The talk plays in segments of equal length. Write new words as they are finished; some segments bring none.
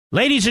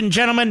Ladies and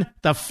gentlemen,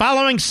 the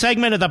following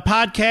segment of the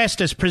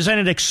podcast is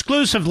presented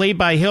exclusively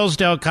by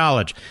Hillsdale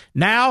College,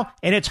 now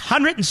in its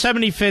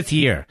 175th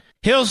year.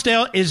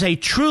 Hillsdale is a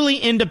truly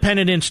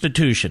independent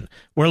institution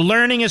where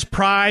learning is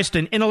prized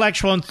and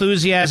intellectual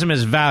enthusiasm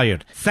is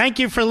valued. Thank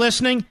you for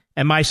listening,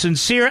 and my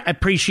sincere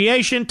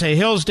appreciation to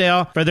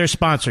Hillsdale for their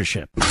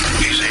sponsorship.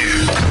 He's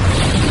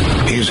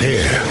here. He's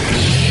here.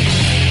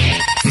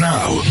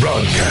 Now,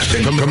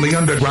 broadcasting from the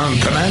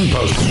underground command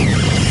post,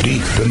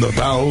 deep in the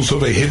bowels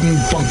of a hidden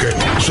bunker,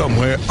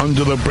 somewhere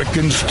under the brick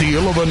and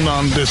steel of a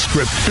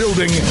nondescript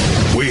building,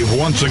 we've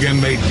once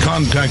again made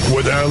contact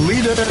with our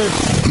leader,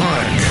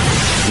 Mark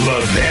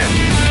Levin.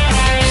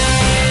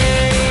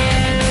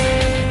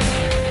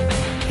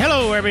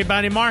 Hello,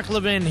 everybody. Mark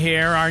Levin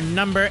here. Our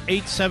number,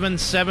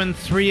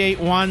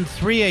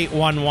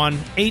 877-381-3811,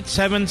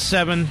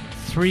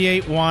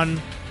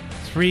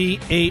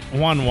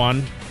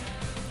 877-381-3811.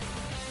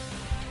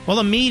 Well,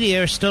 the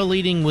media are still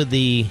leading with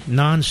the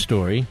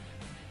non-story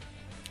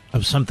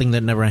of something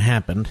that never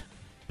happened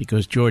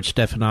because George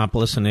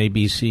Stephanopoulos and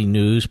ABC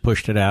News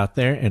pushed it out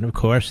there. And, of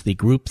course, the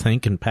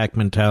groupthink and pack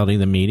mentality of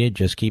the media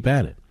just keep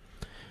at it,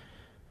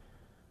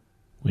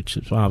 which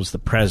involves the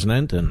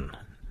president. And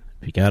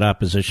if he got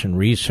opposition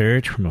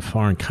research from a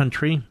foreign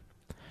country,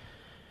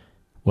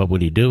 what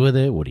would he do with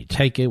it? Would he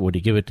take it? Would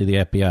he give it to the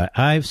FBI?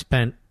 I've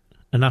spent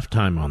enough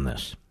time on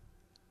this.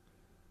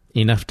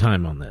 Enough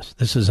time on this.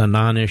 This is a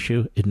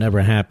non-issue. It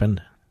never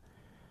happened.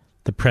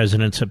 The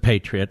president's a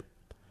patriot,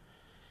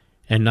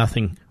 and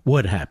nothing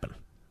would happen.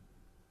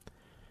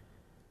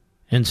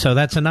 And so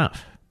that's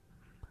enough.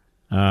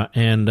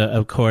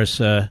 Of course,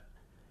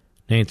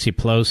 Nancy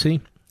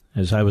Pelosi,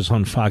 as I was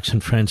on Fox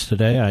and Friends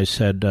today, I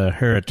said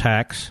her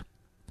attacks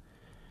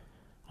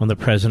on the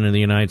president of the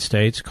United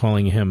States,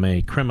 calling him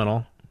a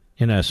criminal,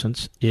 in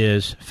essence,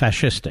 is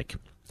fascistic.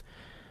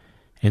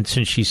 And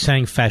since she's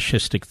saying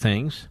fascistic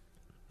things,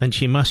 then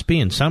she must be,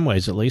 in some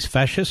ways at least,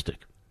 fascistic.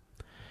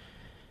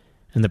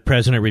 And the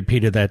president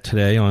repeated that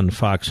today on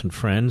Fox and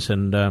Friends,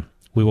 and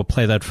we will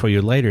play that for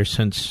you later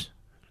since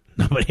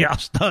nobody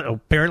else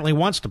apparently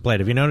wants to play it.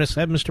 Have you noticed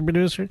that, Mr.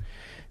 Producer?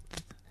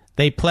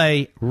 They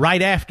play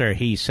right after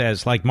he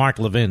says, like Mark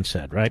Levin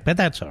said, right? But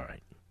that's all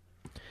right.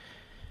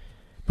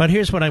 But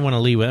here's what I want to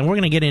lead with, and we're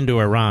going to get into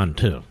Iran,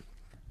 too.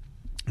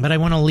 But I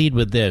want to lead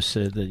with this.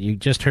 You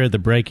just heard the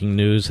breaking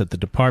news that the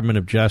Department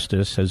of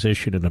Justice has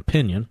issued an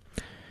opinion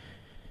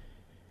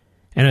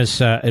and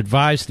has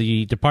advised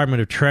the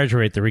Department of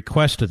Treasury at the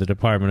request of the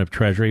Department of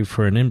Treasury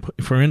for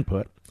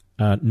input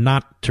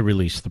not to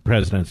release the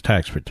president's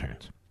tax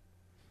returns.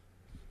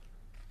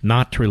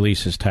 Not to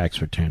release his tax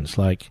returns,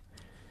 like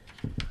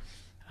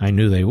I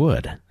knew they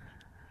would.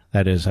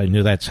 That is, I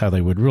knew that's how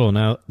they would rule.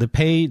 Now,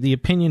 the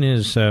opinion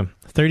is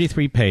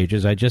 33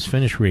 pages. I just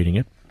finished reading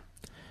it.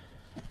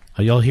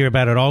 You'll hear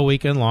about it all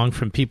weekend long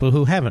from people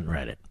who haven't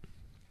read it.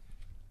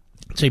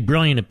 It's a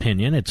brilliant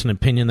opinion. It's an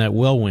opinion that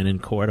will win in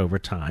court over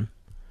time,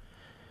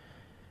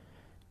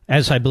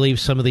 as I believe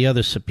some of the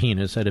other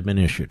subpoenas that have been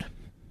issued.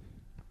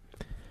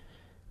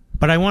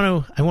 But I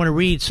want to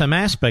read some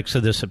aspects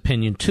of this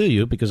opinion to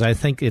you because I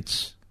think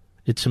it's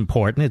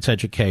important, it's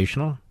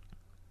educational,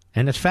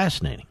 and it's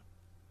fascinating.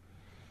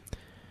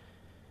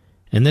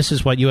 And this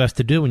is what you have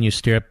to do when you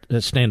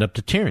stand up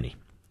to tyranny,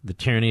 the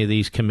tyranny of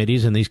these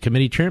committees and these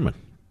committee chairmen.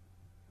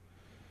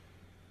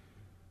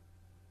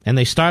 And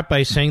they start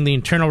by saying the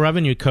Internal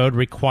Revenue Code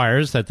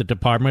requires that the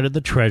Department of the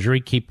Treasury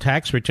keep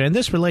tax returns.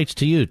 This relates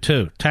to you,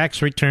 too.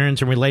 Tax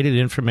returns and related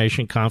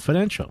information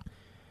confidential,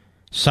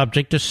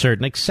 subject to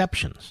certain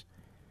exceptions,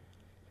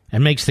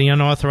 and makes the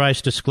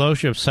unauthorized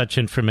disclosure of such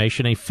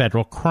information a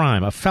federal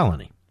crime, a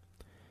felony.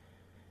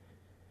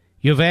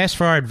 You have asked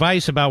for our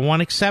advice about one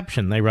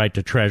exception, they write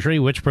to Treasury,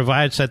 which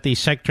provides that the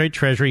Secretary of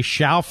Treasury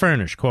shall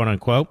furnish,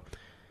 quote-unquote,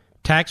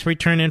 tax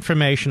return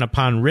information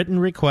upon written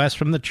request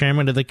from the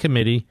chairman of the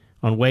Committee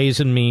on Ways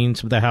and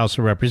Means of the House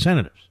of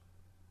Representatives.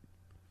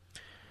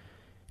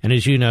 And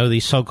as you know,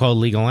 these so-called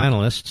legal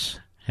analysts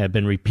have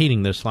been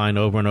repeating this line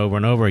over and over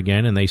and over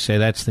again, and they say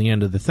that's the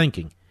end of the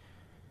thinking.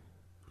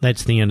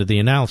 That's the end of the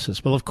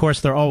analysis. Well, of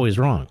course, they're always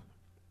wrong.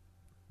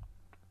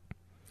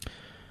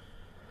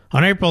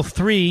 On April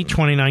 3,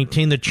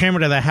 2019, the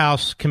chairman of the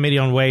House Committee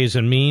on Ways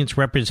and Means,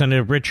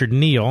 Representative Richard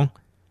Neal,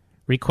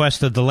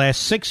 requested the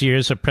last 6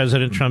 years of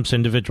President Trump's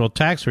individual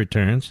tax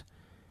returns,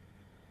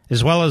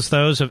 as well as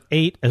those of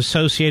 8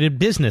 associated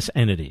business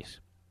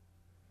entities.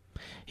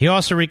 He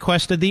also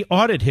requested the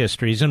audit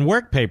histories and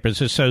work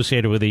papers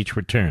associated with each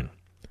return.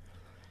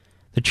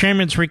 The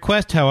chairman's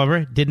request,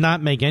 however, did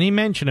not make any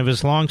mention of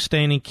his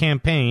long-standing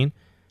campaign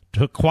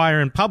to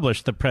acquire and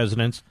publish the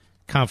president's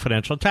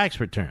confidential tax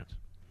returns.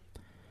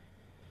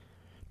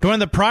 During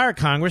the prior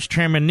Congress,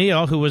 Chairman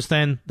Neal, who was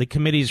then the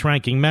committee's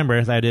ranking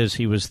member, that is,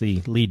 he was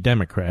the lead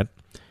Democrat,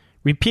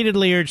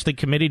 repeatedly urged the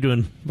committee to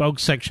invoke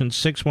Section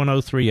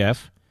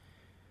 6103F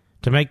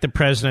to make the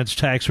president's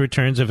tax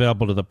returns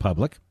available to the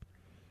public,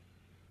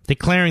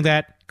 declaring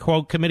that,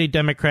 quote, committee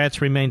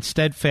Democrats remain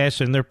steadfast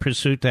in their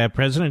pursuit to have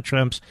President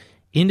Trump's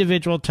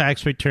individual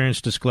tax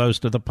returns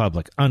disclosed to the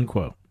public,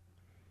 unquote.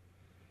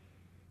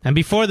 And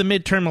before the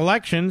midterm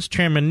elections,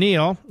 Chairman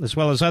Neal, as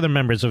well as other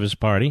members of his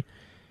party,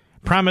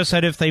 promised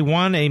that if they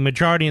won a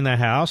majority in the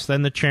House,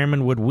 then the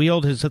chairman would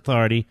wield his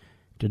authority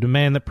to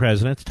demand the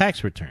president's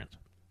tax returns.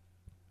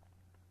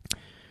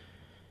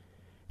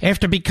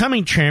 After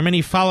becoming chairman,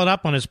 he followed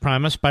up on his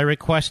promise by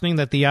requesting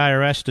that the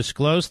IRS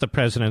disclose the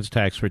president's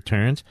tax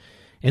returns.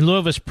 In lieu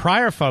of his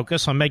prior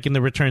focus on making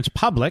the returns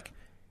public,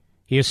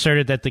 he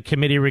asserted that the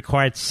committee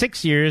required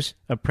 6 years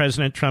of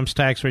President Trump's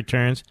tax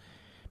returns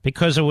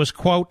because it was,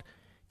 quote,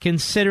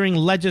 considering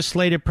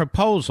legislative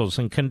proposals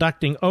and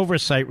conducting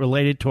oversight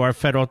related to our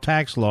federal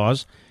tax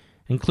laws,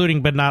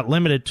 including but not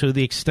limited to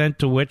the extent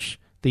to which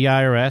the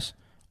IRS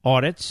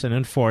audits and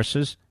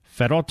enforces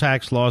federal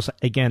tax laws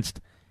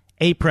against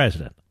a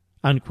president,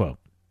 unquote.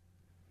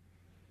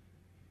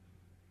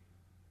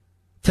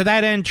 To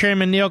that end,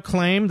 Chairman Neal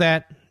claimed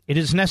that it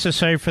is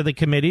necessary for the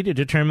committee to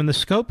determine the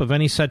scope of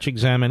any such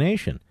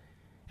examination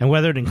and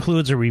whether it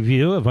includes a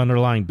review of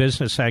underlying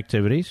business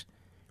activities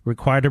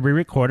required to be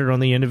recorded on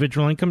the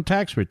individual income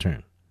tax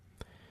return.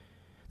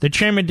 The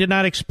chairman did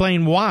not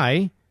explain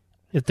why,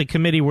 if the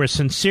committee were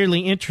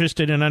sincerely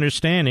interested in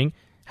understanding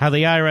how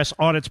the IRS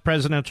audits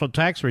presidential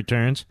tax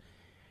returns,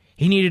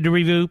 he needed to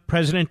review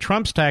President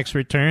Trump's tax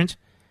returns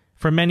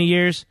for many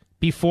years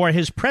before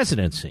his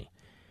presidency.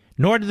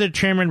 Nor did the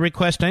chairman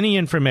request any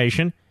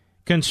information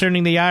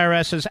concerning the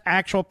IRS's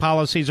actual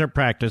policies or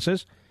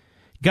practices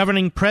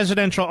governing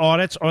presidential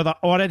audits or the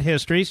audit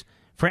histories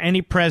for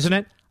any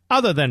president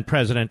other than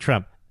President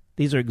Trump.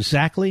 These are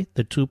exactly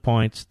the 2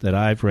 points that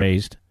I've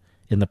raised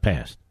in the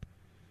past.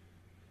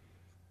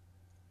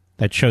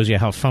 That shows you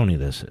how phony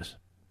this is.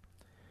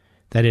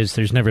 That is,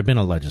 there's never been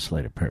a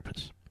legislative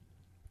purpose.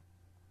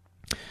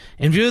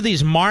 In view of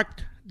these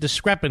marked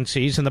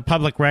discrepancies in the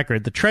public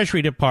record, the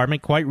Treasury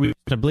Department quite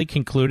reasonably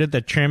concluded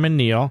that Chairman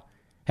Neal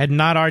had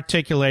not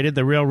articulated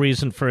the real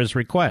reason for his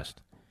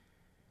request.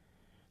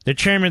 The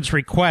chairman's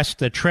request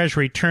that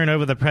Treasury turn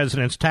over the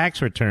president's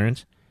tax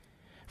returns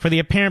for the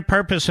apparent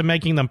purpose of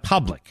making them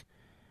public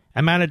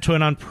amounted to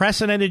an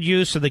unprecedented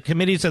use of the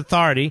committee's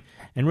authority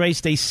and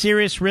raised a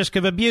serious risk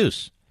of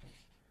abuse.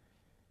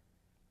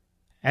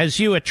 As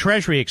you at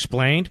Treasury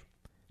explained,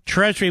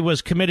 Treasury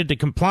was committed to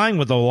complying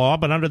with the law,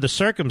 but under the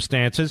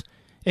circumstances,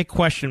 it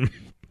questioned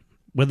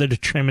whether the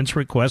chairman's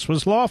request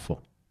was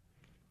lawful.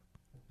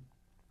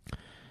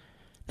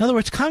 In other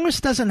words,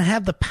 Congress doesn't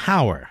have the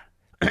power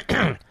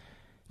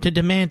to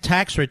demand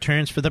tax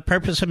returns for the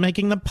purpose of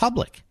making them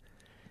public.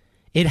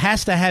 It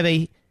has to have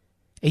a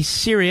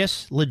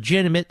serious,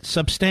 legitimate,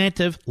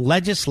 substantive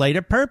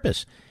legislative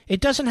purpose.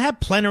 It doesn't have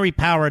plenary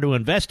power to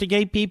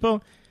investigate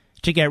people,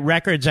 to get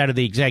records out of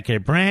the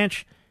executive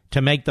branch,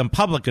 to make them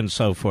public and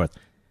so forth.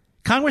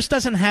 Congress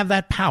doesn't have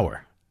that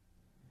power.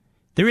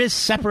 There is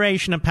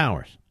separation of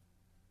powers.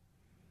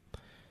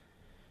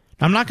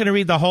 I'm not going to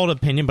read the whole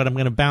opinion, but I'm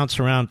going to bounce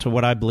around to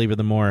what I believe are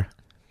the more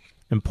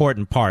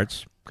important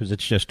parts, because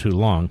it's just too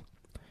long.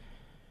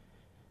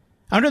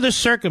 Under the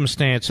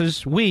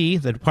circumstances, we,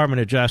 the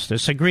Department of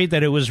Justice, agreed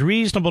that it was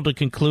reasonable to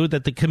conclude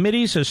that the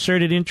committee's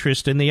asserted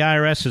interest in the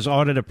IRS's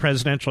audit of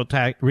presidential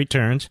tax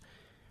returns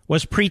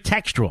was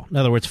pretextual, in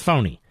other words,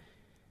 phony,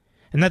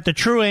 and that the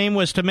true aim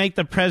was to make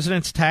the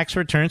president's tax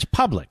returns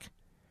public.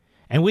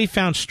 And we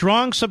found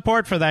strong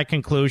support for that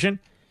conclusion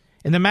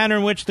in the manner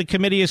in which the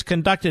committee has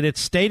conducted its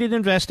stated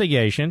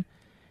investigation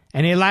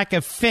and a lack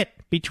of fit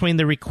between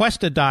the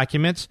requested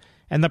documents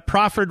and the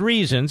proffered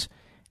reasons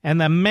and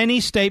the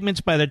many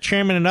statements by the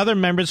chairman and other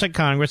members of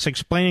Congress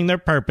explaining their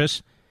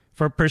purpose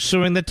for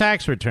pursuing the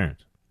tax returns.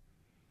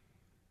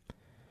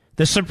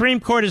 The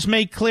Supreme Court has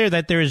made clear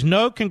that there is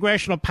no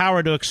congressional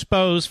power to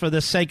expose for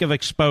the sake of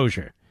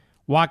exposure.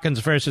 Watkins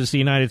versus the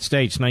United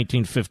States,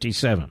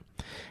 1957.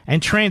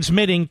 And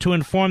transmitting to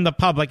inform the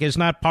public is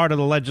not part of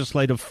the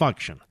legislative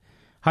function.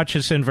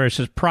 Hutchison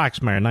versus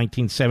Proxmire,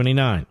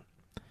 1979.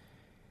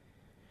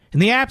 In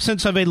the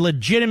absence of a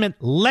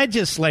legitimate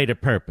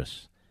legislative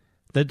purpose,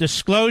 the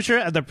disclosure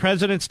of the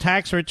president's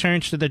tax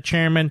returns to the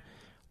chairman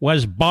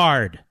was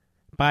barred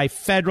by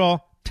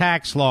federal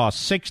tax law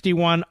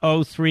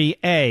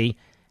 6103A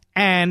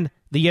and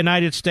the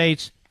United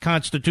States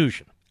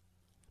Constitution.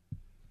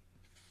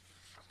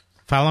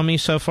 Follow me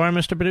so far,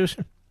 Mr.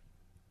 Producer?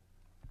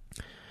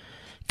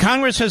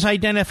 Congress has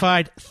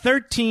identified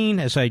 13,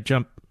 as I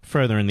jump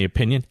further in the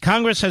opinion,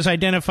 Congress has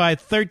identified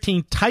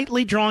 13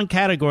 tightly drawn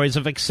categories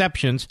of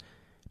exceptions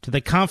to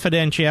the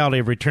confidentiality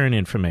of return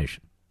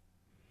information.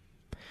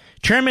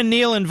 Chairman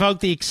Neal invoked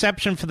the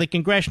exception for the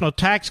Congressional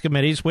Tax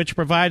Committees, which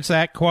provides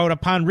that, quote,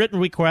 upon written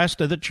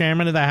request of the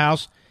chairman of the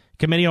House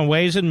Committee on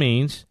Ways and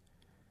Means,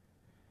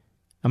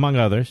 among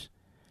others,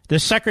 the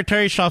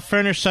secretary shall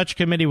furnish such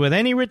committee with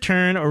any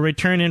return or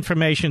return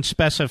information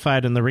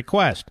specified in the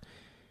request.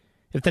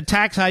 If the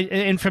tax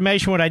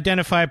information would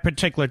identify a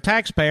particular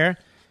taxpayer,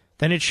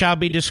 then it shall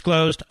be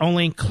disclosed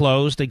only in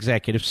closed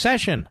executive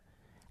session,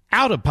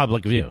 out of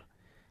public view,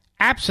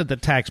 absent the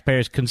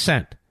taxpayer's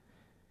consent.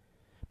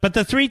 But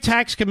the three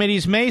tax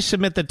committees may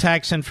submit the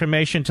tax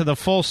information to the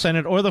full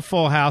Senate or the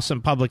full House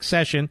in public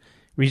session,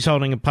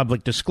 resulting in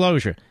public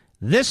disclosure.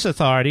 This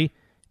authority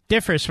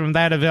differs from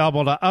that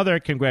available to other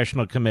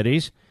congressional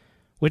committees,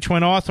 which,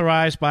 when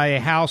authorized by a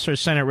House or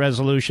Senate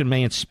resolution,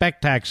 may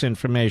inspect tax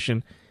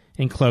information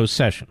in closed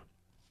session.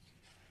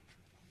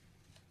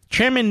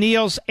 Chairman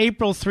Neal's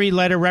April 3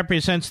 letter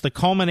represents the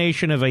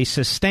culmination of a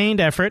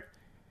sustained effort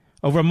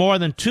over more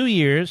than 2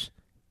 years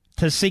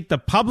to seek the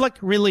public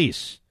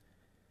release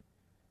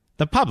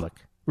of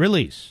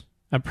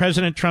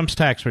President Trump's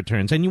tax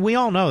returns. And we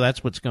all know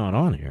that's what's going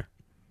on here.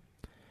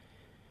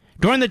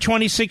 During the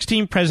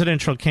 2016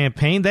 presidential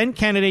campaign, then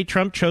candidate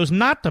Trump chose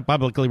not to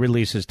publicly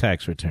release his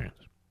tax returns.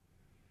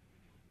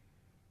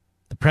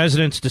 The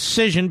president's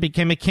decision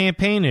became a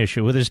campaign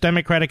issue, with his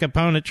Democratic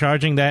opponent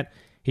charging that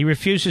he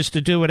refuses to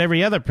do what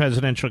every other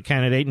presidential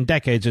candidate in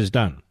decades has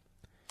done.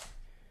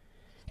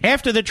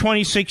 After the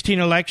 2016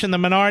 election, the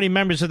minority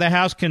members of the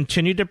House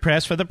continued to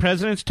press for the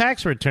president's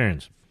tax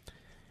returns.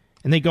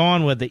 And they go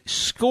on with the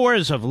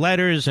scores of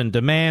letters and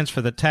demands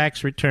for the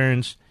tax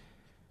returns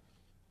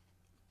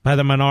by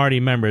the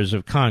minority members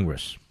of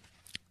Congress.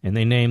 And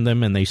they name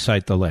them and they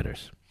cite the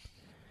letters.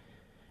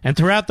 And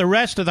throughout the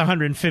rest of the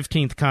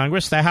 115th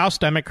Congress, the House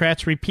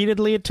Democrats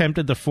repeatedly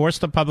attempted to force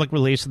the public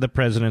release of the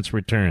president's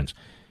returns.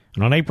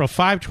 And on April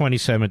 5,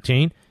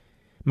 2017,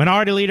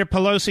 Minority Leader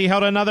Pelosi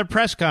held another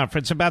press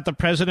conference about the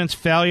president's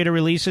failure to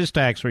release his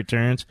tax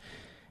returns,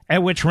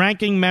 at which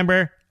Ranking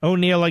Member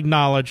O'Neill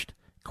acknowledged,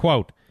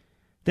 quote,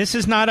 "This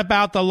is not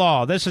about the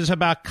law. This is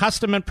about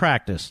custom and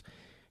practice.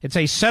 It's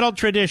a settled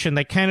tradition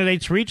that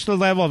candidates reach the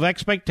level of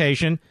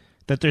expectation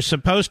that they're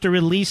supposed to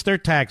release their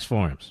tax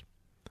forms."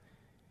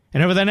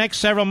 And over the next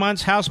several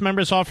months, House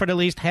members offered at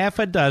least half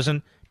a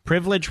dozen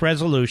privilege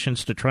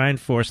resolutions to try and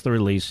force the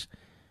release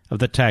of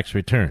the tax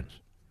returns.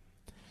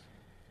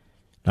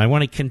 Now, I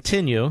want to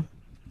continue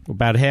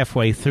about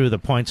halfway through the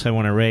points I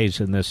want to raise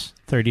in this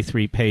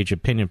 33-page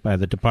opinion by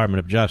the Department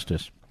of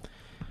Justice,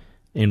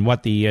 in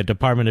what the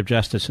Department of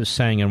Justice is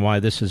saying and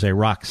why this is a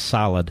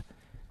rock-solid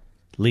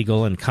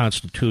legal and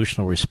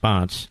constitutional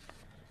response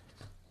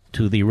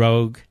to the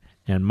rogue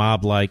and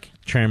mob-like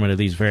chairman of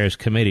these various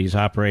committees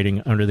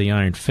operating under the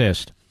iron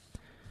fist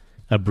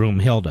of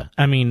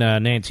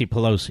Nancy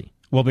Pelosi.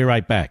 We'll be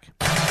right back.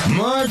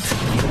 Mark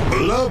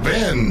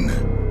Levin.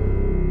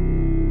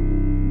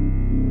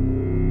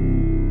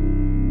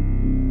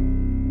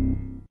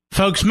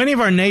 Folks, many of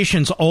our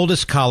nation's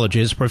oldest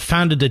colleges were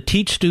founded to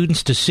teach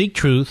students to seek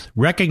truth,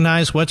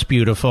 recognize what's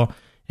beautiful,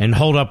 and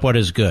hold up what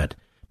is good.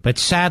 But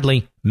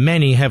sadly,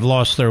 many have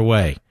lost their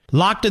way.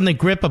 Locked in the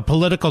grip of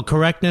political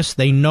correctness,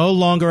 they no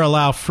longer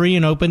allow free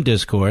and open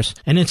discourse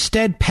and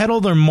instead peddle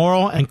their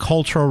moral and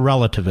cultural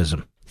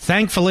relativism.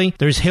 Thankfully,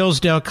 there's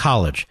Hillsdale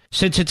College.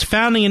 Since its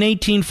founding in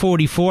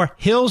 1844,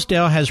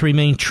 Hillsdale has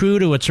remained true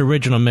to its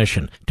original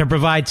mission, to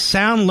provide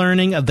sound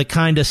learning of the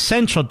kind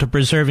essential to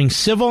preserving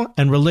civil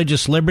and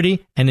religious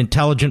liberty and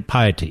intelligent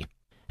piety.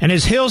 And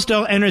as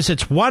Hillsdale enters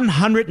its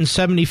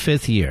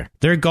 175th year,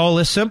 their goal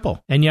is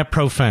simple and yet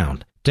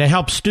profound: to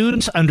help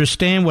students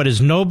understand what is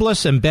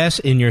noblest and best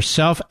in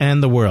yourself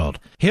and the world.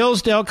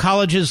 Hillsdale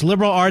College's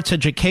liberal arts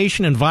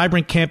education and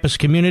vibrant campus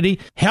community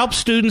help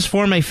students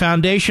form a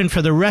foundation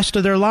for the rest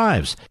of their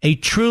lives, a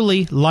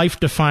truly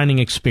life-defining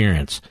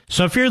experience.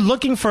 So if you're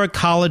looking for a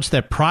college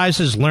that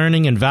prizes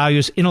learning and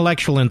values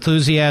intellectual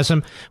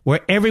enthusiasm, where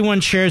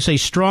everyone shares a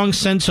strong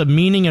sense of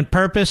meaning and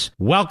purpose,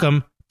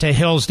 welcome to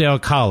Hillsdale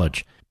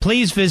College.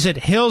 Please visit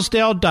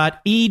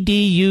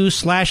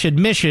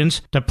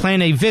hillsdale.edu/admissions to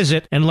plan a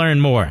visit and learn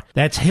more.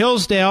 That's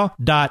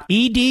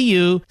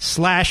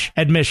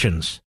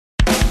hillsdale.edu/admissions.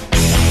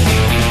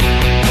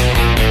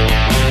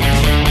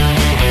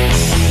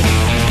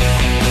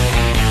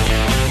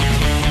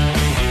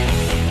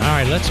 All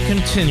right, let's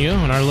continue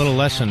on our little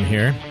lesson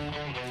here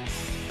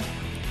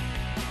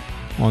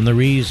on the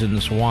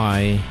reasons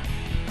why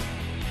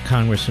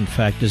Congress, in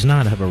fact, does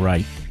not have a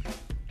right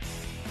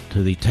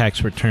to the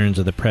tax returns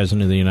of the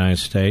President of the United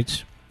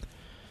States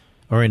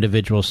or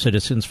individual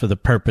citizens for the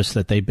purpose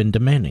that they've been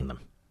demanding them.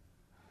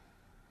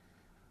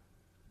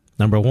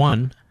 Number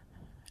one,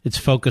 it's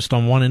focused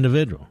on one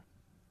individual,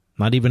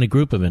 not even a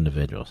group of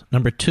individuals.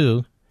 Number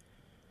two,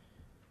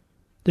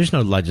 there's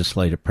no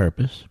legislative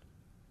purpose.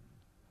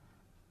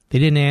 They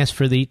didn't ask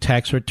for the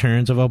tax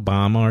returns of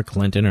Obama or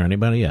Clinton or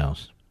anybody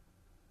else.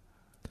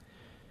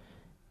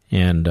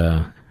 And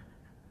the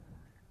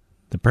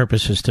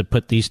purpose is to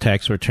put these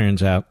tax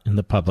returns out in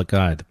the public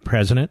eye. The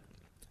president,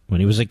 when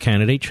he was a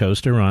candidate,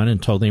 chose to run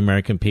and told the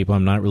American people,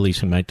 I'm not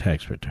releasing my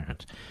tax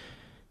returns.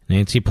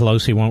 Nancy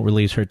Pelosi won't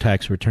release her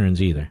tax returns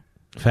either.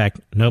 In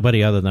fact,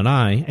 nobody other than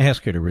I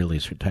asked her to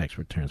release her tax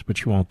returns, but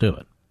she won't do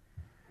it.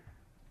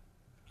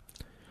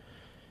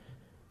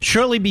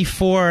 Shortly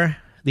before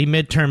the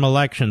midterm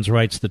elections,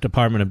 writes the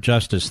Department of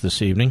Justice this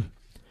evening,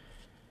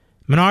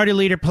 Minority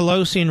Leader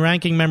Pelosi and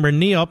Ranking Member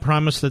Neal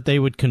promised that they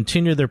would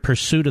continue their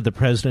pursuit of the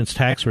president's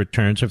tax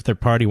returns if their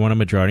party won a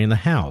majority in the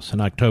House.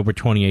 In October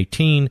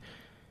 2018,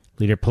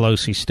 Leader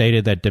Pelosi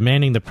stated that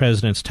demanding the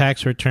president's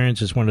tax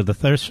returns is one of the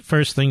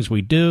first things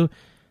we do.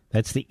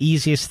 That's the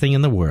easiest thing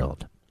in the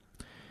world.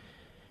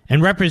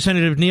 And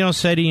Representative Neal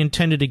said he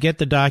intended to get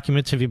the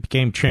documents if he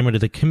became chairman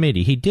of the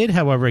committee. He did,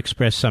 however,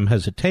 express some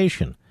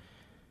hesitation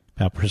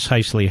about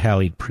precisely how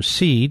he'd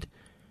proceed,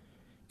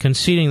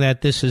 conceding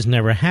that this has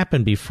never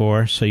happened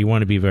before, so you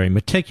want to be very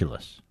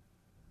meticulous.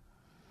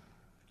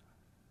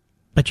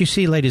 But you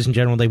see, ladies and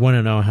gentlemen, they want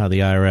to know how the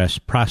IRS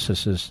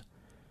processes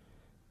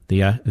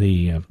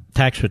the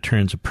tax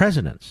returns of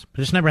presidents.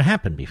 But it's never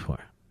happened before.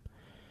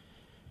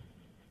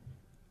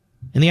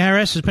 And the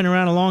IRS has been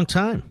around a long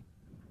time.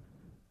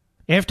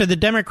 After the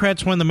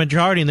Democrats won the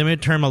majority in the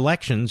midterm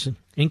elections,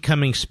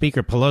 incoming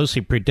Speaker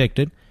Pelosi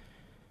predicted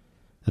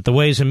that the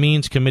Ways and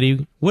Means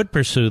Committee would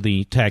pursue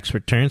the tax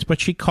returns, but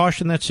she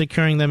cautioned that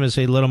securing them is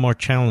a little more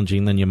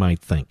challenging than you might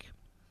think.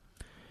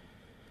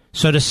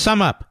 So to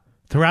sum up,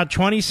 throughout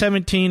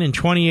 2017 and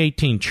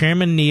 2018,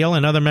 Chairman Neal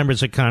and other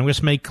members of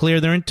Congress made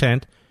clear their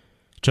intent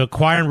to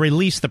acquire and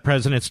release the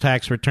president's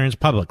tax returns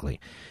publicly.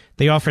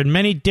 They offered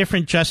many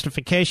different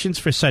justifications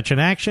for such an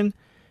action,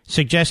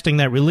 suggesting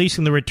that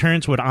releasing the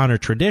returns would honor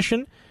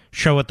tradition,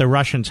 show what the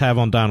Russians have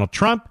on Donald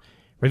Trump,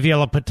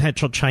 reveal a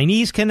potential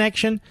Chinese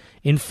connection,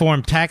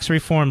 inform tax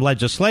reform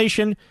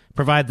legislation,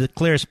 provide the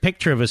clearest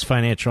picture of his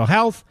financial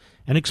health,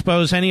 and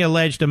expose any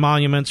alleged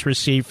emoluments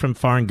received from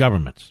foreign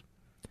governments.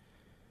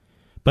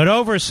 But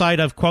oversight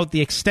of, quote,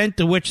 the extent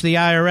to which the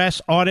IRS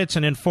audits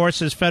and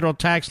enforces federal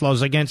tax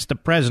laws against the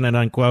president,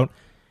 unquote,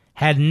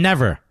 had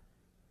never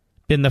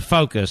been the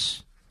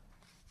focus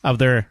of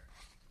their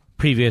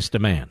previous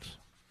demands.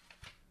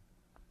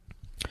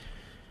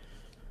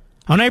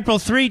 On April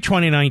 3,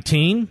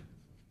 2019,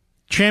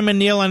 Chairman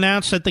Neal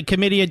announced that the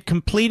committee had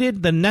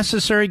completed the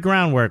necessary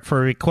groundwork for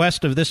a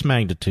request of this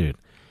magnitude,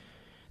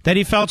 that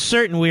he felt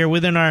certain we are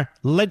within our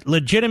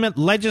legitimate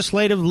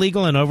legislative,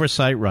 legal, and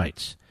oversight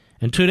rights.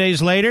 And 2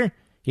 days later,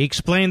 he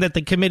explained that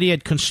the committee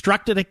had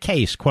constructed a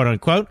case, quote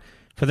unquote,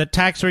 for the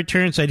tax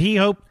returns that he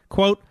hoped,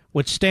 quote,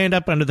 would stand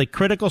up under the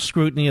critical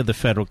scrutiny of the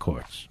federal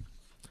courts.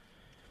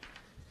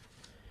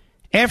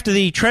 After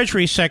the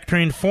Treasury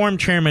Secretary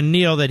informed Chairman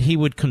Neal that he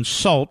would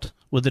consult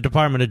with the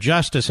Department of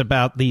Justice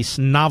about this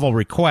novel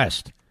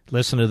request,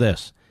 listen to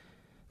this.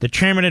 The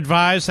chairman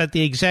advised that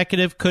the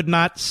executive could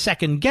not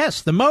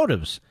second-guess the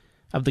motives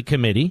of the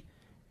committee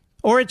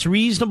or its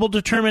reasonable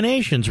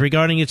determinations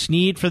regarding its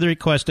need for the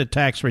requested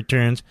tax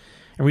returns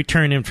and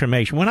return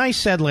information. When I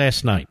said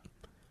last night,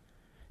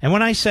 and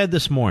when I said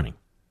this morning,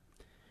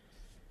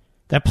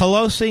 that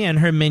Pelosi and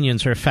her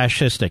minions are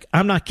fascistic,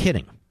 I'm not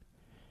kidding.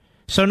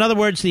 So in other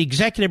words, the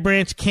executive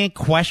branch can't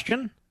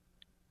question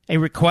a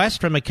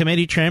request from a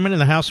committee chairman in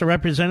the House of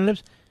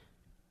Representatives?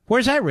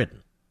 Where's that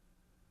written?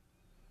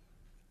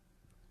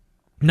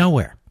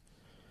 Nowhere.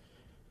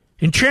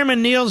 In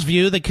Chairman Neal's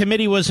view, the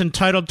committee was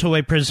entitled to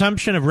a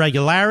presumption of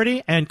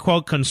regularity and,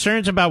 quote,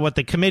 concerns about what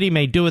the committee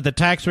may do with the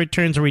tax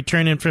returns or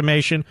return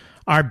information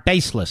are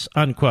baseless,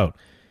 unquote.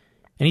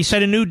 And he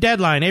set a new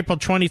deadline, April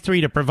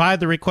 23, to provide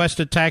the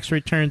requested tax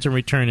returns and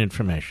return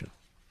information.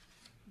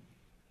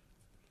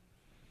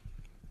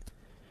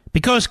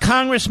 Because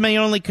Congress may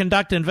only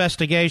conduct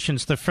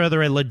investigations to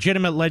further a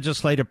legitimate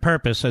legislative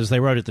purpose, as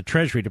they wrote at the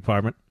Treasury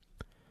Department,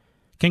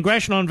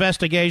 congressional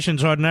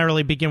investigations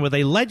ordinarily begin with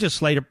a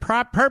legislative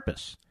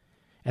purpose,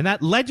 and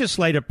that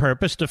legislative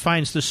purpose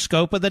defines the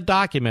scope of the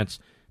documents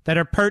that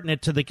are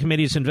pertinent to the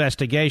committee's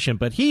investigation.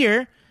 But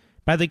here,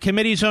 by the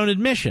committee's own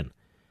admission,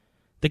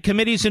 the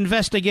committee's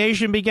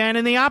investigation began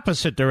in the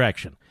opposite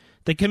direction.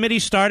 The committee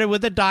started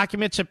with the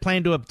documents it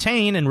planned to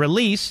obtain and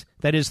release,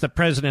 that is, the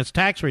president's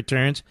tax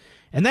returns,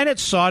 and then it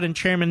sought, in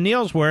Chairman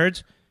Neal's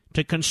words,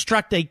 to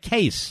construct a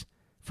case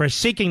for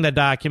seeking the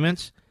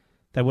documents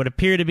that would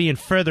appear to be in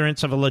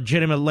furtherance of a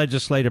legitimate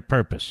legislative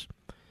purpose.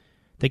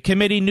 The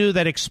committee knew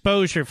that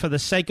exposure for the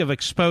sake of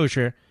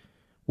exposure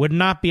would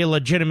not be a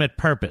legitimate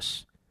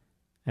purpose,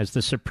 as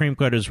the Supreme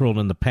Court has ruled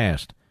in the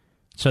past.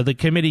 So the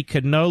committee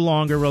could no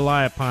longer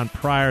rely upon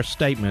prior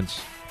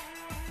statements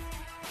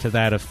to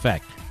that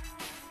effect.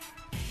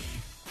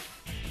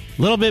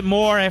 A little bit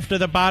more after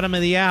the bottom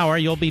of the hour.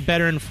 You'll be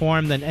better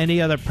informed than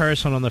any other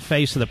person on the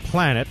face of the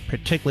planet,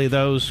 particularly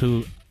those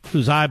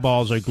whose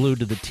eyeballs are glued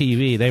to the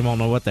TV. They won't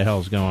know what the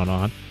hell's going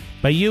on.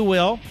 But you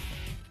will.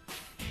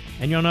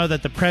 And you'll know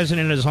that the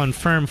president is on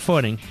firm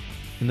footing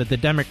and that the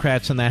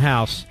Democrats in the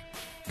House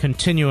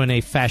continue in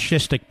a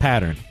fascistic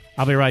pattern.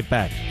 I'll be right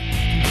back.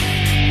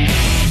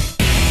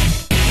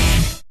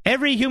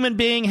 Every human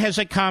being has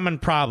a common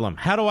problem.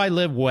 How do I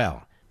live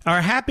well?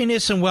 Our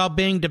happiness and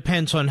well-being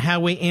depends on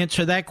how we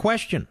answer that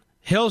question.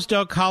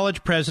 Hillsdale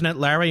College President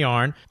Larry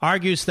Arnn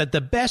argues that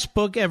the best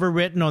book ever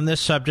written on this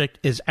subject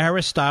is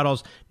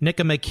Aristotle's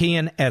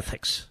Nicomachean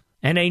Ethics.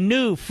 And a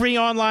new free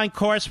online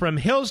course from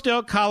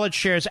Hillsdale College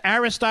shares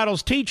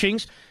Aristotle's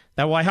teachings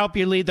that will help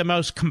you lead the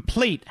most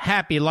complete,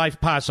 happy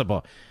life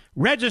possible.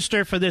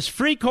 Register for this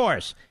free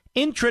course,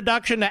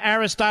 Introduction to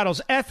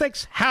Aristotle's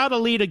Ethics, How to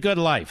Lead a Good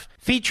Life,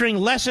 featuring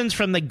lessons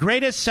from the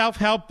greatest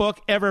self-help book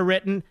ever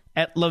written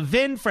at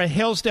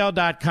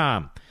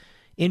levinforhillsdale.com.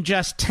 In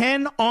just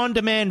 10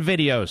 on-demand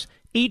videos,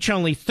 each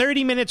only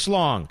 30 minutes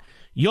long,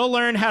 you'll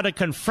learn how to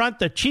confront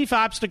the chief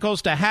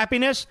obstacles to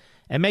happiness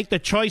and make the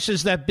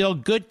choices that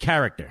build good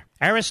character.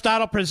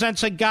 Aristotle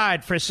presents a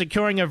guide for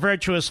securing a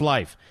virtuous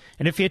life.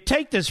 And if you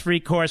take this free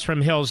course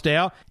from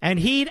Hillsdale and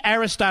heed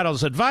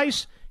Aristotle's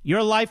advice,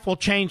 your life will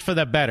change for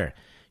the better.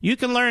 You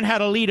can learn how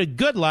to lead a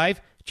good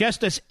life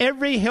just as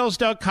every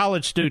Hillsdale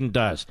College student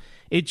does.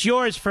 It's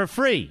yours for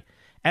free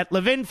at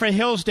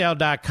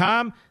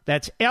levinforhillsdale.com.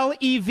 That's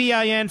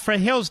Levin for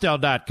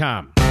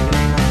Hillsdale.com.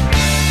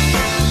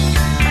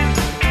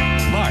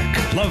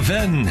 Mark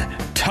Levin,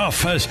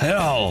 tough as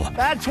hell.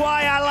 That's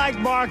why I like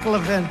Mark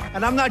Levin.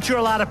 And I'm not sure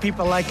a lot of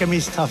people like him.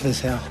 He's tough as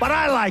hell. But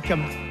I like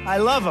him. I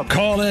love him.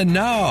 Call in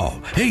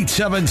now.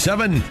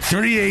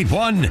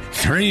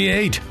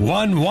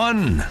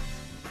 877-381-3811.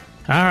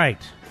 All right.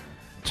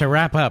 To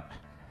wrap up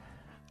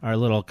our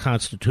little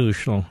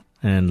constitutional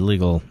and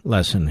legal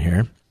lesson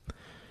here,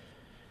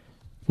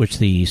 which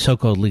the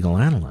so-called legal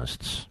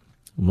analysts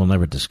will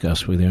never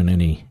discuss with you in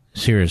any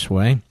serious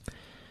way,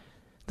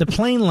 the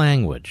plain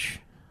language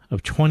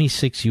of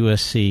 26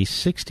 U.S.C.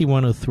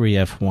 6103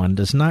 F1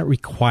 does not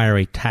require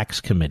a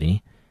tax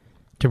committee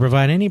to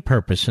provide any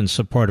purpose in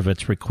support of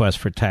its request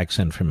for tax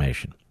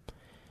information.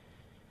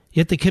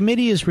 Yet the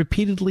committee has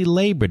repeatedly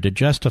labored to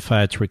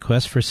justify its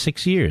request for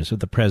 6 years of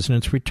the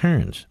president's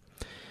returns.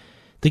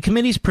 The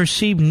committee's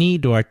perceived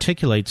need to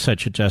articulate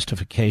such a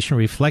justification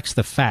reflects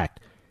the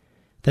fact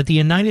that the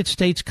United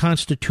States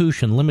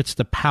Constitution limits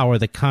the power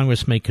that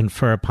Congress may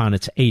confer upon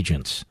its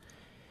agents.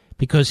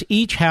 Because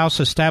each house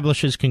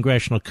establishes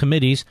congressional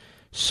committees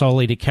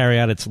solely to carry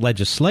out its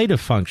legislative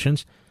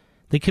functions,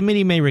 the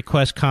committee may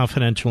request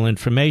confidential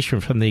information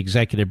from the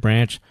executive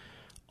branch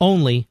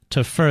only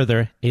to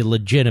further a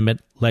legitimate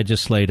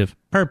legislative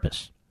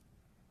purpose.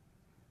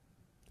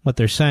 What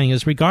they're saying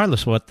is,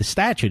 regardless of what the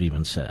statute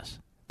even says,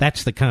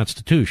 that's the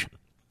Constitution.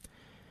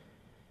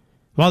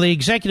 While the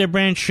executive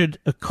branch should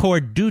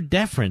accord due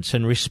deference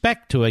and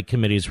respect to a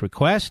committee's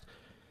request,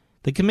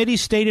 the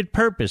committee's stated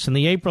purpose in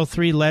the April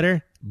 3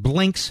 letter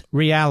blinks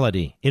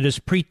reality. It is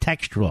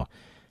pretextual.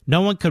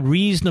 No one could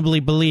reasonably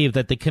believe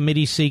that the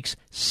committee seeks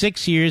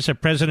 6 years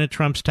of President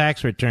Trump's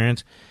tax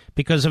returns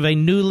because of a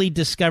newly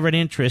discovered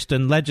interest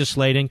in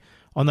legislating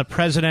on the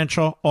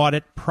presidential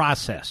audit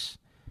process.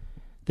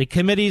 The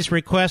committee's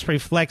request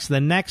reflects the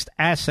next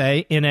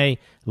essay in a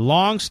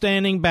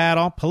long-standing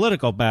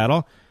political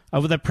battle,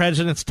 over the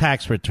president's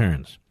tax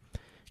returns.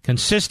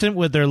 Consistent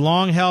with their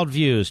long-held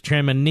views,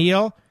 Chairman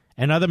Neal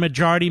and other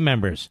majority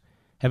members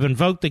have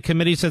invoked the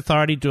committee's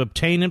authority to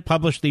obtain and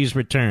publish these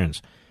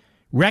returns.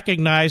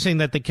 Recognizing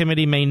that the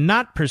committee may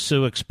not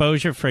pursue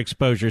exposure for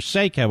exposure's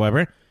sake,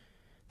 however,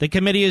 the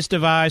committee has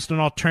devised an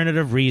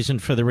alternative reason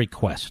for the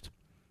request.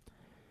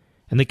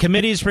 And the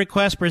committee's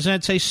request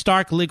presents a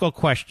stark legal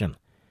question.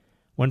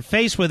 When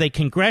faced with a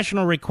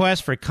congressional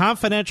request for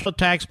confidential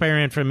taxpayer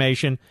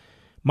information,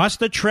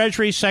 must the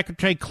Treasury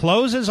Secretary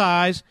close his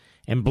eyes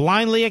and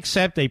blindly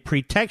accept a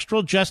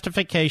pretextual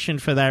justification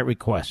for that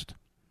request?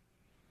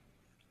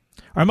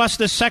 Or must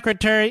the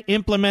Secretary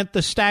implement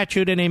the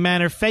statute in a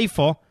manner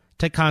faithful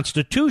to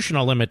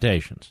constitutional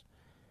limitations?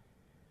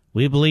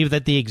 We believe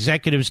that the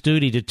executive's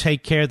duty to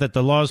take care that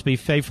the laws be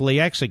faithfully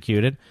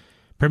executed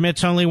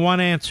permits only one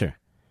answer.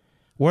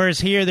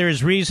 Whereas here there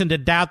is reason to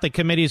doubt the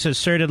committee's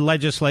asserted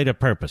legislative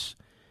purpose.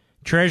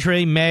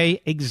 Treasury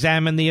may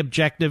examine the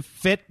objective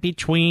fit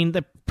between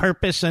the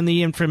purpose and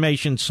the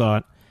information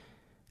sought,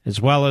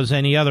 as well as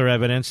any other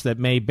evidence that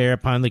may bear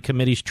upon the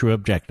committee's true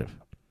objective.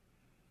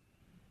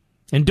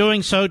 In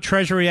doing so,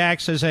 Treasury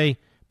acts as a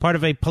part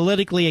of a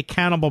politically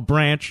accountable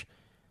branch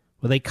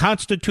with a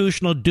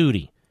constitutional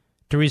duty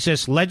to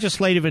resist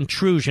legislative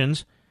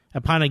intrusions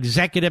upon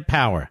executive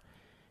power,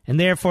 and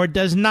therefore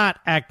does not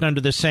act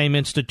under the same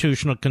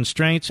institutional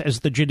constraints as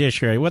the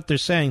judiciary. What they're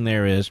saying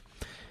there is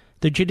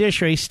the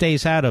judiciary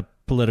stays out of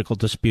political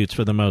disputes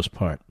for the most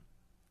part,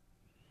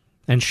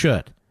 and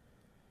should.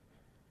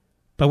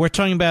 But we're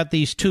talking about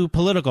these two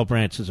political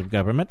branches of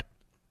government,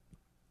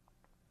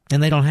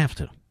 and they don't have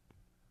to.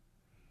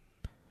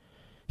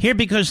 Here,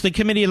 because the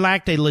committee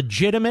lacked a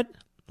legitimate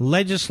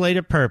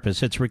legislative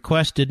purpose, its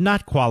request did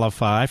not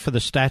qualify for the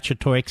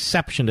statutory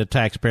exception to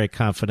taxpayer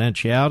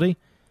confidentiality,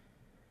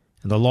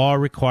 and the law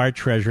required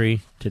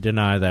Treasury to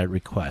deny that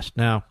request.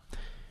 Now,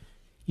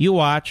 you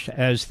watch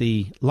as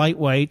the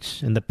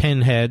lightweights and the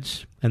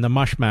pinheads and the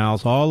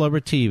mushmouths all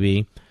over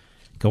TV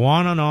go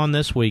on and on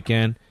this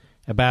weekend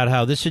about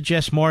how this is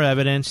just more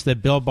evidence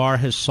that Bill Barr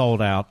has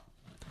sold out.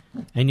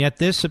 And yet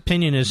this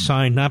opinion is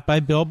signed not by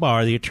Bill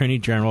Barr, the Attorney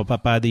General,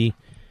 but by the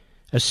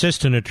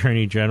Assistant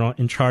Attorney General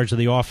in charge of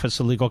the Office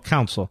of Legal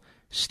Counsel,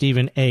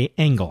 Stephen A.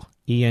 Engel,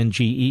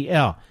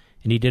 E-N-G-E-L.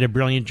 And he did a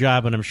brilliant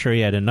job, and I'm sure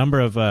he had a number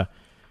of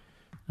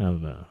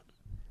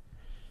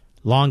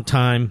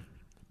long-time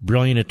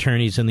brilliant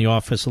attorneys in the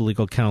Office of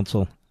Legal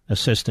Counsel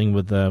assisting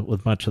with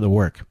much of the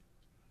work.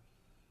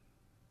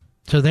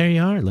 So there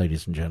you are,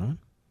 ladies and gentlemen.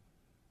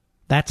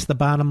 That's the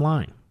bottom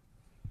line.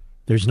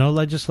 There's no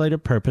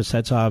legislative purpose,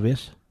 that's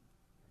obvious.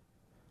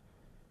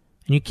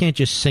 And you can't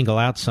just single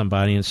out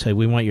somebody and say,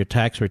 we want your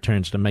tax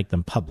returns to make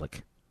them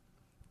public.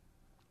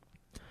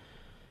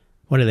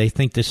 What do they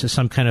think, this is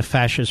some kind of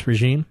fascist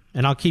regime?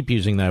 And I'll keep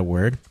using that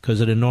word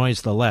because it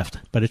annoys the left.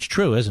 But it's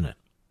true, isn't it?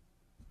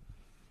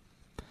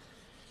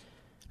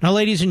 Now,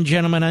 ladies and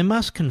gentlemen, I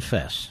must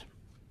confess,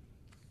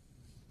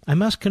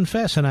 and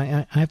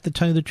I have to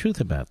tell you the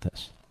truth about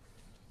this.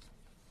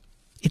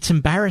 It's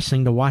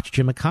embarrassing to watch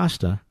Jim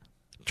Acosta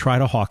try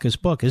to hawk his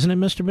book, isn't it,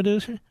 Mr.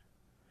 Producer?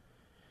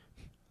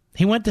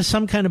 He went to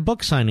some kind of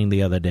book signing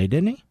the other day,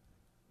 didn't he?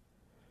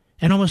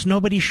 And almost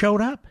nobody showed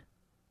up.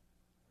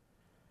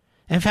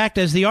 In fact,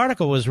 as the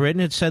article was written,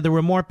 it said there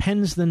were more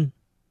pens than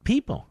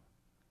people.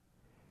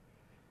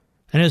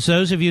 And as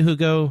those of you who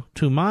go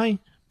to my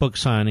book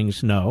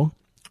signings know,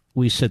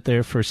 we sit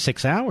there for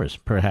 6 hours,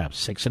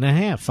 perhaps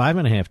 6.5,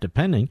 5.5,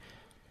 depending,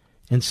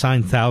 and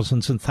sign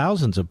thousands and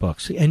thousands of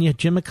books. And yet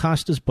Jim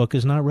Acosta's book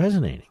is not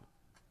resonating.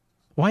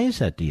 Why is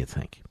that, do you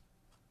think?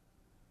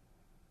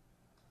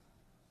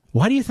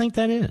 Why do you think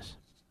that is?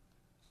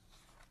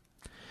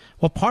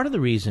 Well, part of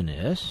the reason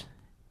is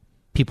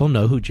people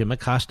know who Jim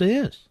Acosta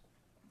is.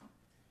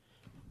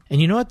 And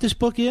you know what this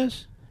book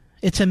is?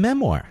 It's a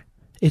memoir.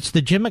 It's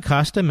the Jim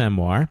Acosta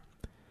memoir.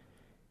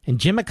 And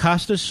Jim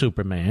Acosta's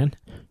Superman.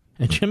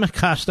 And Jim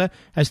Acosta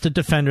as the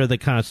defender of the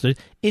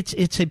Constitution.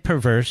 It's a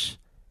perverse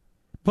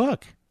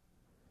book.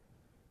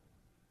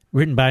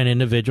 Written by an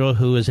individual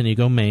who is an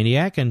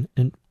egomaniac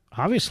and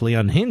obviously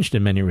unhinged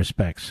in many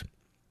respects,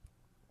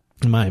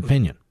 in my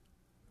opinion.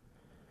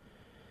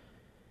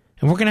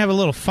 And we're going to have a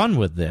little fun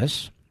with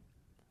this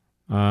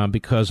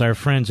because our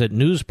friends at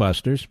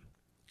Newsbusters,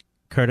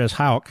 Curtis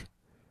Houck,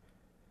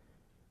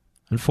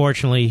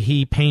 unfortunately,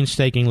 he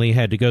painstakingly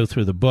had to go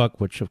through the book,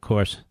 which, of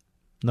course,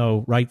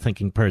 no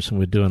right-thinking person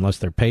would do unless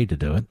they're paid to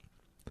do it.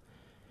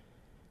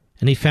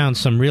 And he found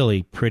some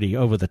really pretty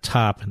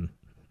over-the-top and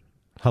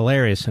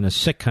hilarious in a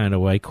sick kind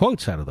of way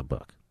quotes out of the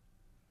book.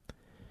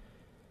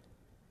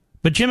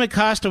 But Jim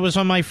Acosta was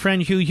on my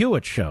friend Hugh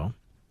Hewitt's show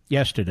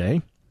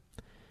yesterday,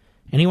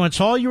 and he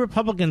wants all you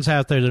Republicans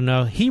out there to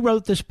know he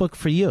wrote this book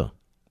for you.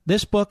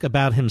 This book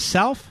about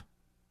himself,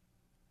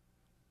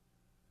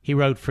 he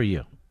wrote for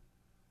you.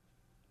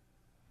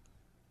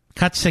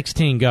 Cut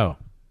 16, go.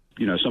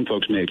 You know, some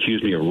folks may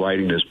accuse me of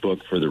writing this book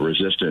for the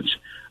resistance.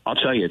 I'll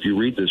tell you, if you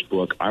read this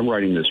book, I'm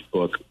writing this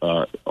book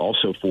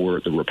also for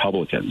the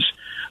Republicans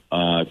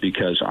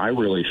because I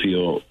really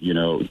feel, you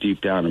know, deep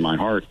down in my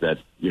heart that,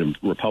 you know,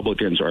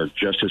 Republicans are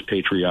just as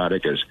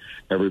patriotic as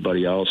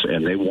everybody else,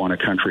 and they want a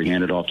country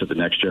handed off to the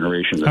next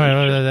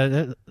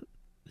generation.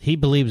 He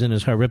believes in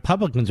his heart.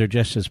 Republicans are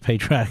just as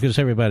patriotic as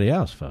everybody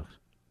else, folks.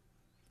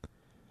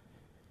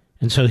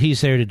 And so he's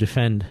there to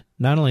defend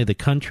not only the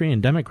country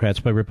and Democrats,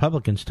 but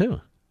Republicans,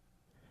 too.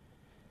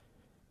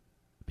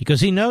 Because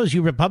he knows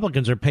you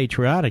Republicans are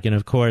patriotic, and,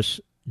 of course,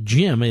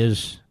 Jim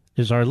is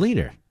our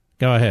leader.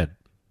 Go ahead.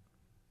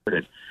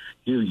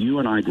 You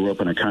and I grew up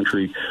in a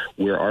country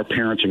where our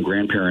parents and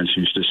grandparents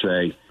used to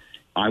say,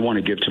 I want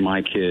to give to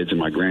my kids and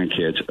my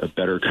grandkids a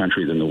better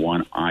country than the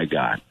one I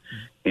got.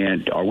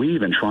 And are we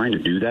even trying to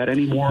do that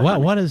anymore?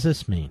 What does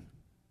this mean?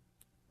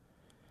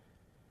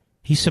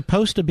 He's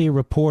supposed to be a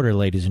reporter,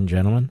 ladies and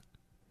gentlemen.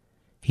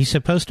 He's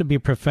supposed to be a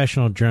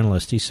professional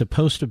journalist. He's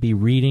supposed to be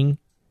reading,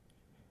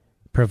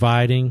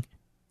 providing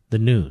the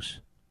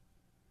news.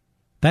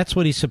 That's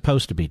what he's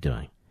supposed to be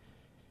doing.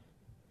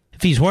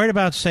 If he's worried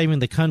about saving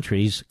the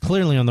country, he's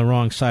clearly on the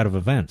wrong side of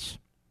events.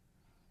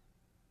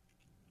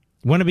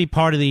 You want to be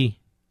part of the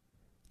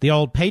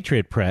old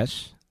Patriot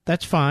press,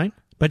 that's fine,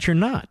 but you're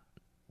not,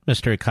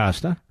 Mr.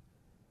 Acosta.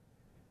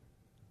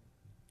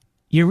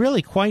 You're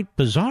really quite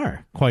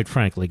bizarre, quite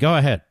frankly. Go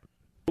ahead.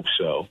 I hope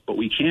so, but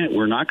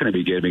we're not going to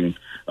be giving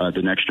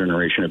the next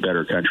generation a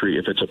better country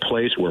if it's a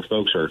place where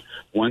folks are,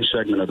 one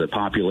segment of the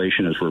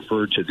population is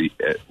referred to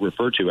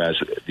as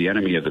the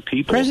enemy of the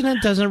people.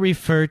 President doesn't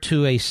refer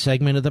to a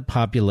segment of the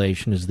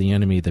population as the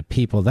enemy of the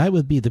people. That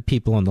would be the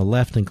people on the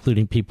left,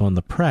 including people in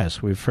the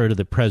press. We refer to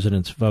the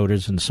president's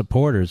voters and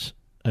supporters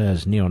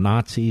as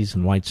neo-Nazis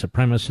and white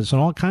supremacists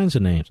and all kinds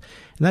of names.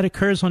 And that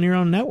occurs on your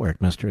own network,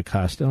 Mr.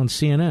 Acosta, on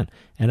CNN.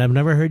 And I've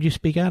never heard you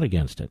speak out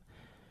against it.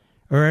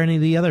 Or any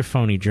of the other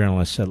phony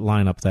journalists that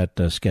line up that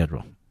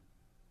schedule.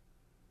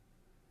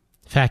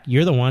 In fact,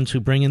 you're the ones who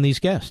bring in these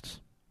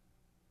guests.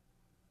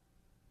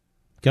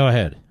 Go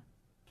ahead.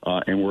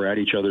 And we're at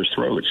each other's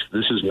throats.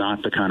 This is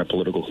not the kind of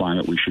political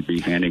climate we should be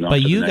handing off.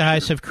 But you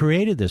guys have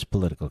created this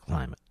political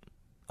climate,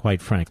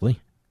 quite frankly.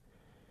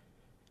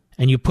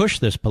 And you push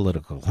this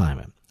political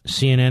climate.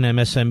 CNN,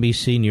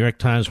 MSNBC, New York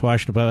Times,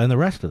 Washington Post, and the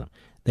rest of them.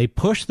 They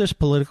push this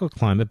political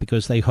climate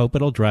because they hope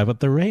it'll drive up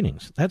their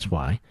ratings. That's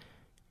why.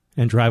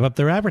 And drive up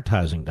their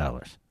advertising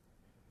dollars.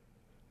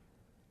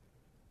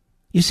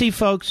 You see,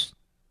 folks,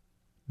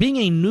 being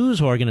a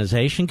news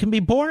organization can be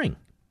boring.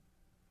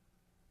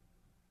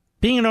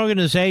 Being an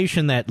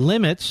organization that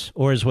limits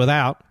or is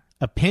without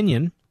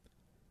opinion,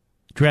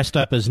 dressed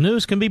up as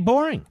news, can be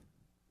boring.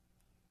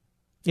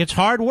 It's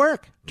hard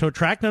work to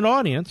attract an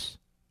audience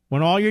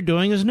when all you're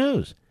doing is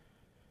news.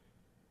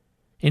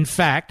 In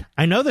fact,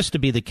 I know this to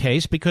be the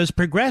case because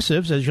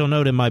progressives, as you'll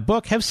note in my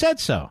book, have said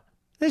so.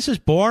 This is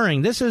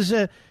boring. This is,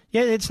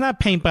 it's not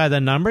paint by the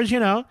numbers, you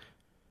know.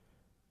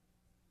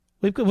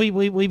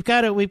 We've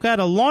got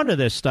to launder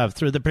this stuff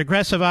through the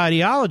progressive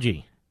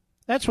ideology.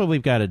 That's what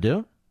we've got to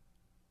do.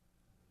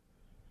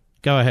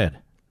 Go ahead.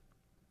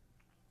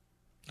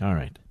 All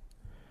right.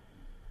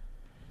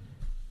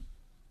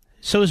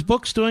 So his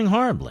book's doing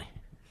horribly.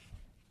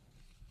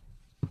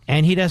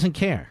 And he doesn't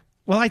care.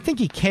 Well, I think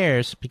he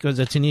cares because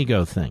it's an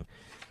ego thing.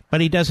 But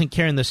he doesn't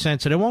care in the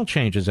sense that it won't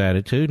change his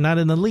attitude, not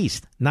in the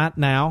least. Not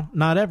now,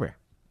 not ever.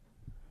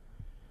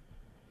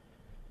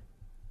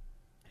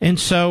 And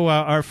so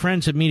our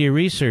friends at Media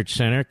Research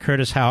Center,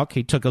 Curtis Houck,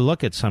 he took a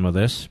look at some of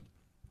this.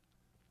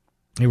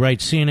 He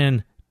writes,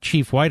 CNN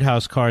chief White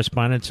House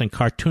correspondent and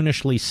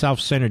cartoonishly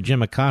self-centered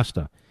Jim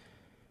Acosta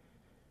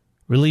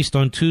released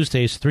on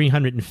Tuesday's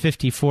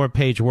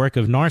 354-page work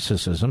of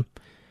narcissism,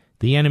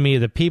 The Enemy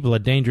of the People, A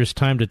Dangerous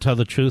Time to Tell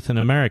the Truth in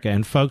America.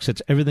 And, folks,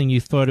 it's everything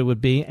you thought it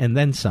would be and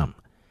then some.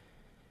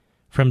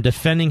 From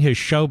defending his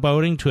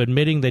showboating to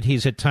admitting that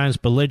he's at times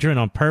belligerent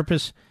on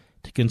purpose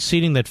to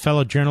conceding that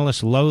fellow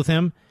journalists loathe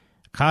him,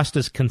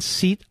 Acosta's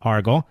conceit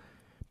bargle,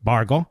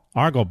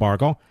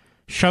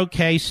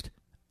 showcased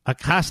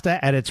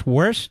Acosta at its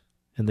worst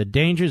and the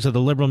dangers of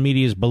the liberal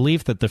media's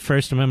belief that the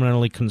First Amendment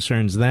only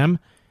concerns them,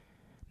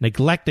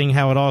 neglecting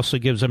how it also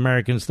gives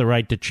Americans the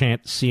right to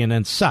chant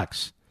CNN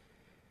sucks.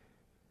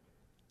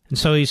 And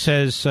so he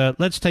says,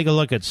 let's take a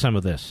look at some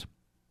of this.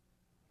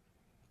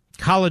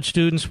 College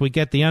students would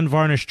get the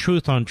unvarnished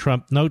truth on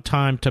Trump, no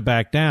time to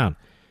back down.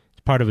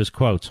 It's part of his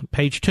quotes.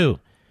 Page 2.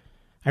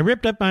 I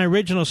ripped up my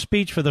original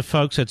speech for the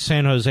folks at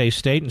San Jose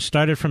State and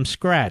started from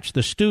scratch.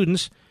 The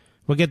students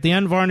will get the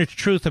unvarnished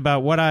truth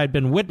about what I had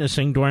been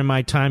witnessing during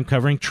my time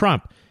covering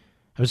Trump.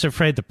 I was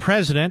afraid the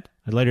president,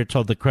 I later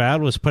told the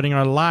crowd, was putting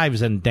our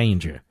lives in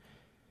danger.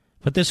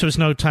 But this was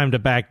no time to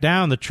back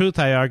down. The truth,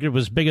 I argued,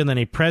 was bigger than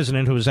a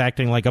president who was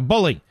acting like a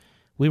bully.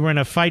 We were in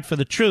a fight for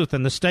the truth,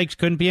 and the stakes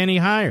couldn't be any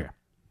higher.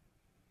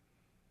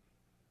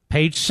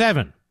 Page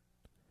 7.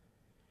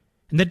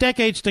 In the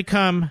decades to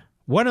come,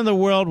 what in the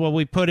world will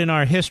we put in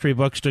our history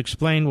books to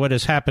explain what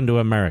has happened to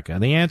America?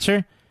 The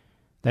answer?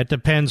 That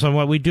depends on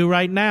what we do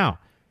right now,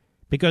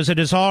 because it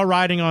is all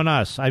riding on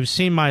us. I've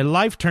seen my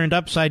life turned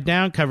upside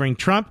down covering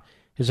Trump.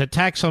 His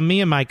attacks on me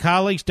and my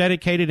colleagues,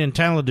 dedicated and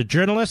talented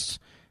journalists,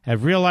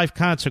 have real-life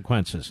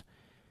consequences.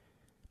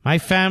 My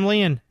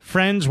family and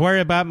friends worry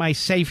about my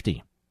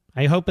safety.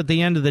 I hope at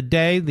the end of the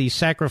day the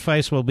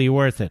sacrifice will be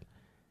worth it.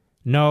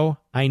 No,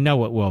 I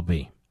know it will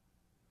be.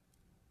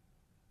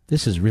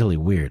 This is really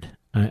weird.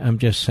 I'm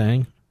just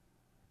saying.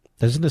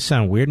 Doesn't this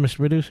sound weird, Mr.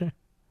 Producer?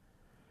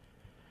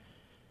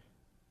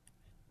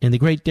 And the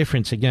great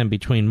difference, again,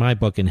 between my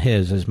book and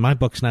his is my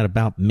book's not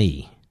about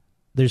me.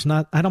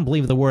 I don't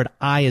believe the word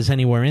I is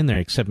anywhere in there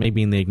except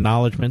maybe in the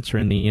acknowledgments or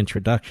in the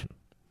introduction.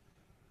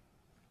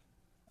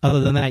 Other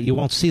than that, you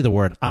won't see the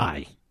word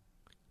I.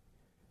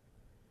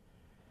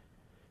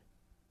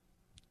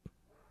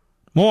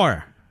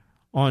 More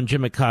on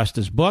Jim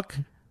Acosta's book.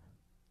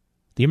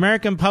 The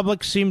American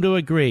public seemed to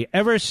agree.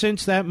 Ever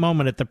since that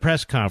moment at the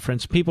press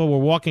conference, people were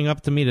walking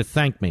up to me to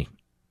thank me.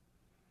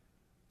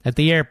 At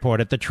the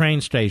airport, at the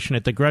train station,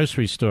 at the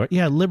grocery store.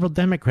 Yeah, liberal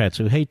Democrats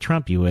who hate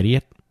Trump, you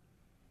idiot.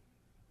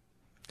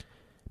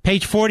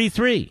 Page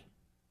 43.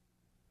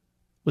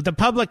 With the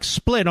public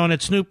split on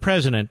its new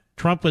president,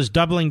 Trump was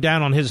doubling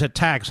down on his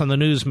attacks on the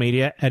news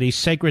media at a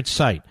sacred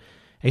site,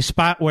 a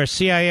spot where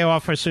CIA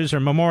officers are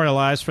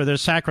memorialized for their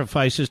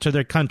sacrifices to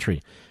their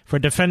country, for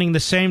defending the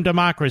same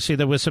democracy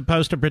that was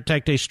supposed to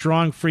protect a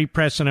strong, free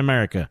press in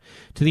America.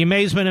 To the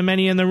amazement of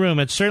many in the room,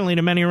 and certainly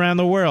to many around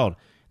the world,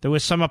 there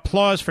was some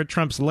applause for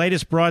Trump's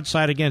latest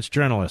broadside against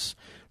journalists.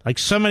 Like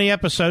so many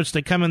episodes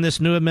to come in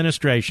this new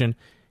administration,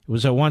 it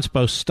was at once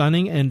both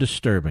stunning and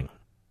disturbing.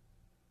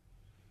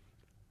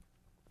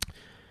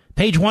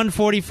 Page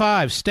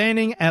 145,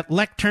 standing at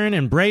lectern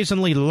and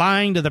brazenly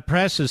lying to the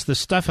press is the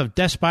stuff of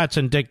despots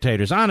and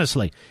dictators.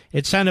 Honestly,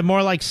 it sounded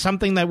more like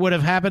something that would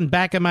have happened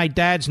back in my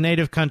dad's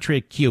native country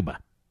of Cuba.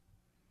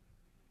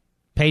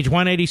 Page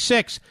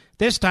 186,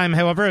 this time,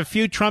 however, a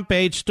few Trump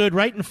aides stood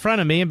right in front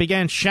of me and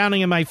began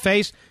shouting in my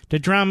face to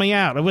drown me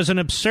out. It was an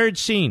absurd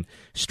scene,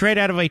 straight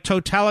out of a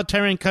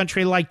totalitarian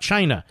country like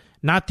China,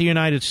 not the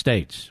United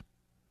States.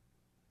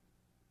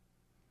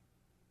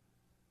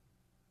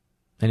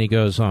 And he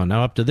goes on.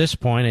 Now, up to this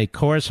point, a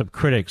chorus of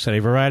critics at a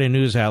variety of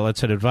news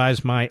outlets had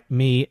advised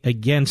me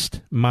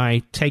against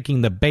my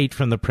taking the bait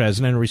from the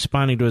president and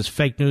responding to his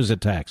fake news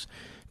attacks.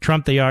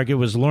 Trump, they argued,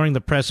 was luring the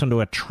press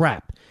into a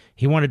trap.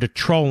 He wanted to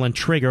troll and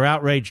trigger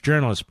outraged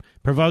journalists,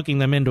 provoking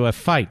them into a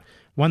fight,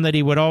 one that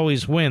he would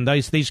always win.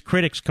 These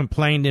critics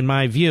complained, in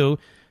my view,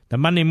 the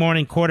Monday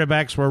morning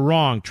quarterbacks were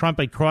wrong. Trump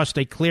had crossed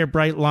a clear,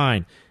 bright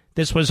line.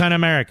 This was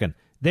un-American.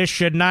 This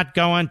should not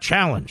go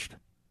unchallenged.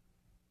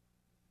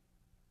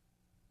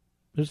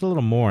 There's a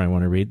little more I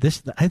want to read.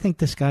 I think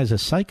this guy's a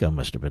psycho,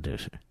 Mr.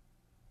 Producer.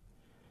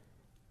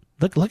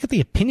 Look at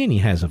the opinion he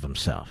has of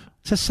himself.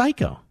 It's a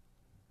psycho.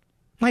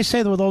 I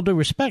say that with all due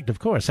respect, of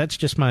course. That's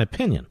just my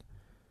opinion.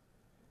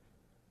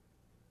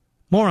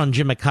 More on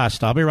Jim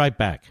Acosta. I'll be right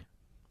back.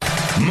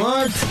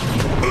 Mark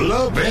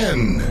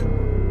Levin.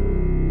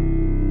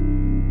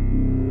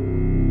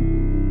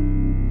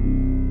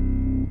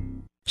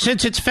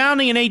 Since its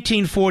founding in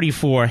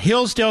 1844,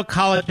 Hillsdale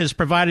College has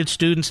provided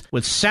students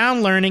with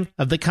sound learning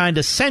of the kind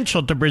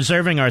essential to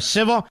preserving our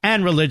civil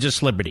and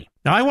religious liberty.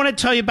 Now, I want to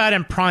tell you about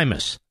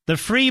Imprimis, the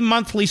free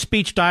monthly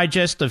speech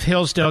digest of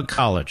Hillsdale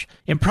College.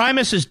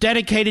 Imprimis is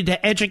dedicated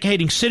to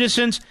educating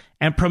citizens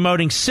and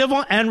promoting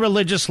civil and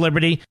religious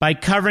liberty by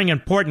covering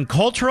important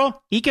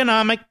cultural,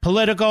 economic,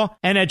 political,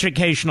 and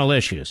educational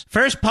issues.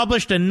 First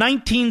published in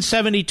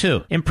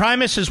 1972,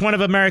 Imprimis is one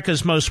of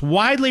America's most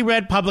widely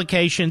read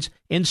publications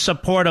in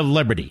support of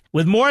liberty,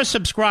 with more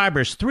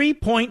subscribers,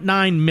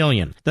 3.9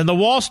 million, than the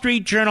Wall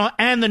Street Journal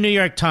and the New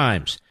York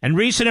Times. And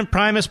recent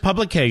Imprimis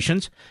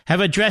publications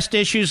have addressed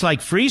issues like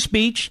free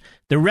speech,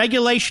 the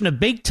regulation of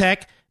big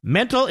tech,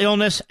 mental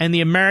illness, and the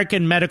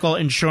American medical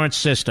insurance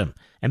system.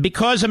 And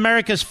because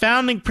America's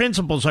founding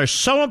principles are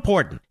so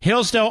important,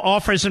 Hillsdale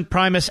offers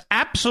Imprimis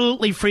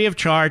absolutely free of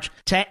charge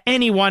to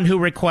anyone who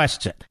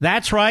requests it.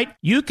 That's right,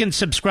 you can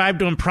subscribe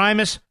to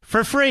Imprimis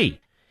for free.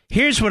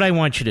 Here's what I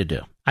want you to do.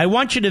 I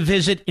want you to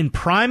visit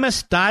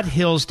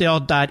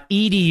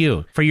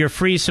imprimis.hillsdale.edu for your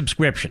free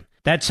subscription.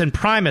 That's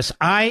Imprimis,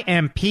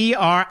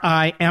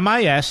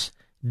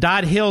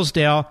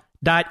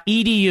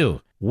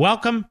 IMPRIMIS.hillsdale.edu.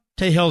 Welcome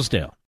to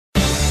Hillsdale.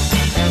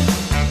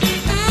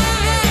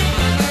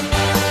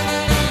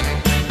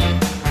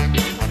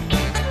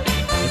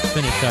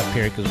 Finish up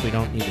here because we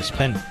don't need to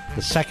spend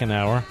the second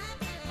hour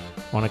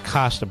on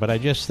Acosta, but I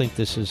just think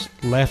this is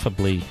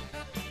laughably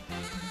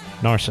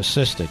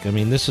narcissistic. I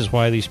mean, this is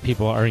why these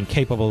people are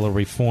incapable of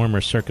reform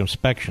or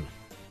circumspection.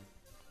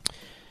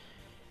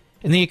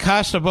 In the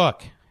Acosta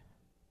book,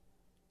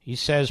 he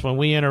says when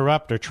we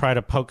interrupt or try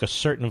to poke at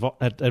certain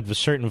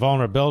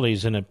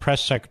vulnerabilities in a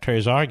press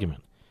secretary's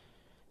argument,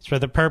 it's for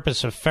the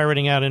purpose of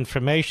ferreting out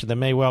information that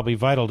may well be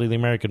vital to the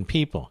American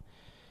people.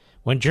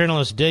 When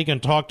journalists dig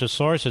and talk to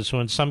sources who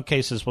in some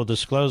cases will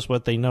disclose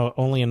what they know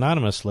only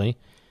anonymously,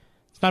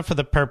 it's not for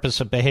the purpose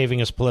of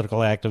behaving as political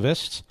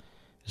activists,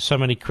 as so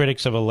many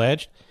critics have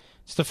alleged.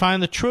 It's to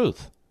find the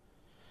truth.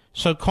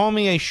 So call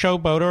me a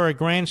showboater or a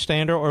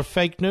grandstander or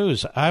fake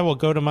news. I will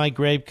go to my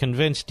grave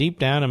convinced deep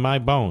down in my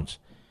bones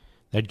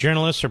that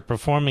journalists are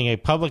performing a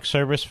public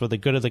service for the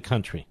good of the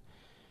country.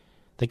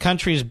 The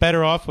country is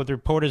better off with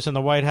reporters in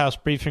the White House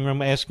briefing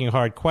room asking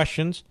hard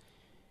questions,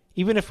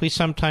 even if we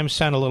sometimes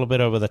sound a little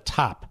bit over the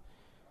top.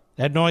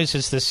 That noise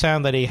is the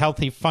sound that a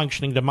healthy,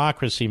 functioning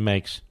democracy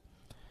makes.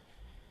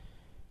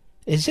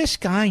 Is his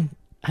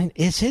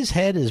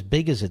head as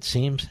big as it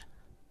seems?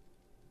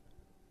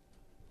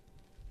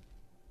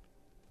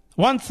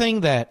 One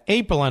thing that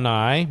April and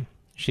I,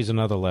 she's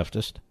another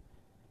leftist,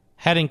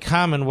 had in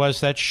common was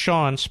that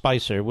Sean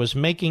Spicer was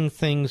making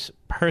things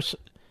personal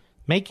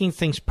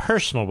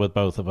with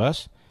both of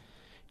us.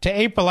 To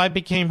April, I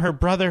became her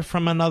brother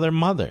from another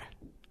mother,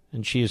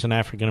 and she is an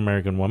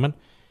African-American woman.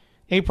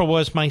 April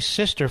was my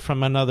sister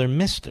from another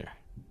mister.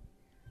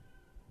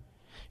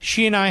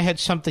 She and I had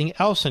something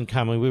else in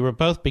common. We were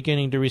both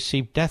beginning to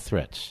receive death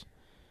threats,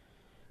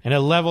 and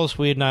at levels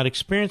we had not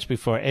experienced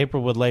before.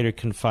 April would later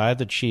confide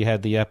that she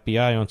had the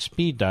FBI on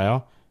speed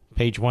dial,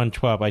 page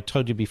 112. I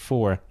told you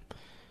before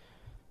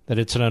that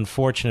it's an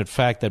unfortunate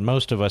fact that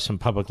most of us in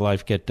public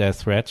life get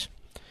death threats.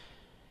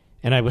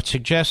 And I would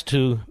suggest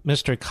to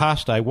Mr.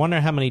 Acosta, I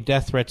wonder how many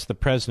death threats the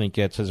president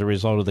gets as a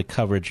result of the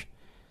coverage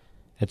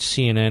at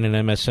CNN and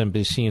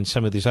MSNBC and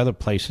some of these other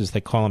places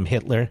that call him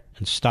Hitler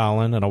and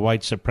Stalin and a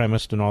white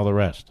supremacist and all the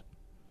rest.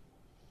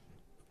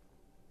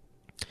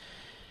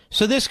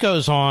 So this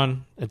goes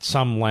on at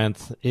some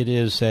length. It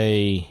is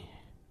it's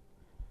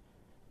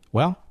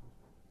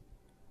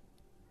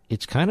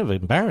kind of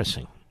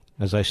embarrassing,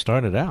 as I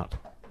started out.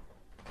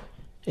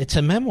 It's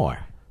a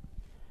memoir.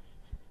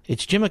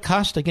 It's Jim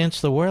Acosta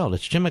against the world.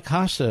 It's Jim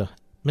Acosta,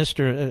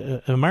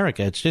 Mr.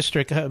 America. It's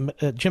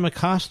Jim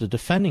Acosta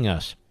defending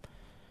us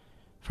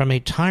from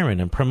a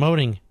tyrant and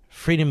promoting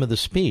freedom of the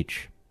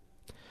speech,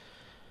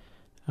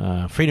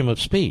 freedom of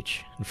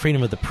speech, and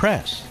freedom of the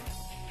press.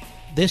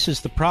 This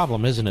is the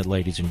problem, isn't it,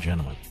 ladies and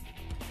gentlemen?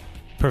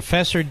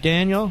 Professor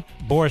Daniel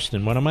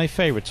Boorstin, one of my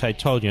favorites, I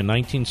told you, in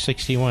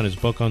 1961, his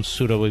book on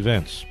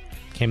pseudo-events,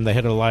 became the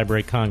head of the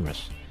Library of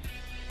Congress.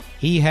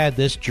 He had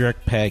this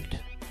jerk pegged.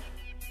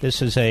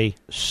 This is a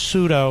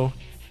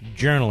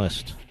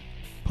pseudo-journalist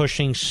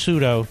pushing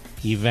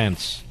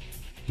pseudo-events.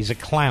 He's a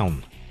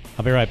clown.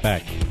 I'll be right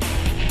back.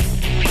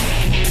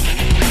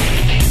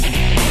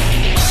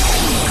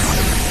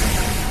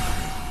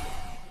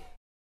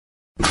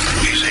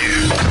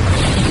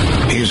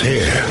 He's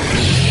here.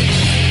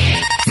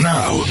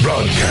 Now,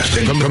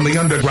 broadcasting from the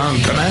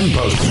underground command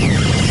post,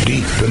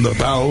 deep in the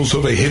bowels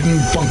of a hidden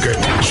bunker,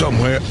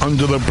 somewhere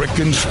under the brick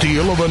and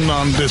steel of a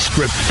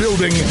nondescript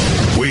building,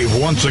 we've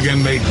once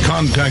again made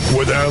contact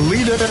with our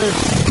leader,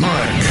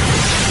 Mark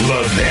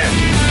Levin.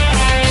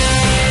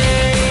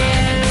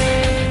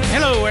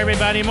 Hello,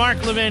 everybody.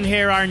 Mark Levin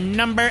here. Our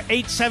number,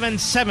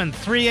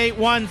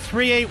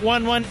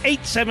 877-381-3811,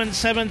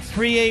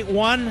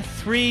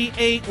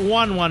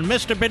 877-381-3811.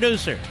 Mr.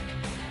 Producer.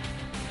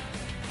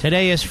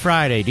 Today is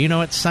Friday. Do you know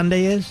what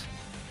Sunday is?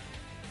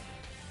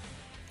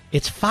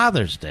 It's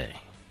Father's Day.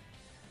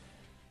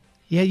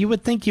 Yeah, you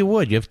would think you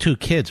would. You have 2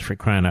 kids, for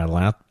crying out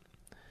loud.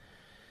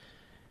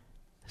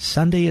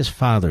 Sunday is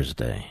Father's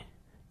Day.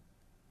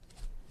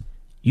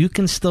 You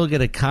can still get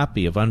a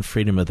copy of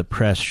Unfreedom of the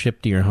Press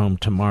shipped to your home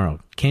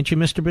tomorrow. Can't you,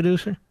 Mr.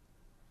 Producer?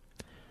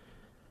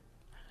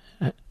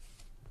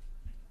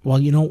 Well,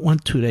 you don't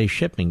want 2-day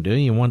shipping, do you?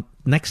 You want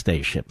next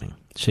day shipping.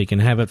 So you can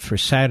have it for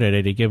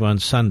Saturday to give on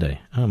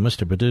Sunday. Oh,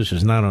 Mr.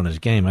 Producer's not on his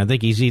game. I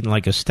think he's eating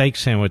like a steak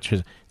sandwich.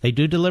 They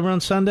do deliver on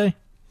Sunday?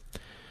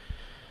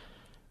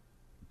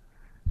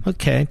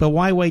 Okay, but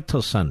why wait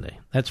till Sunday?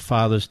 That's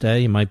Father's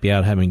Day. You might be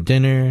out having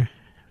dinner,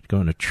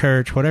 going to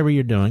church, whatever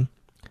you're doing.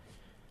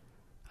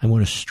 I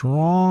want to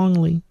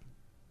strongly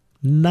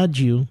nudge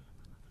you.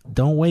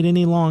 Don't wait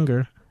any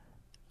longer.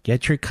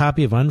 Get your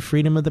copy of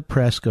Unfreedom of the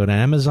Press. Go to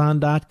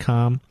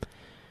Amazon.com.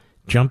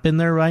 Jump in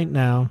there right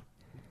now.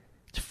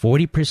 It's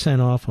 40%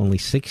 off, only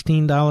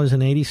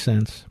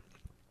 $16.80.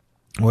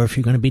 Or if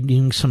you're going to be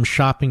doing some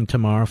shopping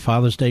tomorrow,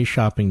 Father's Day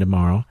shopping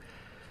tomorrow,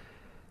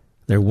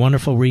 they're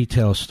wonderful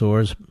retail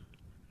stores.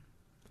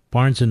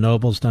 Barnes &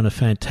 Noble's done a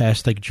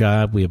fantastic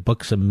job. We have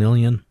Books A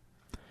Million.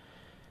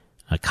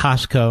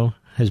 Costco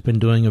has been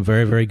doing a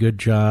very, very good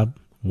job.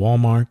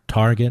 Walmart,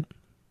 Target,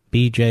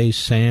 BJ's,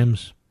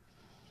 Sam's,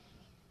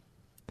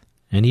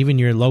 and even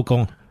your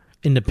local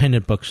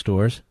independent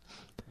bookstores.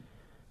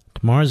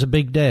 Tomorrow's a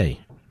big day.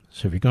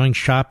 So if you're going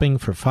shopping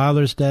for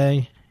Father's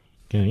Day,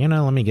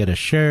 let me get a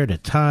shirt, a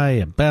tie,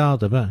 a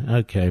belt.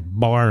 Okay,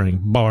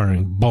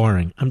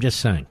 boring. I'm just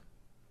saying.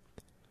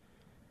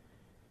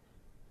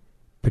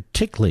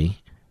 Particularly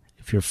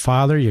if your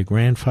father, your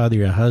grandfather,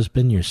 your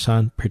husband, your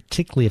son,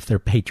 particularly if they're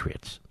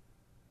patriots.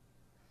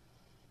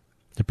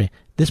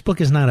 This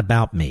book is not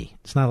about me.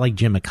 It's not like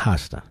Jim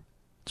Acosta.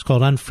 It's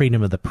called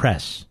Unfreedom of the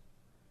Press.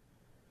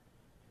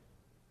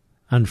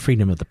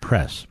 Unfreedom of the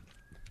Press.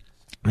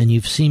 And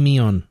you've seen me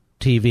on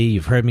TV,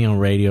 you've heard me on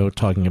radio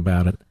talking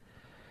about it.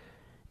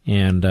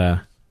 And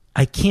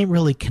I can't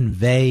really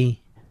convey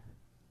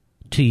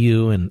to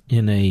you in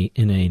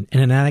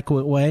an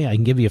adequate way. I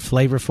can give you a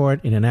flavor for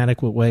it in an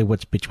adequate way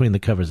what's between the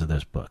covers of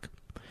this book.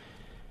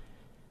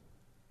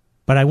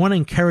 But I want to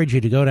encourage you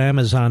to go to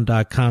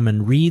Amazon.com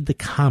and read the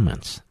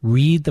comments.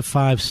 Read the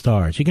 5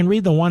 stars. You can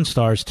read the 1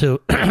 stars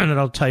too, and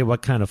it'll tell you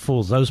what kind of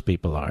fools those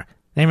people are.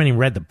 They haven't even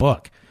read the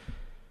book.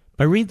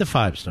 But read the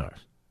 5 stars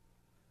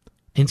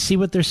and see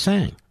what they're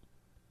saying.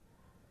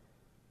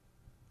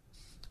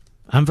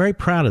 I'm very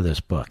proud of this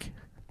book.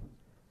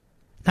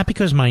 Not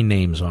because my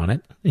name's on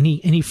it.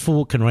 Any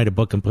fool can write a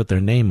book and put their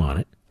name on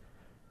it.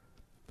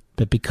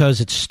 But because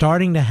it's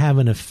starting to have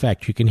an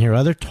effect. You can hear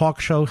other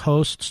talk show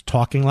hosts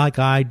talking like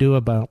I do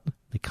about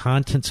the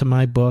contents of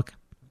my book.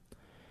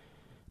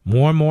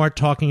 More and more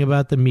talking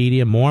about the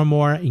media. More and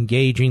more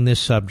engaging this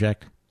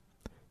subject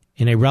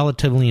in a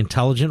relatively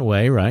intelligent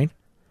way, right?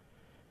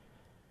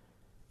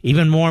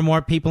 Even more and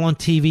more people on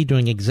TV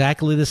doing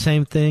exactly the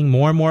same thing.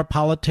 More and more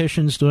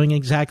politicians doing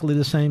exactly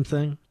the same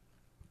thing.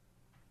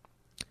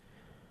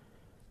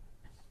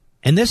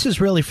 And this is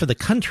really for the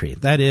country.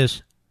 That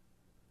is,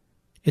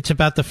 it's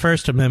about the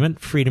First Amendment.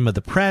 Freedom of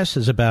the press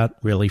is about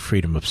really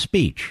freedom of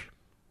speech.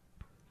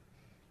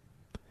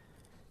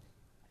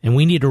 And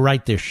we need to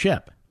right this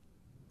ship.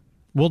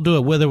 We'll do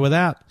it with or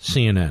without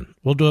CNN.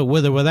 We'll do it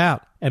with or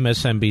without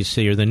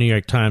MSNBC or the New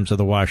York Times or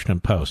the Washington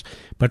Post.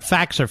 But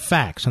facts are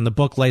facts, and the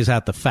book lays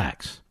out the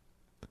facts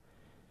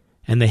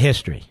and the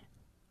history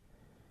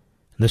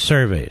and the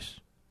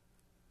surveys.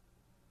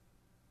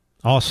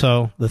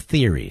 Also, the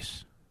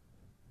theories.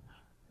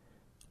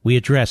 We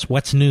address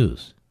what's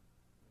news,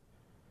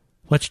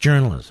 what's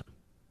journalism,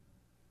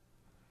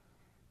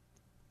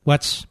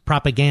 what's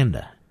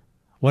propaganda,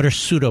 what are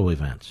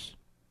pseudo-events.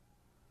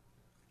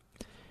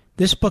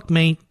 This book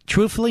may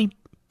truthfully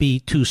be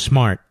too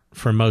smart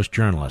for most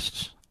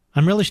journalists.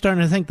 I'm really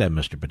starting to think that,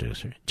 Mr.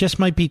 Producer. It just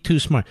might be too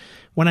smart.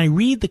 When I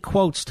read the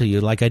quotes to you,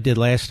 like I did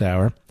last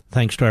hour,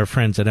 thanks to our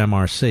friends at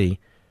MRC,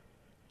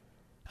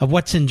 of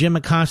what's in Jim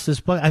Acosta's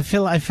book, I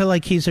feel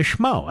like he's a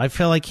schmo. I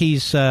feel like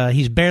he's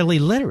barely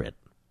literate.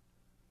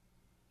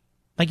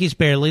 Like he's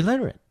barely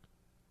literate.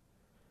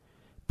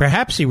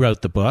 Perhaps he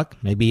wrote the book.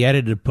 Maybe he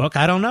edited the book.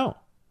 I don't know.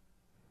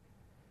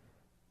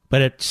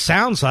 But it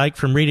sounds like,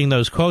 from reading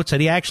those quotes, that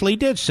he actually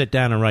did sit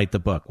down and write the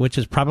book, which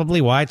is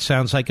probably why it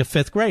sounds like a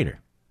fifth grader.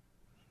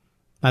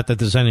 Not that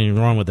there's anything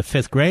wrong with a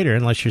fifth grader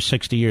unless you're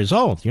 60 years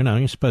old. You know,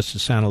 you're supposed to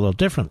sound a little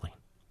differently.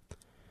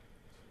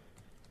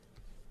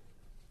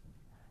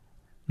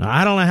 Now,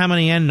 I don't know how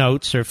many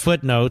endnotes or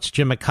footnotes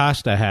Jim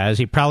Acosta has.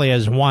 He probably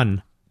has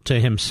one to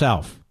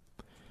himself.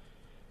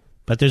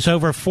 But there's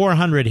over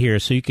 400 here,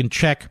 so you can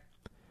check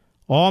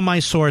all my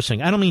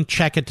sourcing. I don't mean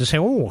check it to say,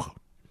 oh,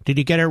 did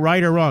you get it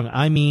right or wrong?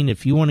 I mean,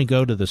 if you want to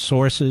go to the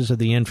sources of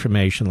the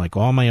information, like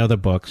all my other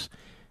books,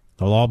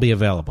 they'll all be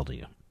available to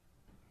you.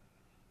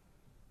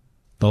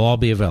 They'll all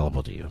be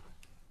available to you.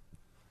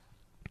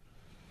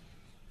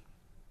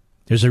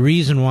 There's a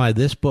reason why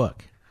this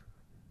book,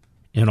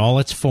 in all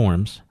its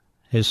forms,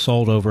 has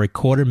sold over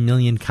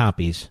 250,000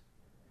 copies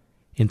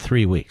in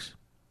 3 weeks.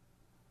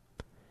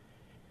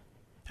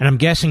 And I'm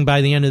guessing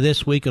by the end of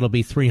this week, it'll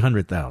be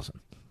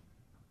 300,000.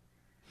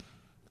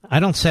 I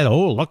don't say,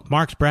 oh, look,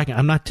 Mark's bragging.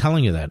 I'm not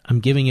telling you that. I'm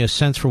giving you a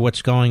sense for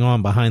what's going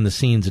on behind the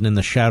scenes and in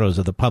the shadows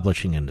of the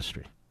publishing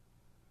industry.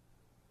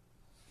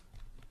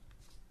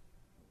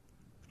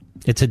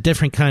 It's a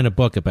different kind of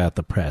book about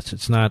the press.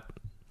 It's not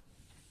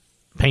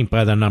paint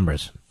by the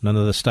numbers. None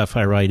of the stuff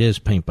I write is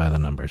paint by the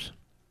numbers.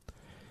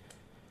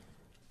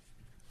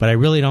 But I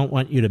really don't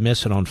want you to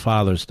miss it on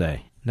Father's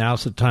Day.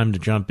 Now's the time to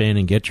jump in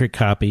and get your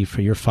copy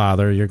for your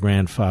father, your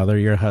grandfather,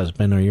 your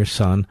husband, or your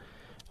son.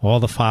 All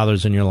the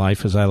fathers in your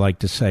life, as I like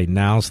to say.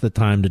 Now's the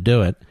time to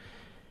do it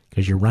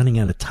because you're running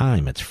out of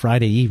time. It's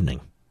Friday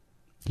evening.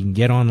 You can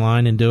get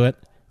online and do it,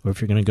 or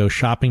if you're going to go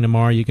shopping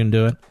tomorrow, you can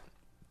do it.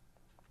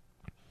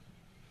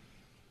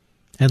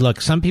 And look,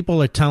 some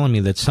people are telling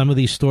me that some of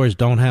these stores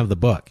don't have the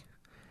book.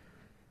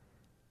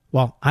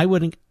 Well, I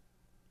would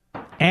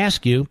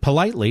ask you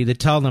politely to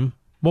tell them,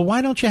 well,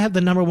 why don't you have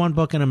the number one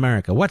book in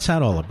America? What's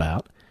that all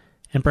about?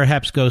 And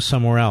perhaps go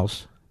somewhere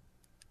else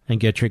and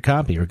get your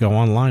copy, or go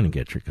online and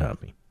get your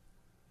copy.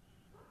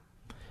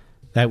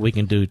 That we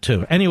can do,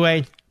 too.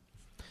 Anyway,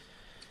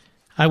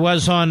 I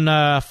was on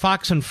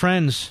Fox and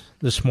Friends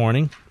this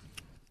morning.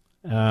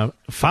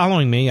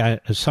 Following me,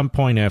 at some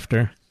point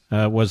after,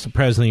 was the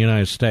President of the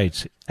United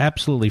States.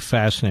 Absolutely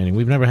fascinating.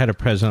 We've never had a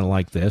president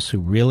like this who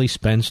really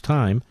spends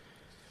time,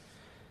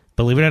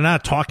 believe it or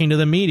not, talking to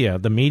the media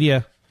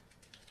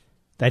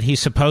that he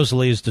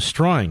supposedly is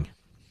destroying,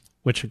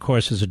 which, of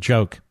course, is a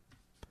joke.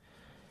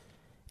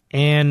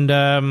 And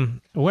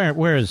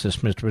where is this,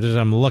 Mr. Producer?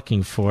 I'm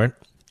looking for it.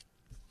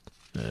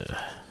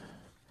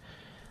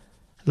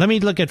 Let me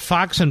look at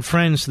Fox and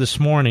Friends this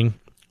morning,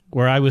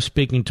 where I was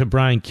speaking to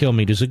Brian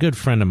Kilmeade, who's a good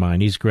friend of mine.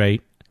 He's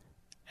great,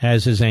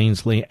 as is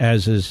Ainsley,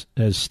 as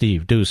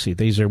Steve Doocy.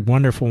 These are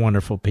wonderful,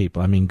 wonderful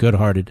people. I mean,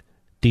 good-hearted,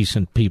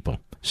 decent people.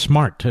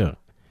 Smart, too.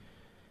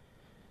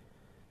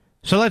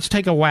 So let's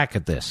take a whack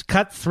at this.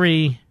 Cut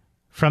 3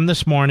 from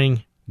this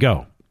morning.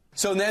 Go.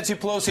 So Nancy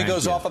Pelosi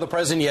goes off on the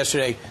president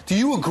yesterday. Do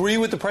you agree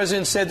with the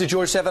president said to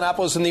George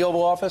Stephanopoulos in the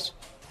Oval Office?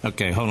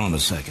 Okay, hold on a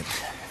second.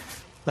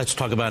 Let's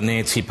talk about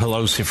Nancy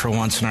Pelosi for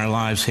once in our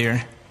lives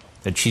here,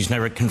 that she's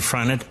never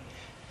confronted.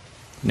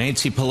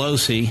 Nancy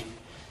Pelosi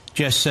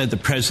just said the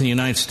president of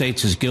the United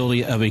States is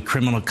guilty of a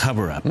criminal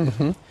cover-up.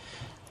 Mm-hmm.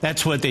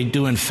 That's what they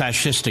do in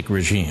fascistic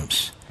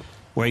regimes,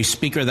 where a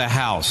Speaker of the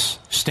House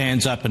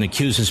stands up and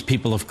accuses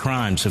people of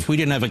crimes. If we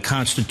didn't have a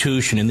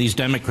constitution and these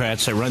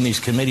Democrats that run these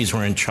committees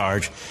were in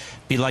charge,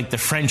 it'd be like the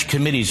French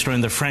committees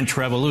during the French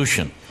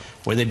Revolution,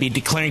 where they'd be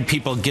declaring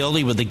people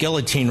guilty with the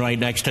guillotine right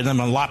next to them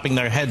and lopping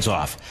their heads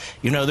off.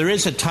 You know, there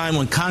is a time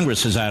when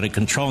Congress is out of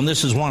control, and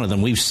this is one of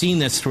them. We've seen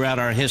this throughout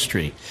our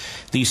history.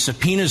 These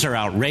subpoenas are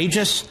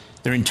outrageous.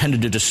 They're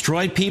intended to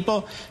destroy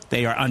people.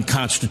 They are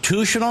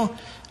unconstitutional.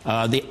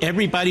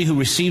 Everybody who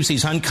receives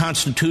these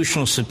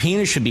unconstitutional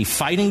subpoenas should be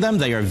fighting them.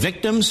 They are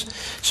victims.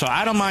 So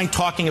I don't mind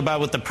talking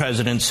about what the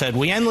president said.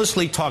 We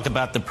endlessly talk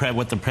about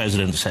what the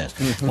president says.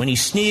 Mm-hmm. When he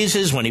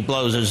sneezes, when he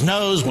blows his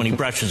nose, when he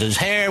brushes his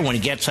hair, when he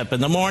gets up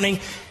in the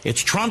morning,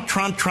 it's Trump,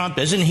 Trump, Trump.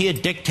 Isn't he a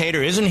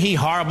dictator? Isn't he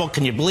horrible?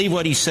 Can you believe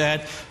what he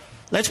said?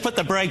 Let's put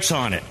the brakes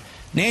on it.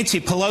 Nancy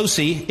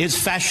Pelosi is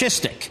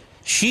fascistic.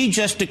 She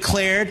just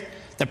declared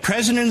the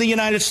president of the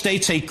United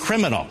States a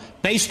criminal.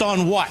 Based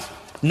on what?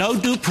 No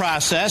due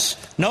process,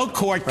 no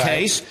court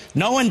case,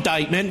 no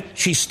indictment.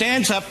 She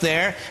stands up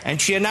there and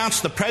she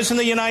announced the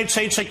president of the United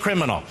States a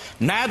criminal.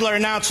 Nadler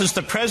announces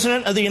the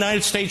president of the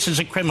United States is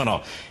a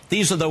criminal.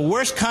 These are the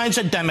worst kinds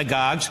of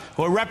demagogues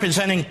who are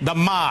representing the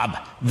mob,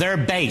 their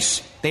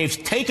base.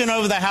 They've taken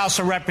over the House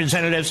of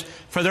Representatives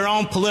for their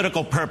own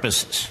political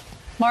purposes.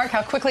 Mark,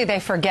 how quickly they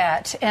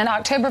forget. In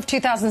October of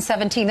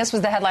 2017, this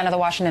was the headline of the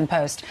Washington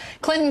Post.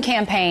 Clinton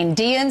campaign,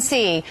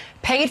 DNC,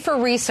 paid for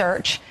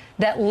research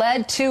that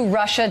led to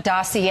Russia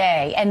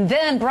dossier. And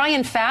then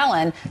Brian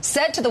Fallon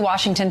said to the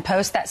Washington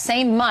Post that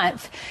same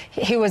month,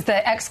 he was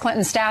the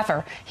ex-Clinton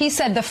staffer, he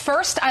said, the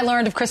first I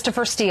learned of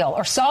Christopher Steele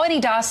or saw any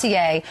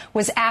dossier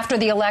was after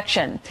the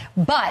election.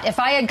 But if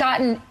I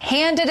had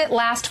handed it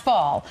last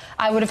fall,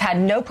 I would have had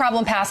no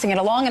problem passing it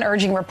along and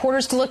urging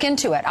reporters to look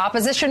into it.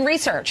 Opposition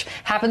research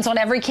happens on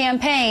every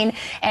campaign.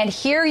 And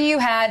here you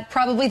had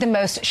probably the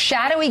most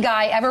shadowy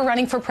guy ever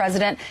running for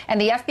president. And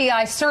the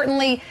FBI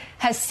certainly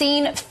has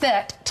seen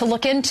fit to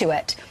look into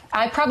it.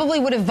 I probably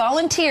would have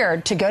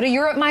volunteered to go to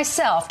Europe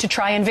myself to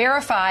try and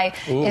verify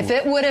if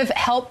it would have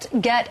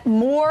helped get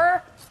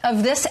more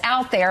of this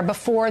out there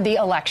before the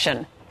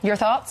election. Your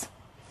thoughts?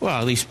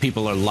 Well, these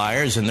people are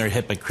liars and they're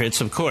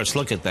hypocrites. Of course,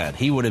 look at that.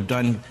 He would have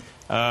done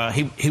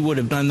he would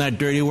have done that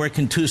dirty work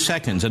in 2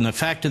 seconds. And the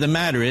fact of the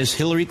matter is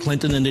Hillary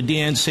Clinton and the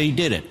DNC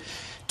did it.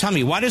 Tell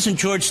me, why doesn't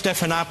George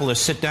Stephanopoulos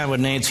sit down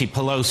with Nancy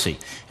Pelosi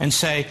and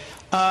say,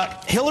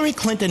 Hillary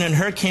Clinton and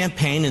her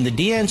campaign and the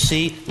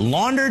DNC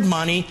laundered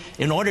money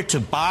in order to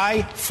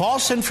buy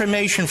false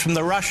information from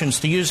the Russians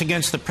to use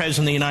against the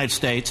President of the United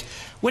States,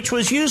 which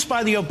was used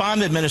by the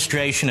Obama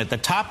administration at the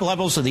top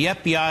levels of the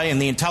FBI and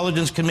the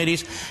intelligence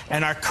committees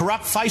and our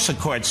corrupt FISA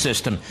court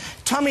system.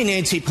 Tell me,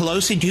 Nancy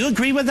Pelosi, do you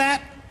agree with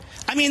that?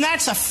 I mean,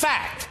 that's a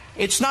fact.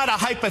 It's not a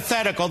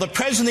hypothetical. The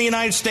President of the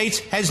United States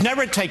has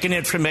never taken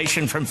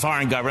information from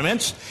foreign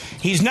governments.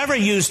 He's never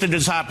used it in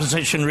his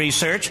opposition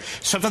research.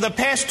 So for the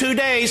past 2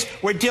 days,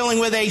 we're dealing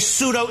with a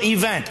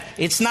pseudo-event.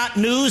 It's not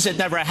news. It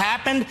never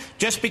happened.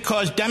 Just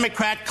because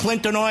Democrat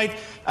Clintonoid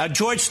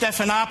George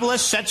Stephanopoulos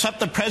sets up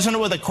the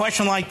president with a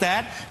question like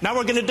that, now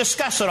we're going to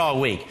discuss it all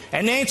week.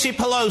 And Nancy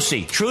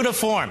Pelosi, true to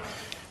form,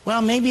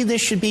 well, maybe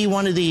this should be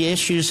one of the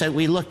issues that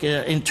we look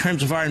at in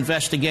terms of our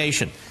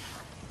investigation.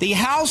 The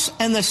House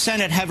and the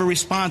Senate have a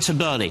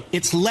responsibility.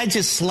 It's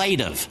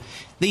legislative.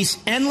 These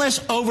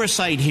endless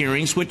oversight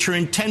hearings, which are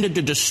intended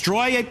to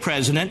destroy a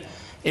president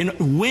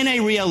and win a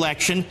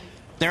re-election,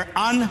 they're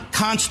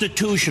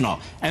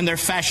unconstitutional. And their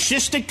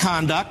fascistic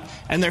conduct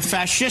and their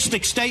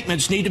fascistic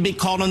statements need to be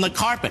called on the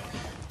carpet.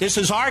 This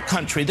is our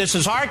country. This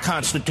is our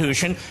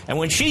Constitution. And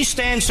when she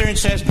stands there and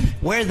says,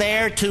 we're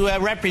there to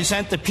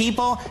represent the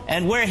people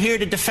and we're here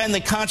to defend the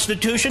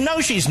Constitution,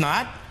 no, she's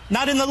not.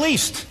 Not in the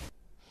least.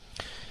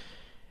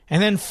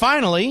 And then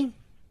finally,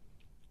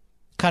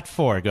 cut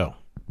 4, go.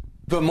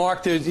 But,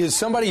 Mark, there's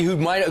somebody who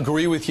might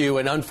agree with you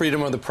in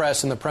Unfreedom of the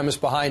Press and the premise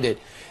behind it,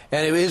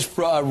 and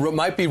it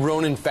might be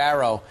Ronan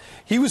Farrow.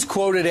 He was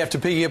quoted after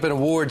picking up an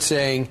award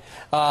saying,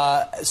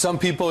 some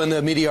people in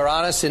the media are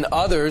honest and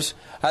others,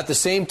 at the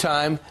same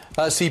time,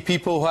 see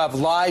people who have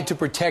lied to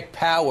protect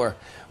power.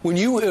 When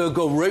you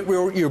go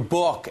read your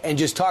book and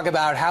just talk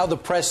about how the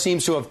press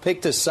seems to have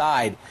picked a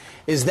side,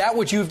 is that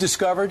what you've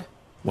discovered?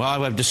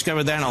 Well, I've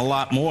discovered that and a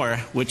lot more,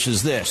 which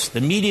is this.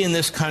 The media in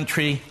this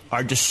country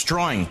are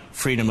destroying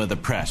freedom of the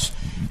press.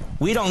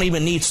 We don't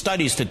even need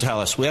studies to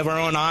tell us. We have our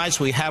own eyes.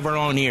 We have our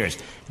own ears.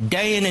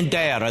 Day in and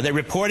day out. Are they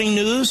reporting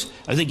news?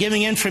 Are they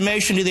giving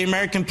information to the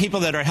American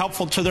people that are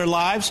helpful to their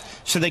lives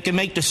so they can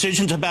make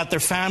decisions about their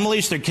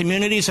families, their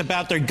communities,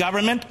 about their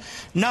government?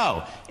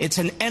 No. It's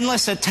an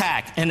endless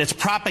attack, and it's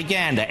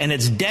propaganda, and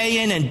it's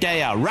day in and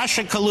day out.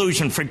 Russia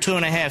collusion for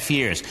 2.5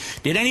 years.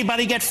 Did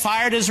anybody get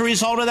fired as a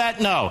result of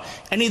that? No.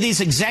 Any of these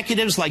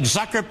executives like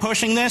Zucker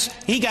pushing this?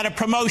 He got a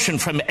promotion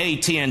from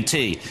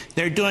AT&T.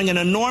 They're doing an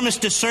enormous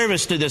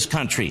disservice to this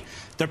country.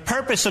 The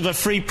purpose of a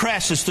free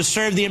press is to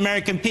serve the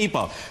American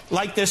people.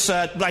 Like this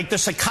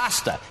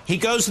Acosta. He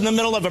goes in the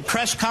middle of a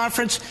press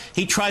conference.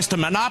 He tries to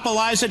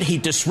monopolize it. He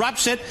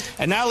disrupts it.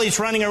 And now he's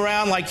running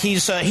around like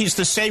he's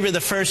the savior of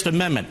the First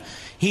Amendment.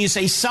 He's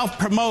a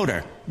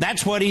self-promoter.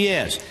 That's what he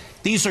is.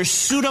 These are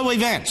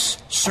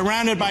pseudo-events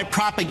surrounded by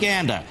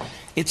propaganda.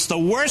 It's the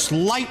worst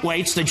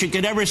lightweights that you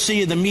could ever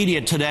see in the media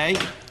today.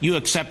 You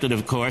accepted,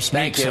 of course.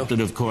 Thank you.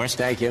 Accepted, of course.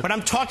 Thank you. But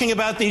I'm talking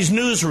about these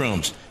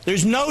newsrooms.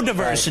 There's no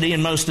diversity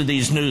in most of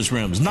these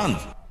newsrooms. None.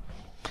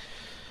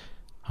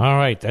 All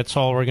right, that's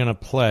all we're going to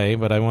play,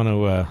 but I want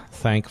to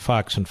thank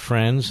Fox and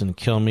Friends and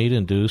Kilmeade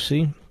and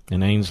Ducey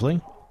and Ainsley.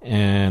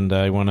 And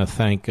I want to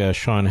thank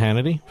Sean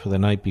Hannity for the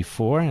night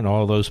before and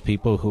all those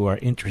people who are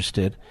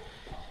interested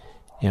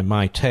in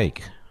my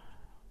take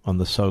on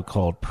the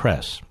so-called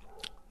press.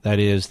 That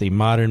is, the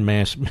modern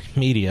mass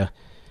media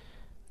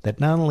that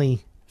not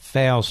only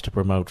fails to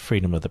promote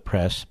freedom of the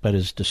press, but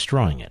is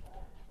destroying it.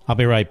 I'll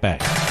be right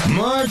back.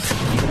 Mark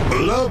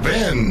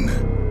Levin.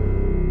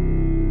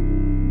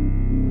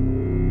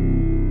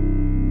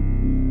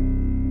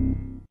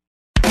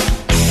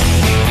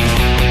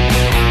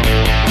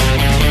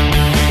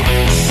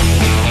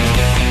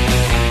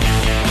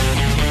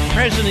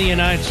 President of the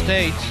United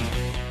States,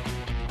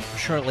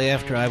 shortly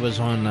after I was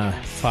on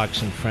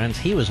Fox and Friends,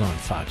 he was on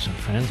Fox and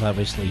Friends.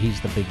 Obviously, he's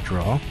the big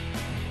draw.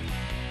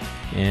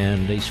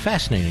 And he's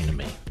fascinating to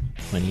me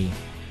when he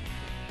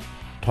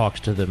talks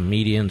to the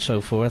media and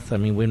so forth. I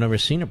mean, we've never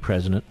seen a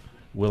president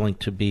willing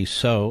to be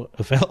so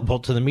available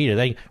to the media.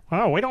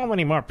 We don't have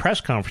any more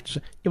press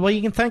conferences. Well,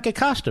 you can thank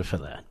Acosta for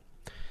that.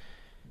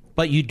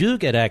 But you do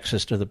get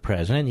access to the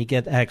president. You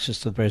get access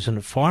to the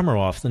president far more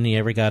often than you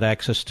ever got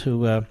access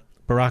to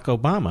Barack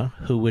Obama,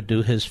 who would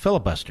do his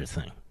filibuster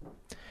thing.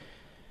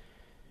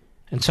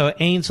 And so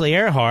Ainsley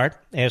Earhart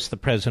asked the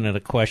president a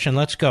question.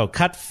 Let's go.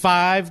 Cut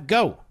 5,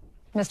 go.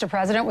 Mr.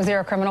 President, was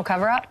there a criminal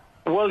cover-up?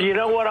 Well, you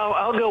know what?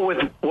 I'll go with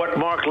what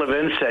Mark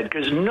Levin said,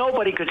 because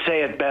nobody could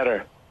say it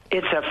better.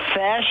 It's a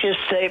fascist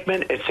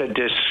statement. It's a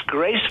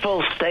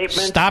disgraceful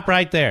statement. Stop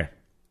right there.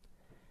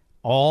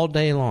 All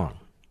day long,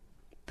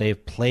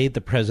 they've played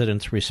the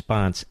president's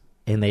response,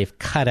 and they've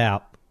cut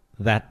out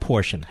that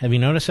portion. Have you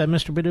noticed that,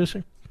 Mr.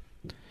 Producer?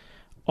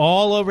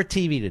 All over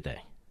TV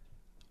today.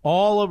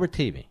 All over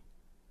TV.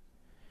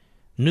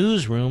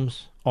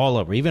 Newsrooms all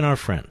over, even our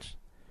friends.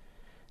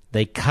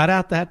 They cut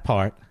out that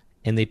part,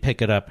 and they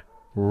pick it up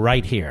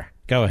right here.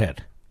 Go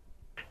ahead.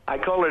 I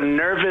call her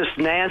Nervous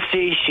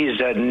Nancy.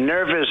 She's a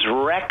nervous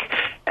wreck.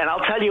 And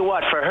I'll tell you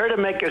what, for her to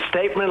make a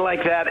statement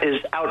like that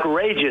is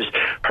outrageous.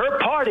 Her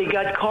party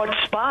got caught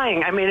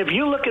spying. I mean, if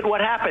you look at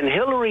what happened,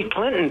 Hillary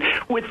Clinton,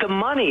 with the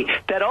money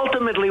that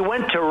ultimately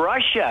went to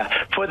Russia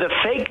for the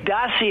fake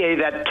dossier,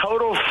 that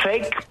total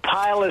fake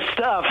pile of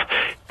stuff,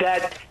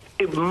 that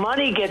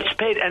money gets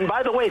paid. And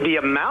by the way, the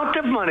amount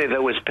of money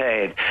that was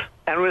paid,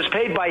 and was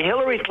paid by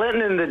Hillary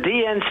Clinton and the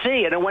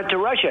DNC, and it went to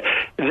Russia.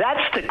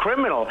 That's the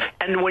criminal.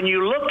 And when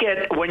you look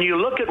at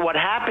what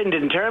happened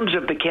in terms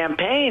of the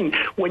campaign,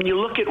 when you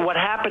look at what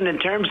happened in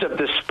terms of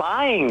the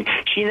spying,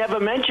 she never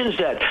mentions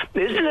that.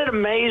 Isn't it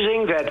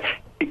amazing that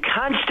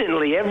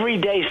constantly, every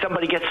day,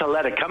 somebody gets a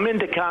letter, come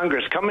into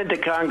Congress,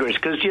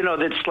 because,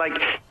 it's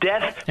like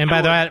death. And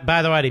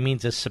by the way, he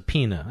means a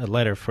subpoena, a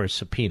letter for a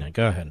subpoena.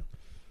 Go ahead.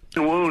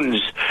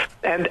 Wounds.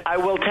 And I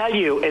will tell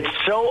you, it's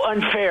so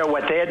unfair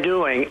what they're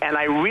doing, and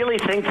I really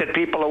think that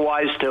people are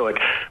wise to it.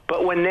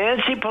 But when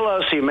Nancy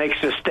Pelosi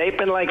makes a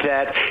statement like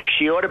that,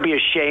 she ought to be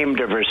ashamed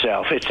of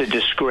herself. It's a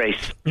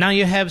disgrace. Now,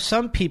 you have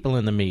some people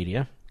in the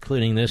media,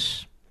 including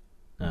this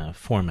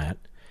format,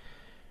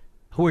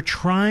 who are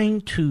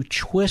trying to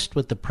twist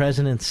what the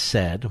president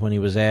said when he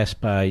was asked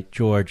by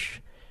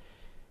George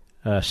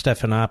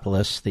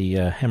Stephanopoulos, the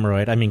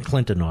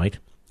Clintonoid,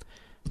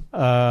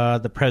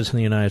 the president of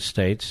the United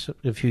States,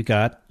 if you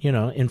got,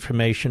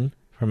 information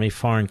from a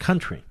foreign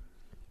country.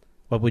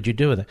 What would you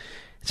do with it?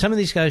 Some of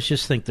these guys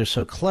just think they're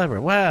so clever.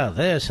 Well,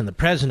 this, and the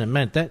president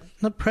meant that.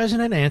 The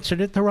president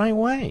answered it the right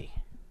way.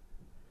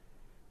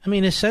 I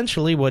mean,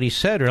 essentially what he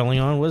said early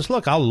on was,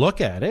 look, I'll look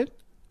at it.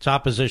 It's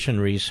opposition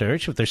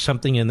research. If there's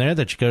something in there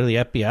that should go to the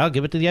FBI, I'll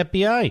give it to the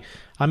FBI.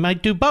 I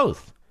might do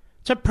both.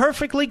 It's a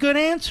perfectly good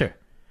answer.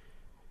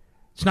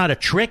 It's not a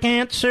trick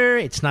answer.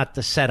 It's not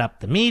to set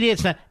up the media.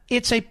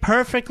 It's a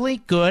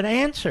perfectly good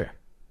answer.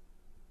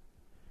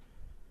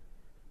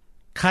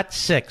 Cut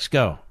 6,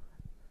 go.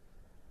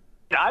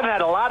 I've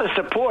had a lot of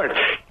support.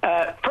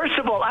 First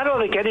of all, I don't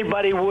think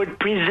anybody would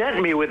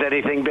present me with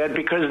anything bad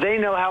because they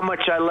know how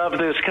much I love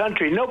this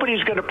country.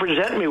 Nobody's going to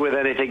present me with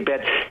anything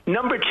bad.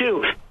 Number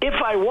two,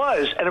 if I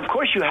was, and of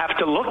course you have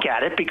to look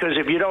at it, because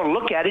if you don't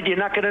look at it, you're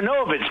not going to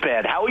know if it's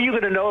bad. How are you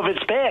going to know if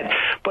it's bad?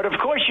 But of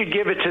course you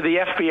give it to the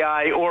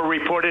FBI or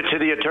report it to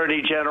the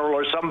Attorney General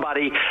or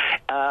somebody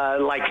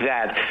like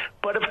that.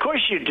 But of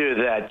course you do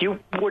that. You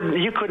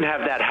couldn't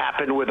have that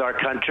happen with our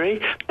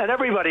country, and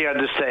everybody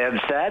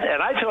understands that.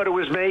 And I thought it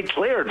was made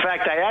clear. In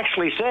fact, I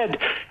actually said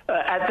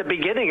at the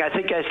beginning, I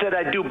think I said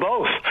I'd do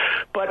both.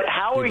 But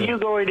how are you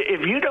going to,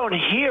 if you don't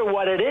hear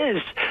what it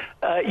is,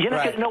 you're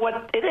not going to know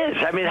what it is.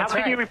 I mean, That's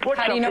how can you report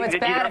how something do you know it's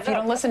bad if you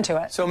don't listen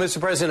to it? So, Mr.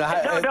 President,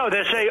 no,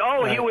 they say,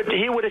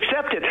 he would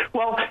accept it.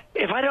 Well,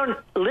 if I don't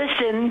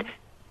listen,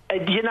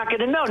 you're not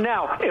going to know.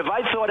 Now, if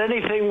I thought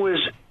anything was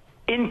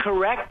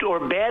incorrect or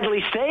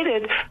badly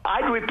stated,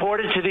 I'd report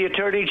it to the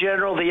Attorney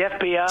General, the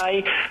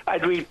FBI.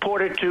 I'd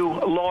report it to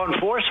law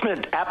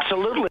enforcement.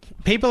 Absolutely.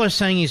 People are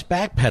saying he's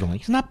backpedaling.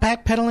 He's not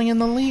backpedaling in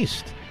the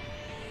least.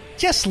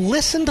 Just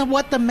listen to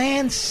what the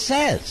man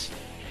says.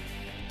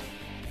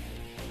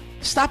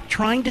 Stop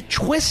trying to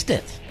twist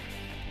it.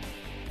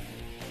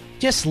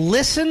 Just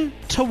listen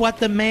to what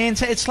the man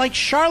says. It's like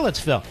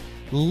Charlottesville.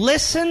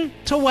 Listen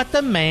to what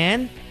the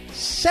man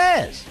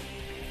says.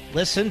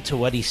 Listen to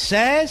what he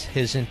says,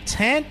 his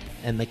intent,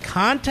 and the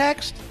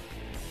context.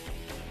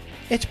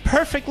 It's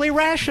perfectly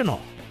rational.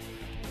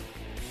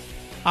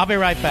 I'll be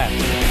right back.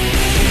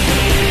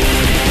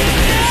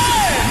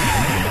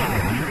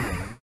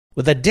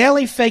 With a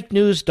daily fake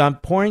news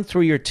dump pouring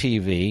through your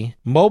TV,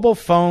 mobile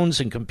phones,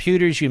 and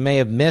computers, you may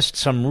have missed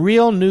some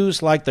real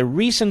news like the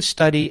recent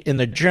study in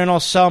the journal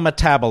Cell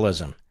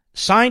Metabolism.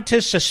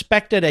 Scientists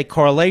suspected a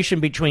correlation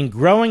between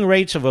growing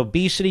rates of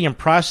obesity and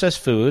processed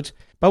foods,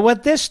 but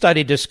what this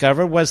study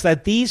discovered was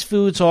that these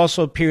foods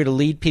also appear to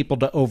lead people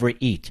to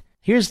overeat.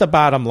 Here's the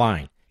bottom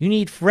line. You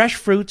need fresh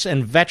fruits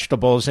and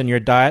vegetables in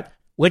your diet,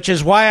 which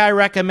is why I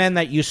recommend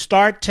that you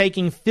start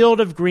taking Field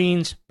of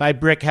Greens by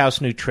Brickhouse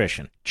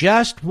Nutrition.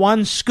 Just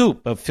one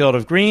scoop of Field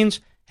of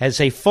Greens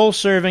has a full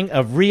serving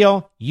of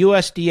real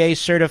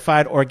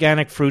USDA-certified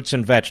organic fruits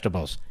and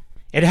vegetables.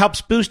 It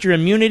helps boost your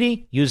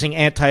immunity using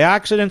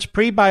antioxidants,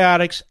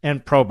 prebiotics,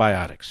 and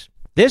probiotics.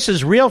 This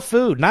is real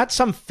food, not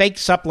some fake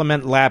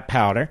supplement lab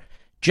powder.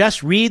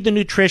 Just read the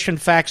nutrition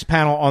facts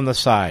panel on the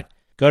side.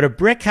 Go to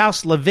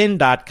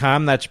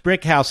BrickhouseLevin.com, that's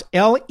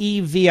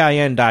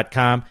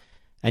BrickhouseLevin.com,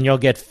 and you'll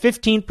get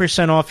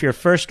 15% off your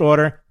first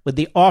order with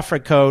the offer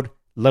code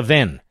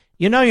LEVIN.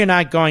 You know you're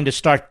not going to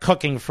start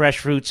cooking fresh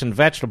fruits and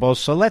vegetables,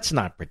 so let's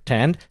not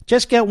pretend.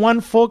 Just get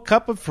 1 full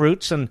cup of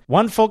fruits and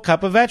 1 full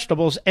cup of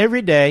vegetables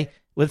every day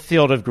with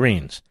Field of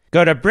Greens.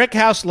 Go to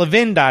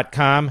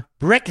BrickhouseLevin.com,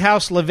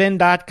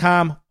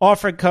 BrickhouseLevin.com,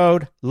 offer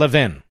code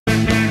LEVIN.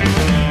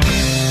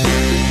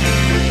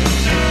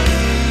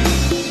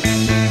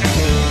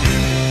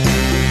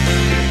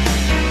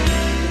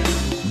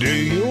 Do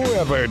you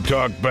ever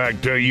talk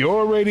back to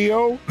your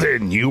radio?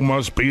 Then you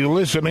must be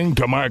listening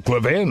to Mark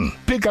Levin.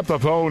 Pick up the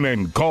phone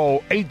and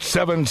call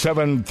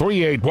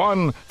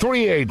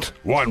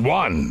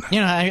 877-381-3811.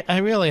 You know, I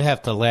really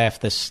have to laugh.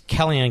 This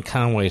Kellyanne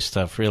Conway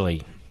stuff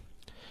really...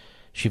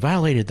 She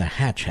violated the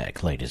Hatch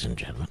Act, ladies and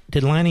gentlemen.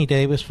 Did Lanny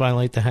Davis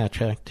violate the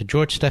Hatch Act? Did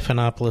George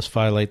Stephanopoulos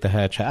violate the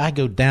Hatch Act? I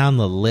go down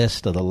the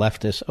list of the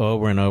leftists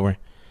over and over.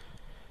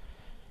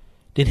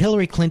 Did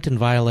Hillary Clinton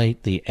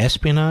violate the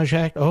Espionage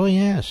Act? Oh,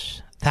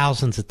 yes.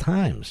 Thousands of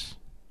times.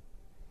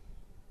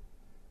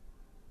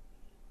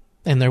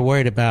 And they're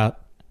worried about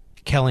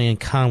Kellyanne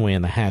Conway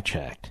and the Hatch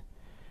Act.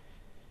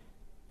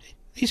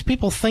 These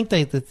people think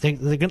they're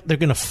going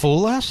to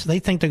fool us? They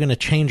think they're going to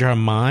change our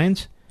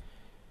minds?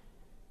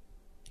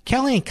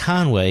 Kellyanne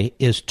Conway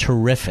is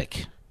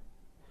terrific.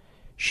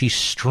 She's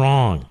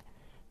strong.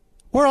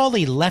 Where are all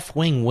the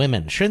left-wing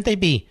women? Shouldn't they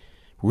be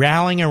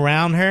rallying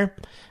around her?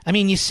 I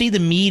mean, you see the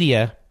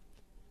media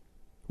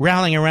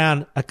rallying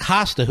around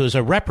Acosta, who's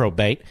a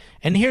reprobate,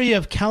 and here you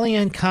have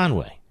Kellyanne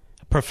Conway,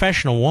 a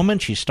professional woman.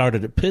 She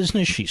started a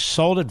business. She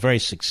sold it, very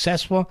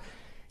successful,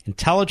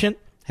 intelligent,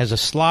 has a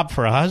slob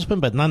for a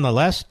husband, but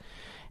nonetheless,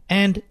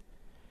 and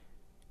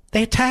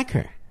they attack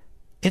her.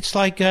 It's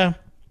like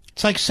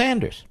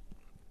Sanders.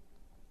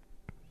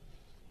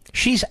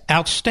 She's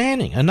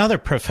outstanding. Another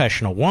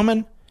professional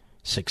woman,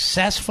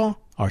 successful,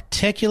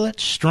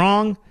 articulate,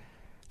 strong.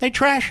 They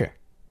trash her.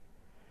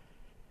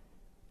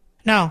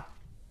 Now,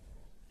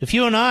 if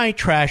you and I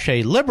trash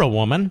a liberal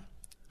woman,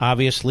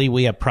 obviously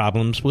we have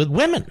problems with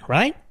women,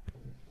 right?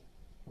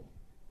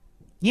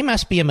 You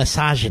must be a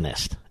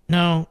misogynist.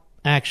 No,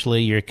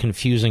 actually, you're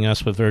confusing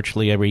us with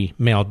virtually every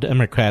male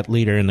Democrat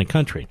leader in the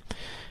country.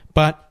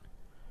 But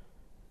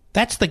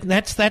that's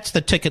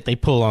the ticket they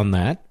pull on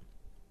that.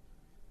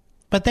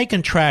 But they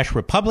can trash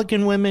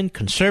Republican women,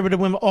 conservative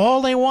women,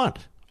 all they want.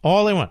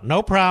 All they want.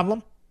 No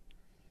problem.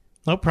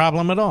 No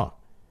problem at all.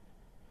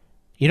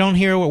 You don't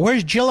hear,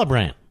 where's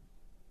Gillibrand?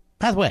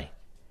 By the way,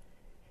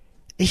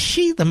 is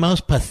she the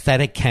most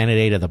pathetic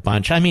candidate of the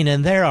bunch? I mean,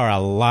 and there are a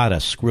lot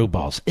of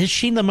screwballs. Is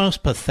she the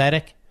most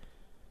pathetic?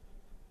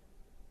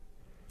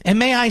 And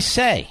may I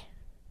say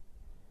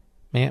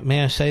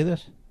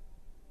this?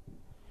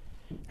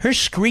 Her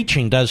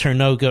screeching does her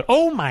no good.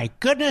 Oh, my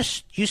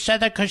goodness, you said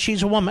that because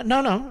she's a woman.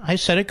 No, I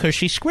said it because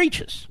she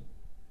screeches.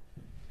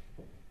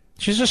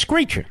 She's a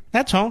screecher,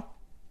 that's all.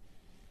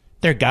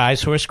 There are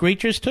guys who are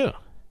screechers, too.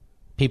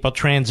 People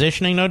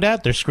transitioning, no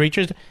doubt, they're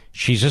screechers.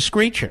 She's a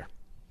screecher.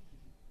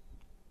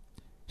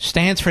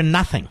 Stands for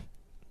nothing.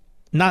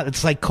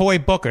 It's like Cory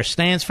Booker,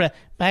 stands for...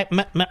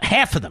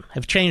 half of them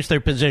have changed their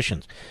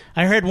positions.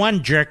 I heard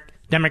one jerk,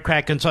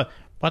 Democrat consultant,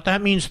 but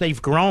that means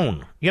they've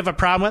grown. You have a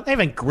problem with it? They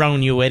haven't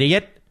grown, you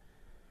idiot.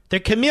 They're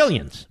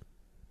chameleons.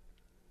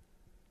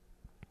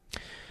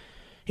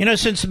 You know,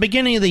 since the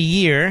beginning of the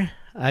year,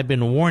 I've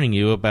been warning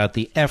you about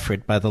the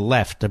effort by the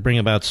left to bring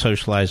about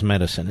socialized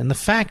medicine. And the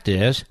fact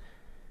is,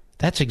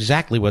 that's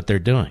exactly what they're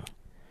doing.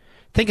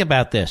 Think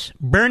about this.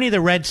 Bernie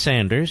the Red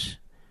Sanders,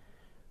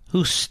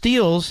 who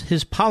steals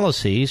his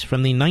policies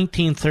from the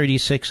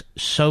 1936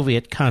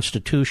 Soviet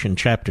Constitution,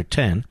 Chapter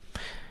 10,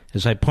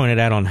 as I pointed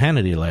out on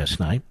Hannity last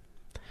night,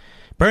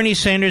 Bernie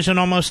Sanders and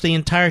almost the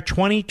entire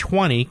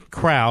 2020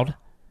 crowd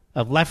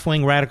of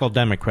left-wing radical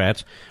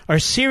Democrats are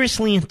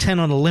seriously intent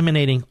on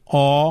eliminating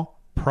all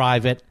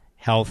private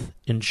health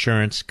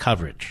insurance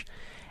coverage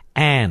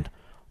and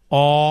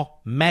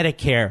all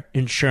Medicare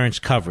insurance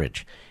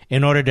coverage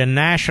in order to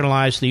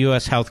nationalize the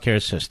U.S.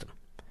 healthcare system.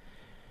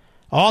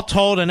 All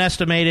told, an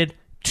estimated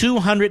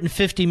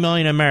 250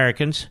 million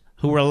Americans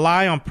who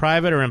rely on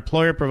private or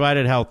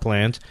employer-provided health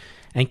plans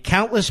and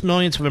countless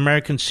millions of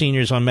American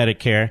seniors on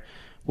Medicare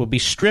will be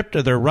stripped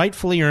of their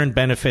rightfully earned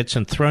benefits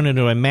and thrown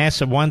into a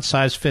massive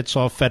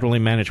one-size-fits-all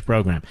federally managed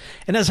program.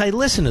 And as I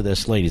listen to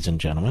this, ladies and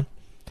gentlemen,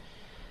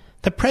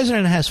 the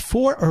president has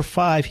 4 or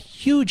 5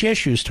 huge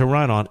issues to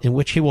run on in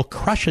which he will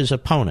crush his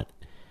opponent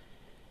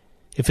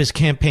if his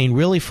campaign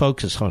really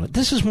focuses on it.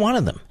 This is one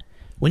of them.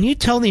 When you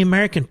tell the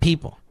American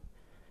people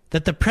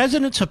that the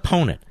president's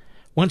opponent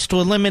wants to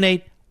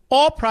eliminate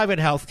all private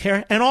health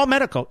care and all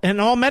medical and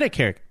all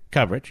Medicare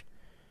coverage,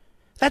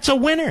 that's a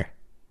winner.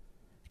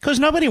 Because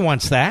nobody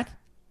wants that.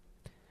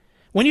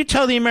 When you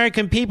tell the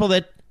American people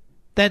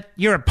that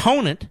your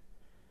opponent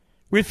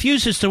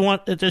refuses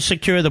to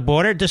secure the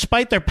border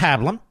despite their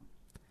pablum,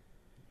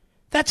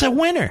 that's a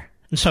winner,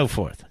 and so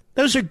forth.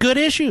 Those are good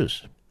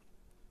issues.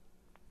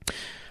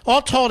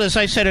 All told, as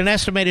I said, an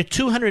estimated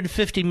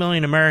 250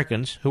 million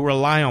Americans who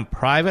rely on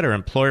private or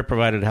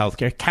employer-provided health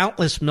care,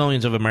 countless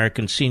millions of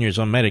American seniors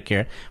on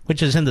Medicare,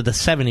 which is into the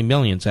 70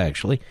 millions,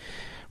 actually,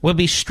 will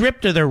be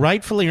stripped of their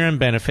rightfully earned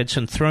benefits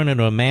and thrown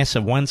into a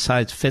massive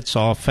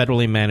one-size-fits-all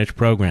federally managed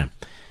program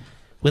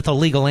with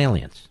illegal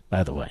aliens,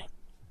 by the way,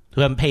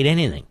 who haven't paid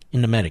anything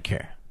into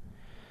Medicare.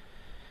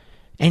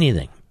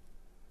 Anything.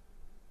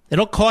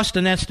 It'll cost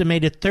an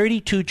estimated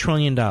 $32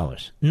 trillion.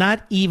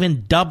 Not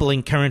even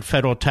doubling current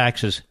federal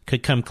taxes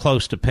could come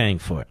close to paying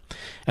for it.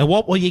 And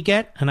what will you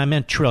get? And I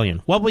meant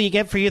trillion. What will you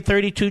get for your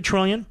 $32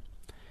 trillion?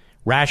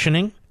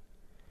 Rationing,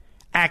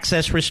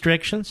 access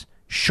restrictions,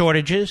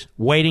 shortages,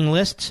 waiting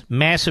lists,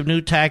 massive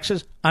new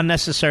taxes,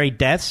 unnecessary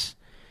deaths,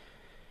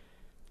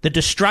 the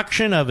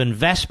destruction of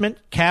investment,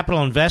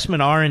 capital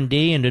investment,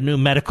 R&D into new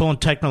medical and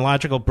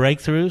technological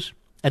breakthroughs,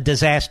 a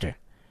disaster.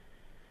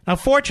 Now,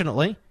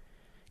 fortunately,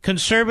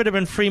 conservative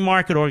and free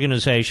market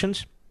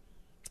organizations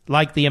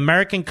like the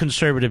American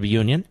Conservative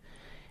Union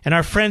and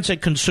our friends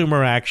at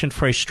Consumer Action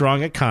for a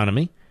Strong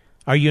Economy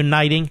are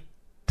uniting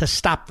to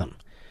stop them.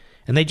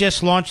 And they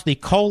just launched the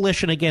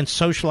Coalition Against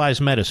Socialized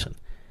Medicine.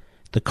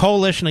 The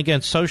Coalition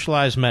Against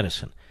Socialized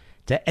Medicine.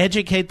 to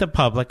educate the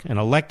public and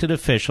elected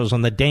officials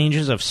on the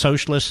dangers of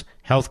socialist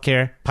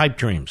healthcare pipe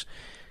dreams,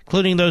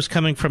 including those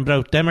coming from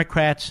both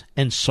Democrats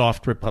and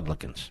soft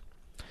Republicans.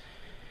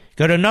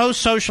 Go to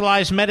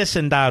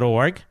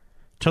nosocializedmedicine.org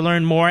to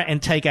learn more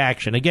and take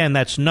action. Again,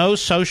 that's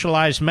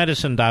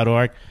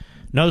nosocializedmedicine.org,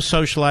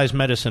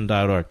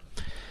 nosocializedmedicine.org.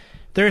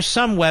 There are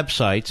some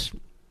websites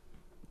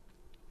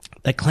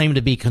that claim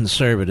to be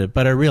conservative,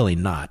 but are really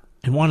not.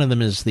 And one of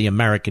them is the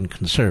American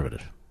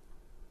Conservative.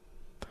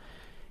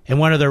 And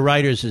one of their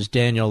writers is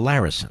Daniel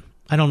Larison.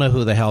 I don't know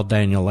who the hell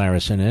Daniel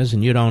Larison is,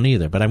 and you don't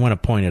either, but I want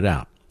to point it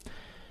out.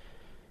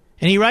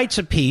 And he writes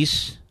a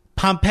piece,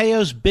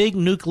 Pompeo's Big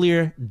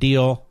Nuclear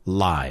Deal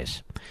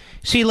Lies.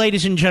 See,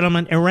 ladies and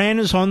gentlemen, Iran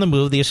is on the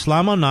move. The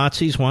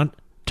Islamo-Nazis want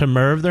to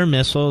MIRV their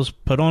missiles,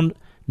 put on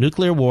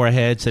nuclear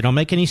warheads. They don't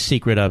make any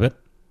secret of it.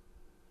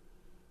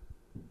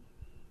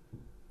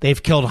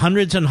 They've killed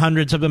hundreds and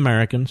hundreds of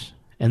Americans,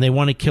 and they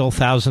want to kill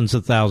thousands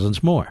and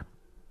thousands more.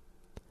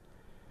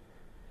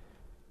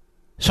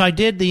 So I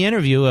did the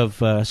interview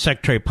of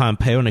Secretary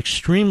Pompeo, an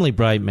extremely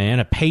bright man,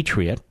 a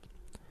patriot,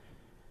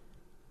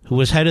 who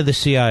was head of the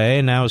CIA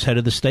and now is head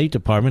of the State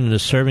Department and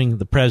is serving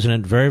the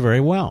president very, very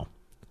well.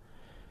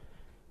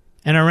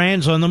 And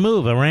Iran's on the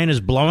move. Iran is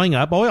blowing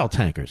up oil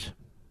tankers.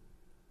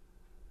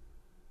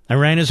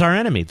 Iran is our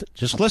enemy.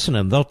 Just listen to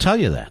them. They'll tell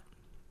you that.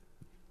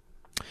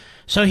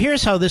 So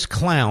here's how this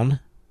clown,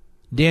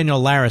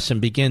 Daniel Larison,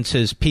 begins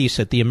his piece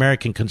at the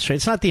American Conservative.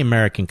 It's not the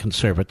American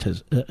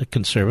Conservative.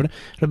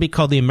 It'll be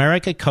called the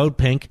America Code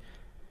Pink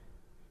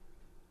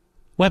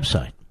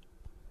website.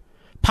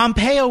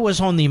 Pompeo was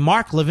on the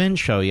Mark Levin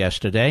show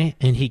yesterday,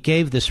 and he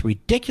gave this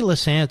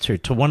ridiculous answer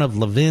to one of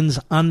Levin's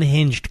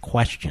unhinged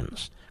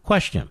questions.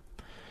 Question.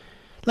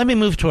 Let me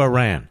move to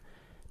Iran.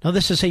 Now,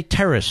 this is a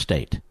terrorist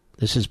state.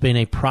 This has been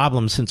a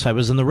problem since I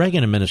was in the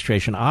Reagan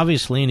administration,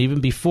 obviously, and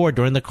even before,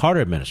 during the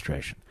Carter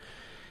administration.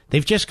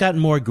 They've just gotten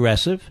more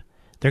aggressive.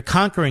 They're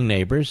conquering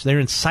neighbors. They're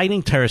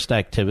inciting terrorist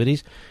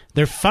activities.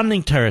 They're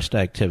funding terrorist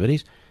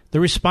activities. They're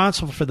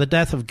responsible for the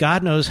death of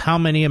God knows how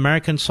many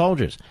American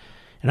soldiers.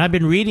 And I've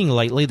been reading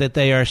lately that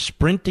they are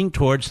sprinting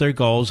towards their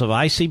goals of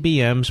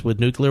ICBMs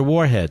with nuclear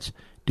warheads.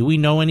 Do we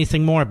know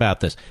anything more about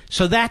this?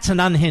 So that's an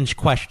unhinged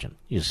question,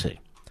 you see.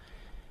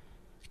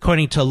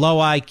 According to low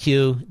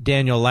IQ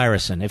Daniel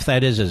Larison, if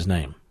that is his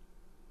name.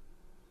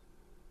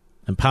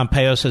 And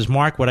Pompeo says,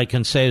 Mark, what I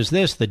can say is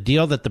this. The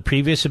deal that the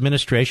previous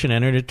administration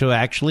entered into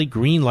actually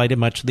green-lighted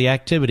much of the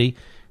activity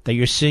that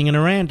you're seeing in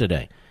Iran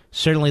today.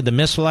 Certainly the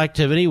missile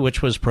activity,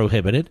 which was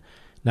prohibited,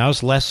 now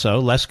is less so,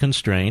 less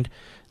constrained.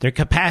 Their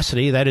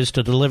capacity, that is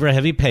to deliver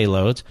heavy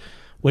payloads,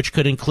 which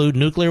could include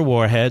nuclear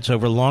warheads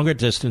over longer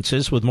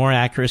distances with more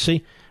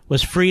accuracy,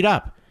 was freed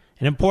up.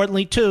 And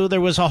importantly, too, there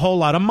was a whole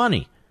lot of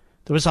money.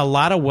 There was a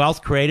lot of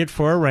wealth created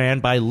for Iran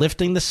by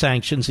lifting the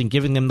sanctions and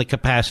giving them the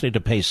capacity to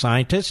pay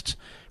scientists,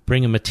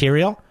 bring in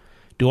material,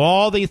 do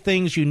all the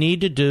things you need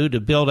to do to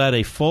build out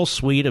a full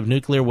suite of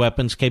nuclear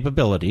weapons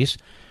capabilities,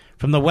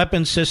 from the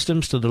weapon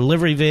systems to the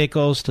delivery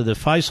vehicles to the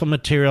fissile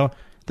material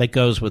that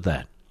goes with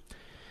that.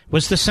 It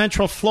was the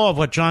central flaw of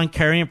what John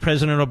Kerry and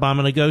President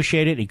Obama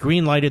negotiated. He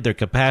green-lighted their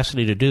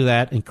capacity to do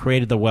that and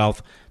created the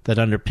wealth that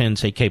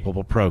underpins a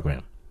capable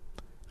program.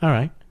 All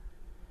right.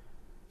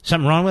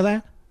 Something wrong with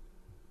that?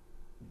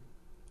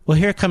 Well,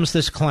 here comes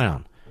this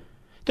clown.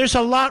 There's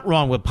a lot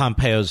wrong with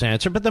Pompeo's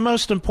answer, but the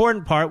most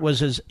important part was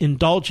his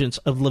indulgence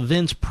of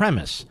Levin's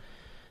premise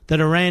that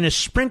Iran is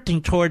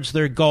sprinting towards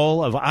their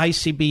goal of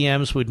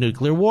ICBMs with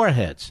nuclear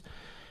warheads.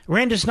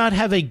 Iran does not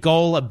have a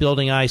goal of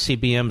building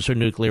ICBMs or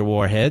nuclear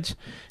warheads.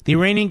 The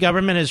Iranian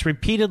government has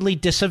repeatedly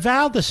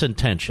disavowed this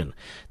intention.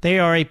 They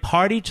are a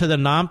party to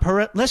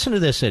the listen to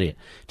this idiot,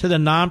 to the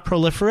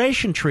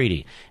Non-Proliferation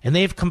Treaty, and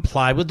they have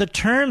complied with the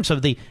terms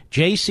of the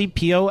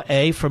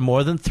JCPOA for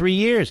more than 3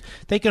 years.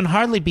 They can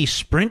hardly be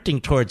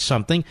sprinting towards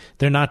something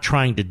they're not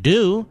trying to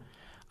do.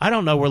 I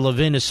don't know where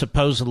Levin has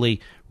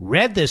supposedly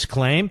read this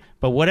claim,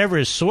 but whatever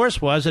his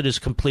source was, it is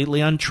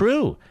completely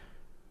untrue.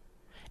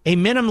 A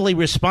minimally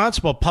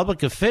responsible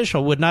public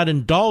official would not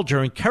indulge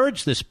or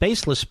encourage this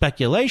baseless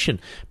speculation,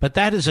 but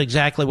that is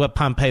exactly what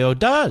Pompeo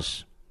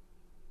does.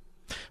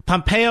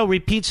 Pompeo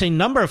repeats a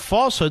number of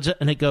falsehoods,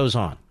 and it goes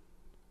on.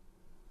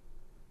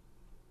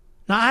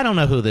 Now, I don't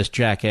know who this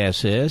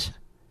jackass is,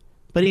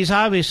 but he's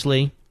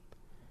obviously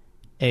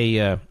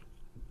an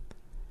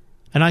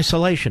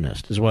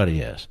isolationist, is what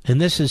he is.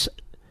 And this is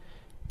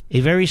a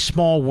very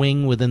small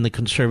wing within the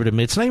conservative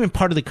movement. It's not even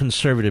part of the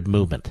conservative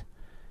movement.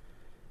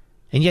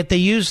 And yet they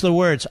use the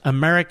words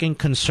American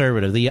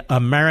conservative, the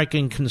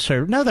American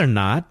conservative. No, they're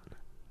not.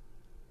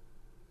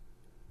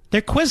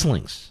 They're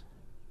quislings.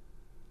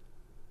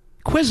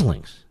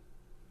 Quislings.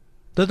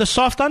 They're the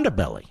soft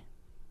underbelly.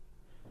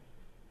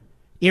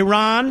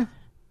 Iran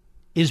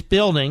is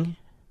building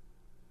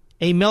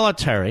a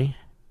military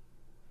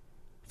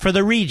for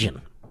the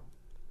region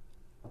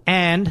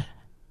and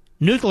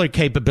nuclear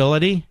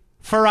capability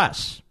for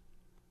us.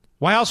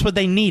 Why else would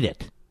they need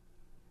it?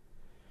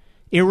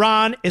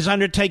 Iran is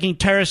undertaking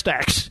terrorist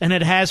acts, and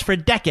it has for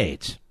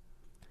decades.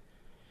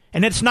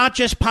 And it's not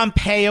just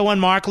Pompeo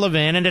and Mark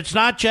Levin, and it's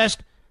not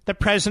just the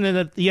President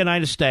of the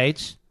United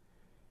States.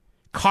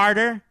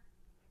 Carter,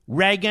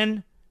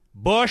 Reagan,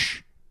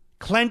 Bush,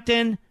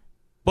 Clinton,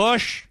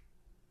 Bush.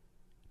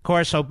 Of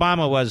course,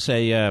 Obama was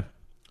a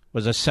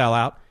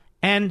sellout,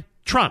 and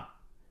Trump.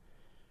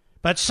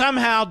 But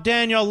somehow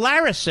Daniel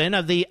Larison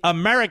of the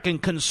American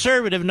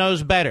Conservative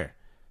knows better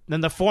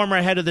than the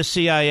former head of the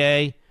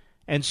CIA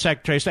and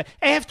Secretary of State.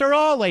 After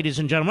all, ladies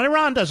and gentlemen,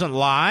 Iran doesn't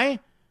lie.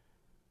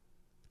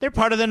 They're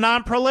part of the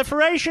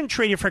Non-Proliferation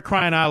Treaty, for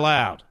crying out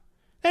loud.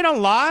 They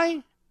don't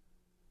lie.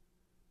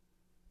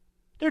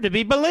 They're to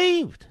be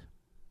believed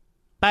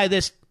by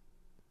this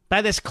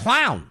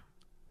clown.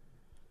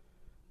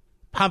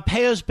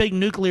 Pompeo's big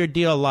nuclear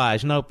deal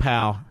lies. No,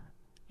 pal,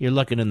 you're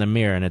looking in the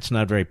mirror and it's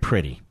not very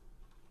pretty.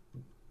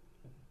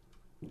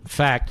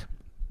 Fact,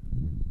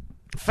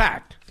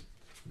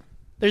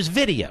 there's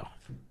video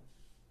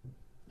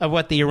of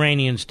what the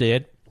Iranians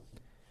did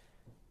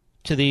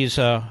to these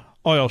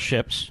oil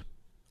ships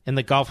in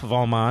the Gulf of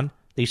Oman,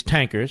 these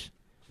tankers,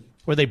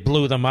 where they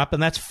blew them up,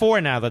 and that's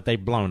 4 now that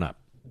they've blown up.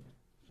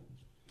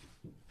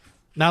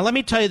 Now, let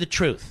me tell you the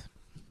truth.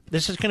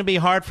 This is going to be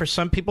hard for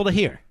some people to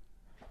hear,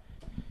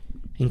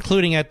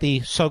 including at the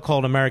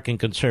so-called American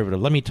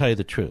Conservative. Let me tell you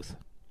the truth.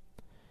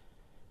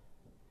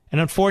 And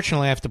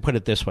unfortunately, I have to put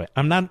it this way.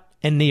 I'm not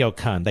a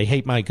neocon. They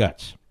hate my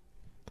guts.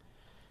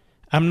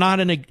 I'm not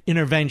an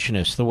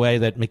interventionist the way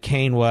that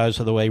McCain was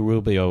or the way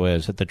Rubio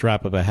is at the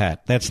drop of a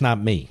hat. That's not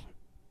me.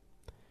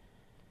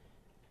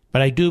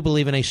 But I do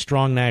believe in a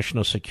strong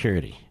national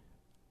security.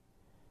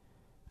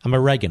 I'm a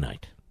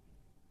Reaganite.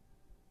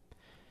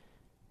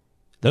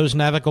 Those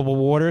navigable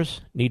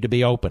waters need to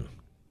be open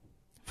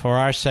for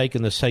our sake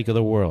and the sake of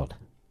the world.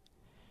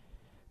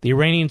 The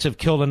Iranians have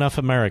killed enough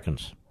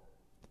Americans.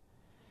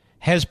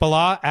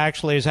 Hezbollah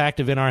actually is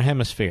active in our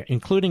hemisphere,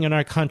 including in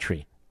our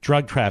country,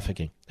 drug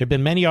trafficking. There have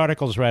been many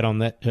articles read on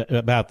that,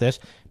 about this.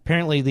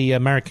 Apparently, the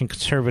American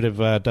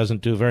Conservative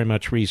doesn't do very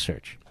much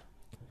research.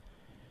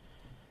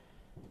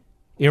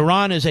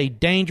 Iran is a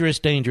dangerous,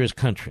 dangerous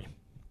country.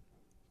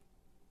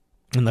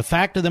 And the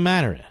fact of the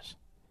matter is,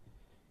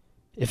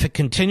 if it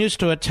continues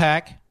to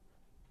attack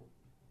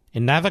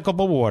in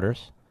navigable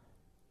waters,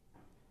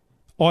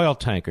 oil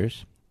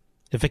tankers,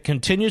 if it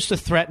continues to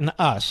threaten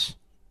us,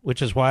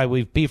 which is why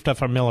we've beefed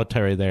up our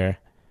military there,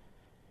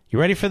 you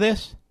ready for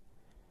this?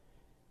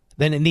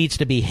 Then it needs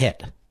to be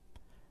hit.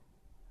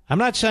 I'm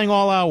not saying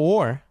all-out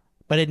war,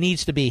 but it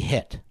needs to be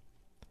hit.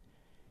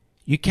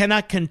 You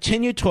cannot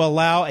continue to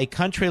allow a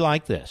country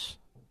like this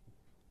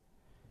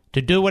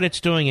to do what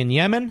it's doing in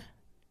Yemen,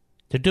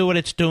 to do what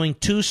it's doing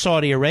to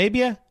Saudi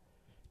Arabia,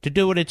 to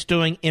do what it's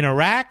doing in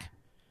Iraq,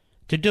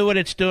 to do what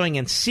it's doing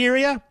in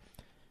Syria,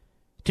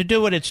 to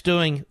do what it's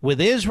doing with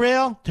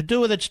Israel, to do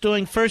what it's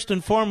doing first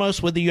and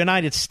foremost with the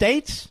United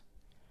States,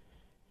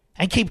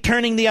 and keep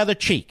turning the other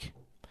cheek.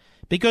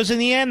 Because in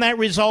the end, that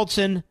results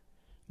in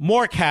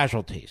more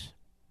casualties,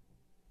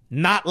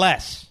 not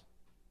less.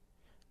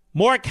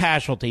 More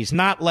casualties,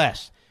 not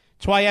less.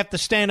 That's why you have to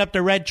stand up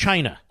to Red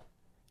China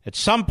at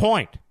some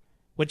point,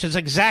 which is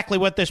exactly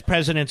what this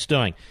president's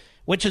doing,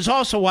 which is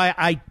also why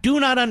I do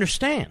not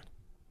understand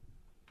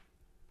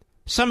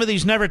some of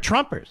these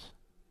never-Trumpers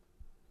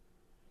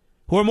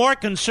who are more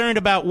concerned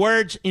about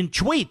words in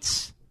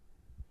tweets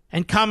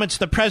and comments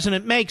the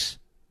president makes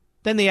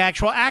than the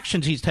actual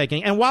actions he's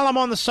taking. And while I'm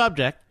on the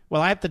subject,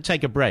 well, I have to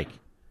take a break.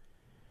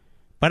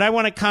 But I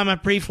want to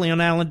comment briefly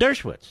on Alan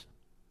Dershowitz,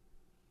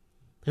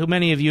 who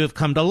many of you have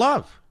come to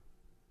love,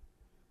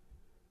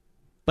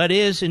 but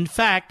is, in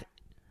fact,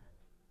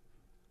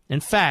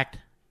 an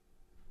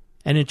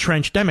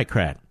entrenched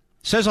Democrat.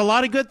 Says a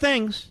lot of good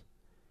things,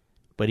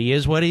 but he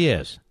is what he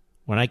is.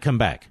 When I come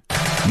back.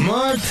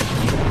 Mark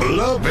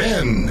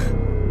Levin.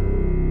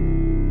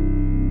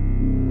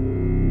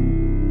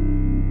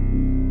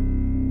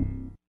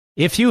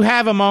 If you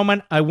have a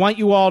moment, I want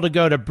you all to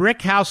go to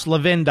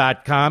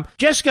BrickHouseLevin.com.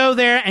 Just go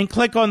there and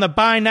click on the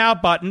Buy Now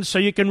button so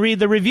you can read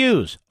the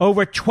reviews.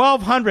 Over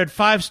 1,200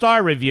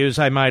 5-star reviews,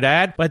 I might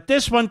add, but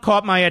this one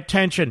caught my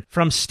attention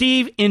from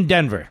Steve in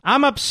Denver.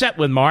 I'm upset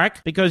with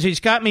Mark because he's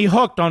got me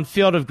hooked on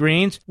Field of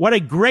Greens. What a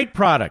great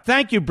product.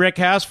 Thank you,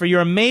 Brickhouse, for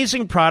your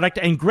amazing product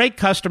and great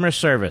customer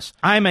service.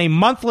 I'm a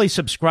monthly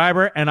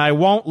subscriber and I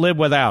won't live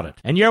without it.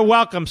 And you're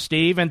welcome,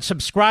 Steve, and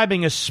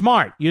subscribing is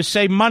smart. You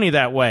save money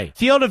that way.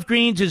 Field of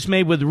Greens is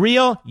made with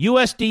real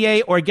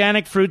USDA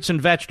organic fruits and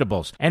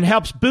vegetables and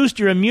helps boost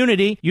your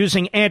immunity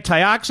using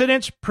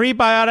antioxidants,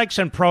 prebiotics,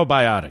 and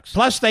probiotics.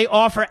 Plus, they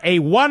offer a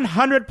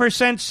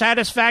 100%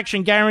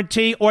 satisfaction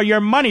guarantee or your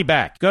money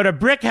back. Go to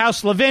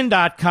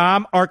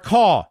BrickHouseLevin.com or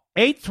call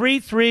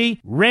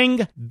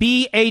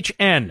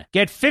 833-RING-BHN.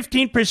 Get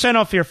 15%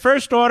 off your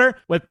first order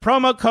with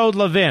promo code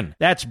Levin.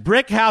 That's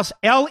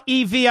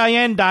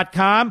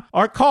BrickHouseLevin.com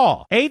or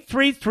call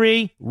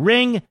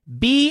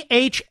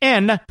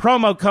 833-RING-BHN,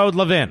 promo code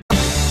Levin.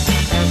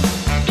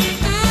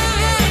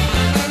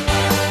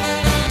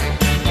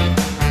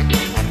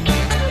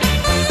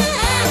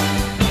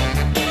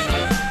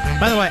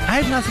 By the way, I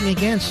have nothing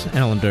against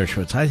Alan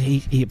Dershowitz.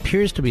 He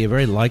appears to be a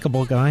very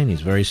likable guy, and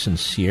he's very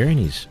sincere, and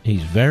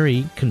he's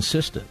very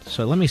consistent.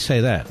 So let me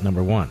say that,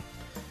 number one.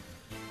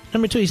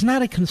 Number two, he's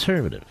not a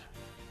conservative.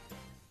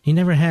 He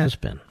never has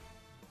been.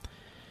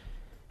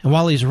 And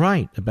while he's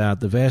right about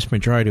the vast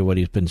majority of what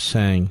he's been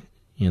saying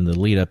in the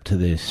lead-up to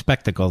the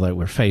spectacle that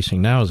we're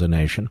facing now as a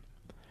nation,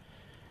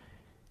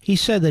 he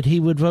said that he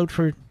would vote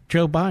for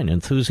Joe Biden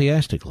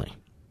enthusiastically.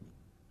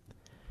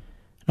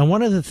 Now,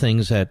 one of the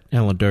things that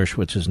Alan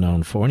Dershowitz is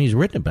known for, and he's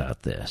written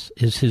about this,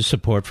 is his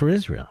support for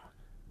Israel.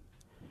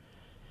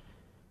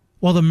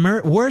 Well,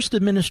 the worst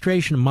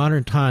administration in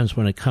modern times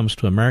when it comes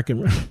to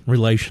American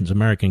relations,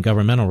 American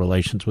governmental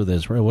relations with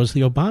Israel, was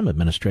the Obama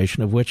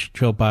administration, of which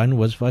Joe Biden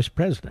was vice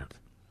president.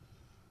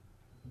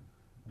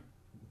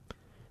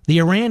 The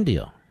Iran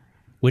deal,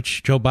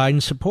 which Joe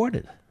Biden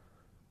supported.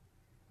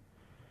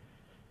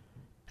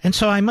 And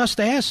so I must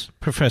ask,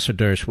 Professor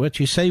Dershowitz,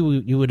 you say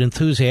you would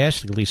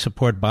enthusiastically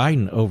support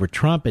Biden over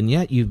Trump, and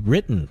yet you've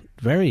written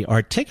very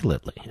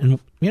articulately, and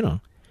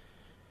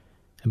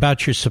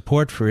about your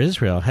support for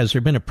Israel. Has there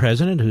been a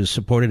president who's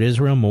supported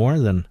Israel more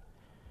than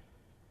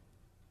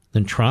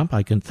Trump?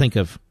 I can think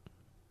of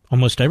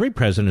almost every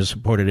president who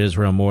supported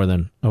Israel more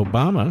than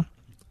Obama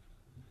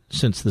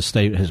since the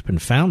state has been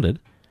founded.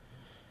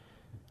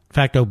 In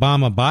fact,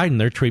 Obama, Biden,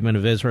 their treatment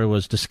of Israel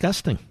was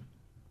disgusting.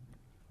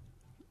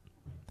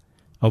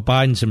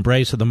 Biden's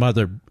embrace of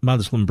the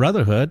Muslim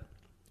Brotherhood,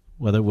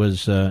 whether it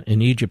was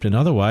in Egypt and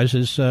otherwise,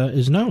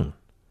 is known.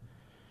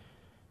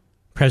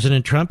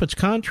 President Trump, it's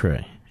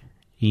contrary.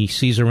 He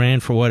sees Iran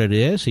for what it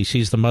is. He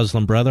sees the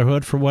Muslim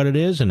Brotherhood for what it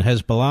is, and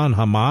Hezbollah and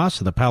Hamas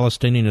and the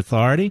Palestinian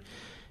Authority.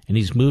 And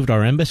he's moved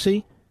our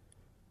embassy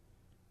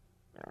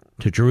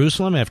to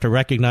Jerusalem after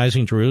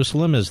recognizing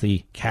Jerusalem as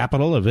the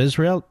capital of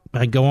Israel.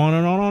 I go on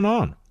and on and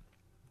on.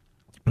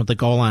 With the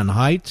Golan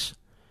Heights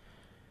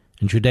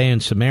and Judea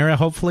and Samaria,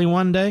 hopefully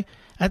one day.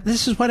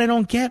 This is what I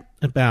don't get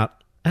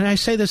about, and I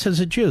say this as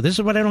a Jew, this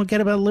is what I don't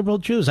get about liberal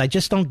Jews. I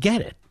just don't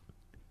get it.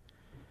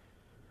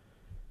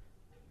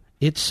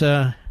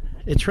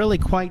 It's really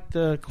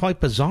quite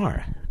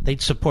bizarre.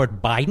 They'd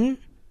support Biden?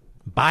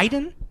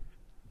 Biden?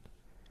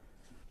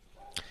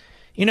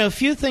 You know,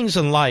 few things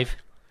in life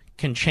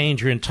can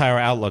change your entire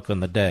outlook on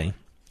the day.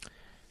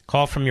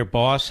 Call from your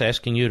boss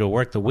asking you to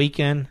work the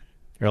weekend,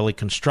 early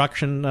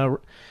construction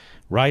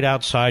right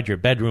outside your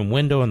bedroom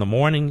window in the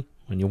morning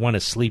when you want to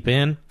sleep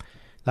in.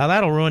 Now,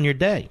 that'll ruin your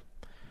day.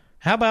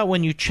 How about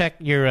when you check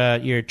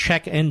your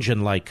check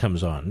engine light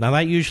comes on? Now,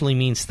 that usually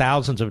means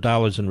thousands of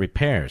dollars in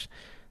repairs.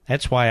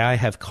 That's why I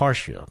have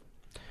CarShield.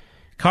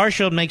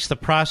 CarShield makes the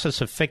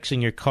process of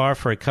fixing your car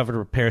for a covered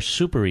repair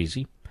super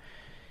easy.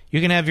 You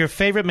can have your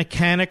favorite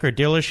mechanic or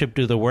dealership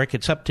do the work.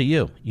 It's up to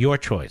you, your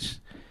choice.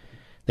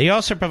 They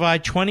also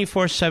provide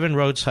 24/7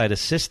 roadside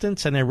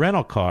assistance and a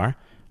rental car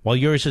while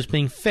yours is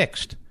being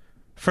fixed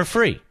for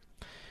free.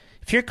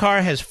 If your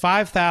car has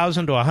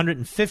 5,000 to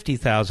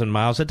 150,000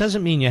 miles, it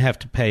doesn't mean you have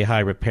to pay high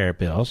repair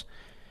bills.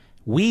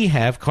 We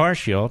have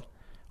CarShield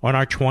on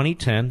our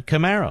 2010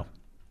 Camaro.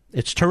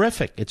 It's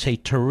terrific. It's a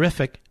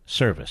terrific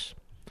service.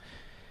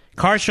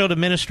 CarShield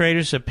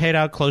administrators have paid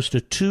out close to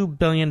 $2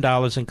 billion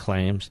in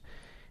claims,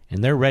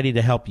 and they're ready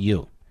to help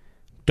you.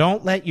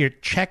 Don't let your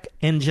check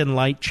engine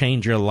light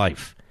change your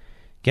life.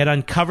 Get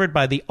uncovered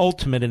by the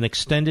ultimate in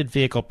extended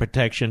vehicle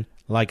protection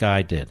like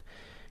I did.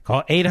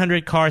 Call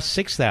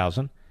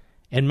 800-CAR-6000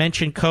 and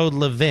mention code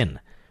Levin,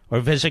 or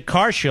visit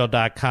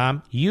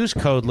carshield.com. Use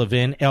code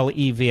Levin,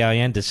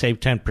 Levin, to save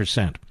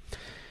 10%.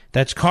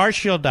 That's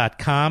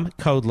carshield.com,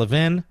 code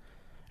Levin,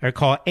 or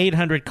call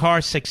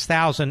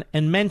 800-CAR-6000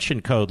 and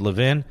mention code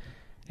Levin.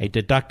 A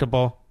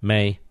deductible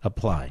may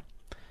apply.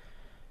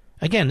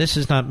 Again, this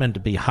is not meant to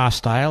be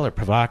hostile or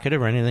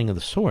provocative or anything of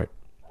the sort,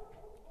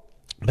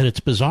 but it's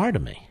bizarre to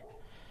me.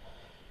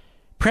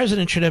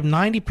 President should have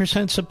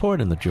 90%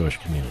 support in the Jewish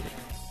community.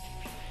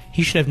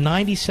 He should have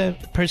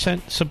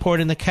 97% support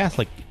in the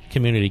Catholic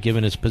community,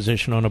 given his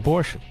position on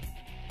abortion.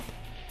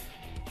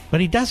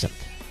 But he doesn't.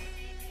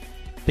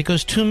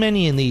 Because too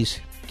many in these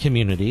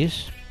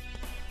communities,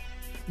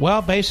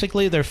 well,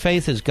 basically their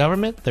faith is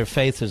government, their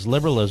faith is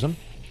liberalism,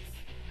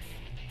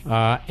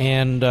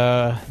 and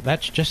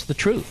that's just the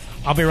truth.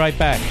 I'll be right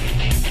back.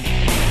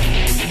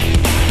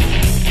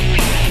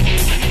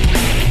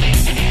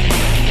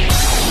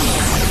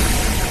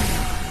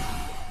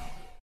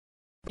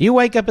 Do you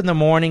wake up in the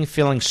morning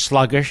feeling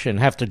sluggish and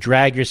have to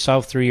drag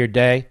yourself through your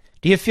day?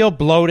 Do you feel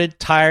bloated,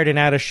 tired, and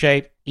out of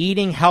shape?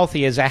 Eating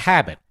healthy is a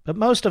habit, but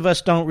most of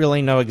us don't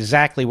really know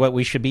exactly what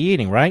we should be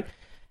eating, right?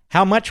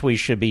 How much we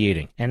should be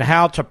eating, and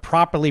how to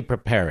properly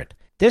prepare it.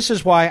 This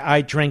is why I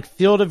drink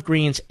Field of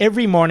Greens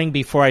every morning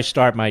before I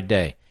start my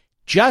day.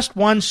 Just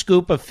one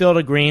scoop of Field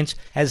of Greens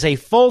has a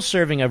full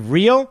serving of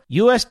real,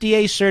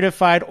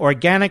 USDA-certified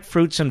organic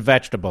fruits and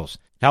vegetables.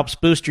 Helps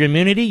boost your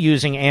immunity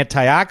using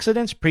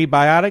antioxidants,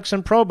 prebiotics,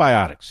 and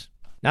probiotics.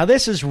 Now,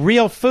 this is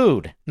real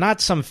food,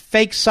 not some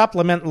fake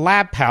supplement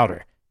lab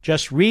powder.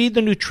 Just read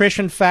the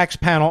nutrition facts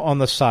panel on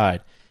the side.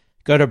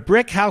 Go to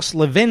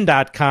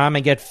BrickhouseLevin.com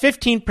and get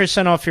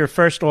 15% off your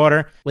first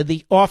order with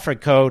the offer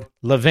code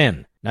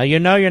Levin. Now, you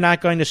know you're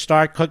not going to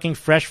start cooking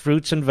fresh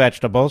fruits and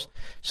vegetables,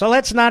 so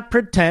let's not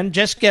pretend.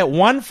 Just get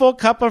 1 full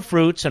cup of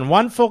fruits and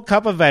 1 full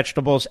cup of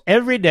vegetables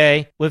every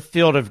day with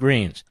Field of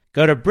Greens.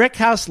 Go to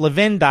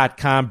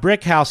BrickhouseLevin.com,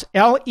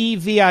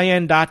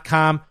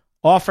 BrickhouseLevin.com,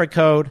 offer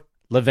code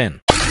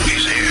Levin.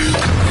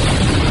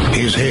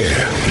 He's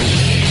here.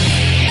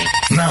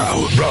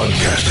 Now,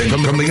 broadcasting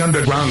from the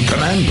underground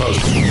command post,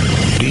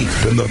 deep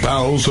in the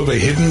bowels of a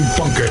hidden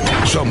bunker,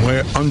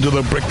 somewhere under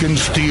the brick and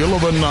steel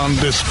of a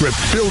nondescript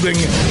building,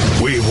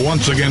 we've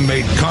once again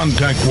made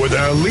contact with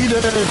our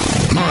leader,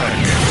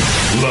 Mark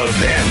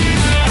Levin.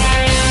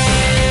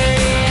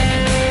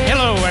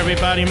 Hello,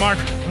 everybody. Mark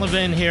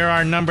Levin here.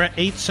 Our number,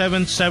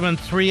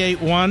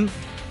 877-381-3811,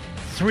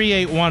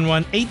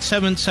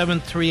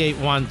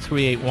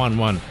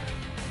 877-381-3811.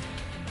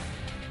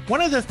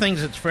 One of the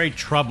things that's very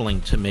troubling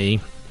to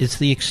me is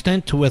the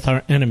extent to which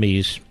our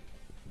enemies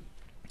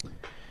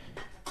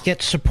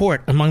get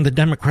support among the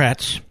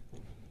Democrats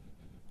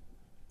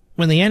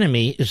when the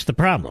enemy is the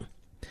problem.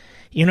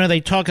 You know,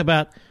 they talk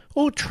about,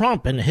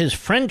 Trump and his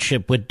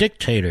friendship with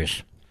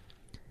dictators.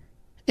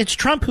 It's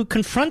Trump who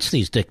confronts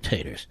these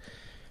dictators,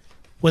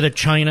 whether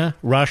China,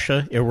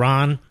 Russia,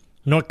 Iran,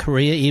 North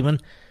Korea even,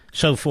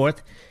 so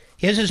forth.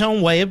 He has his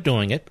own way of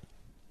doing it.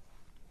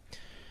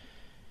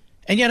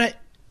 And yet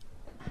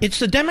it's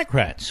the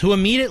Democrats who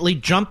immediately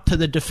jump to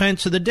the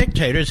defense of the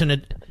dictators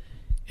in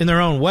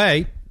their own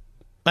way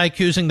by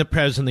accusing the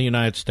President of the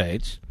United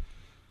States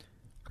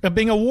of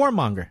being a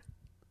warmonger.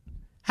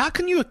 How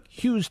can you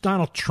accuse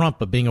Donald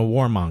Trump of being a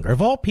warmonger,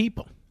 of all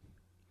people?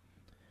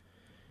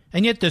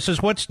 And yet this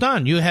is what's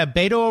done. You have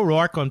Beto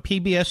O'Rourke on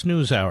PBS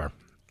NewsHour.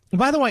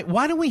 By the way,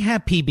 why do we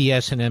have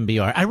PBS and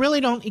NPR? I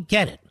really don't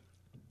get it.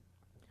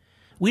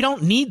 We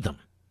don't need them.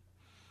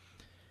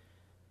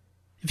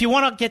 If you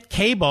want to get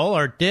cable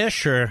or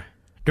Dish or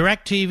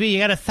DirecTV, you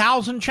got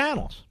 1,000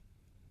 channels.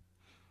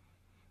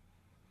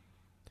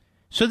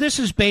 So this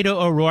is Beto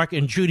O'Rourke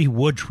and Judy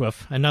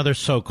Woodruff, another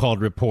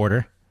so-called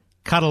reporter,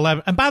 cut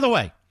 11. And by the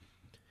way,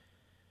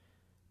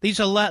 these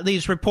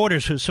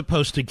reporters who are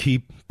supposed to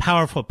keep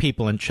powerful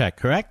people in check,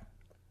 correct?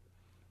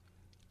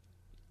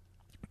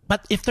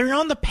 But if they're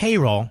on the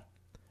payroll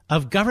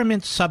of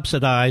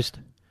government-subsidized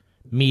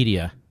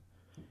media,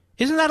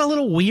 isn't that a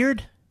little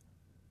weird?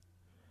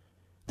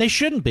 They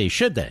shouldn't be,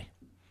 should they?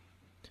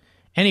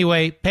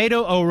 Anyway,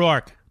 Beto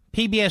O'Rourke,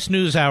 PBS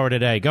NewsHour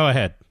today. Go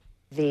ahead.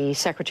 The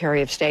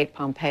Secretary of State,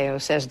 Pompeo,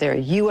 says their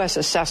U.S.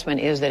 assessment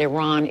is that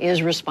Iran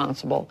is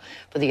responsible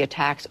for the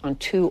attacks on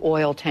 2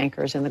 oil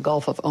tankers in the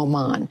Gulf of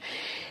Oman.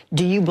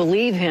 Do you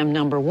believe him,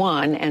 number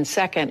one? And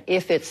second,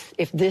 if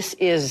this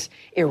is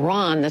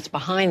Iran that's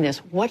behind this,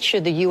 what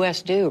should the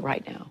U.S. do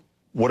right now?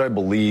 What I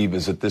believe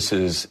is that this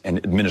is an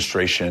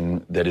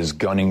administration that is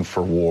gunning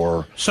for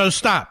war. So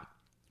stop.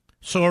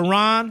 So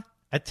Iran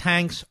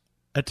attacks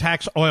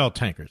oil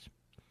tankers.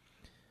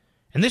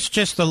 And this is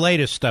just the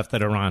latest stuff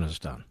that Iran has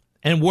done.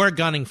 And we're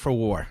gunning for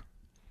war.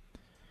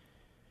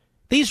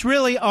 These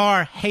really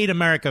are hate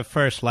America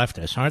first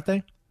leftists, aren't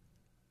they?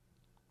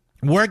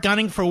 We're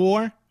gunning for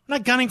war? We're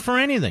not gunning for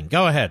anything.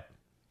 Go ahead.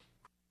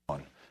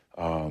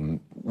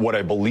 What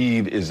I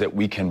believe is that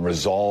we can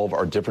resolve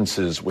our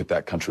differences with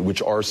that country,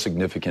 which are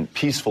significant,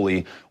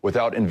 peacefully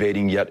without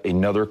invading yet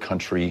another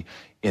country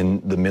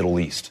in the Middle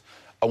East.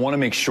 I want to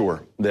make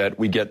sure that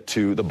we get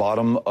to the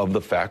bottom of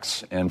the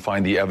facts and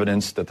find the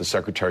evidence that the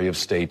Secretary of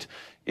State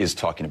is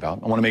talking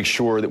about. I want to make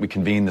sure that we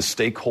convene the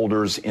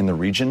stakeholders in the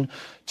region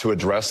to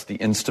address the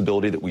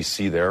instability that we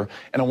see there.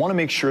 And I want to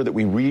make sure that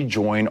we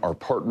rejoin our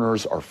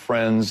partners, our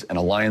friends, and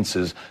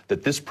alliances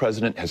that this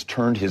president has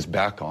turned his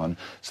back on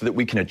so that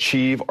we can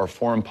achieve our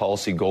foreign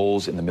policy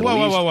goals in the Middle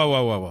East.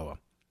 Whoa.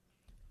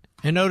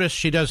 And notice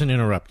she doesn't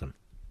interrupt him.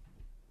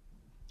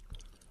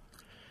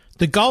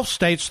 The Gulf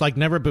states, like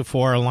never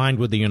before, are aligned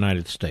with the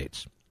United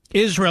States.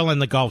 Israel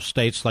and the Gulf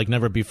states, like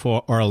never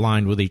before, are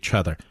aligned with each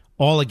other,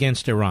 all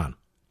against Iran.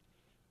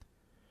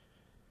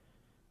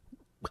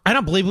 I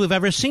don't believe we've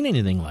ever seen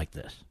anything like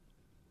this.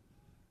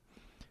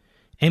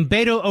 And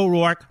Beto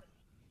O'Rourke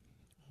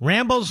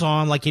rambles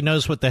on like he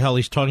knows what the hell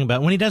he's talking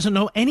about when he doesn't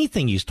know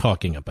anything he's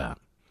talking about.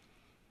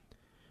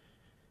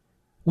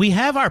 We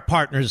have our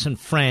partners and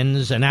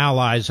friends and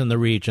allies in the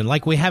region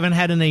like we haven't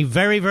had in a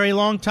very, very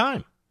long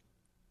time.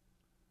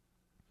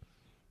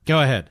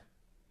 Go ahead.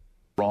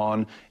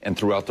 Iran and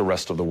throughout the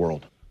rest of the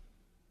world.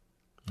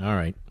 All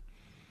right.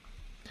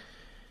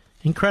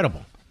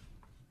 Incredible.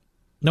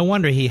 No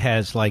wonder he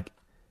has, like,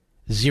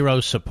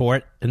 zero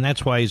support, and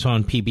that's why he's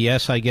on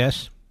PBS, I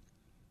guess.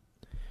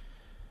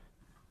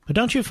 But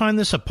don't you find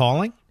this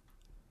appalling?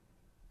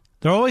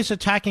 They're always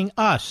attacking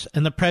us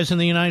and the President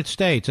of the United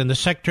States and the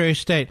Secretary of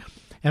State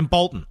and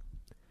Bolton.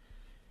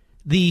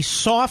 The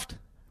soft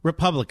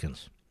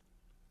Republicans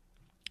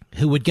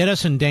who would get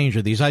us in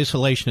danger, these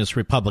isolationist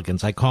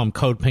Republicans, I call them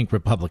Code Pink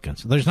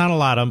Republicans. There's not a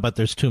lot of them, but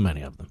there's too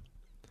many of them,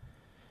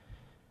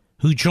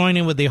 who join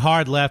in with the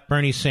hard left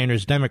Bernie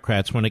Sanders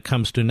Democrats when it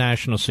comes to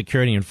national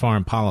security and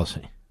foreign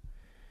policy.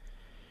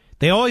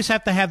 They always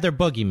have to have their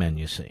boogeymen,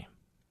 you see.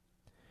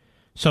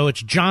 So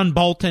it's John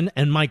Bolton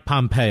and Mike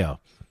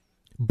Pompeo.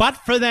 But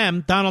for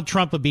them, Donald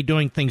Trump would be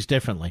doing things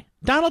differently.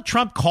 Donald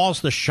Trump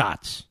calls the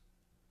shots.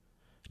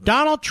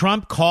 Donald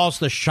Trump calls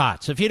the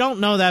shots. If you don't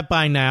know that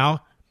by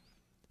now,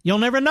 you'll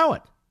never know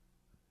it.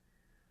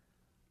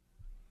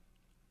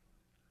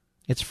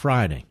 It's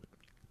Friday.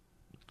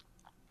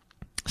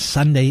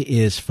 Sunday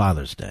is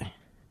Father's Day.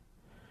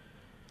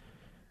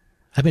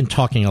 I've been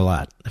talking a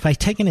lot. Have I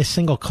taken a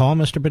single call,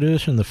 Mr.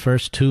 Producer, in the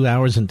first 2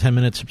 hours and 10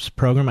 minutes of this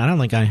program? I don't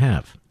think I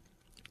have.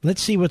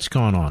 Let's see what's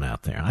going on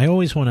out there. I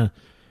always want to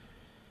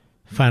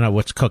find out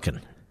what's cooking.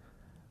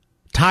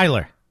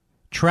 Tyler,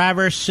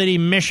 Traverse City,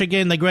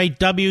 Michigan, the great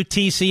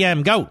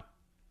WTCM. Go.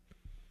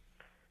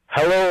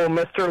 Hello,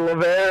 Mr.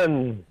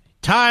 Levin.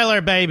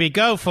 Tyler, baby,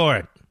 go for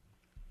it.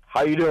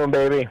 How you doing,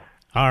 baby?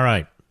 All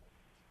right.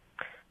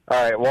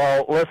 All right,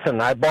 well,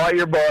 listen, I bought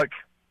your book.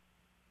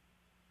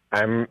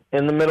 I'm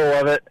in the middle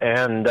of it,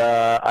 and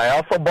I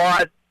also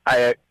bought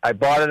it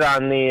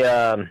on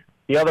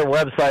the other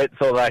website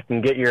so that I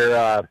can get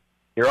your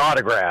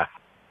autograph.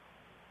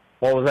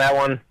 What was that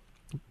one?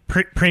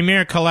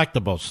 Premier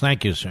Collectibles.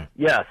 Thank you, sir.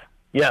 Yes.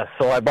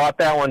 So I bought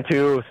that one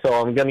too. So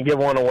I'm going to give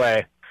one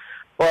away.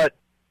 But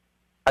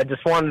I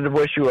just wanted to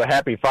wish you a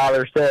happy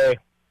Father's Day.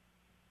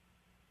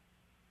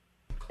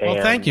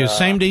 Well, thank you.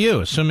 Same to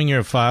you. Assuming you're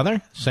a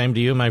father. Same to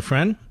you, my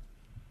friend.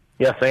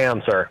 Yes, I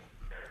am, sir.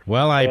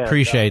 Well, I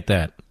appreciate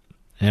that.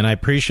 And I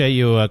appreciate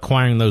you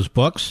acquiring those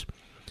books.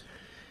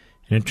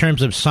 And in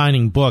terms of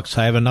signing books,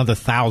 I have another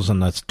 1,000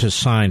 that's to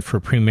sign for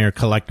Premier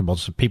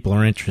Collectibles if people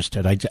are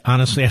interested.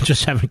 Honestly, I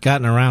just haven't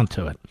gotten around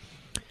to it.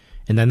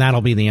 And then that'll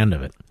be the end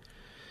of it.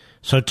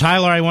 So,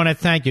 Tyler, I want to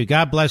thank you.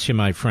 God bless you,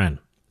 my friend.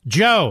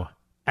 Joe,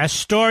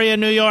 Astoria,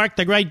 New York,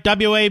 the great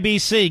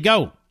WABC.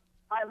 Go.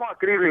 Hi,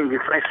 Mark. Good evening.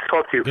 It's nice to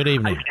talk to you. Good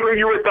evening. I saw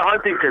you at the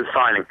Huntington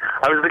signing.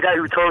 I was the guy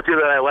who told you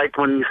that I liked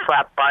when you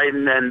slapped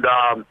Biden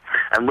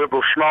and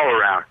liberal Schmo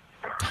around.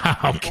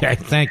 Okay,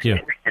 thank you.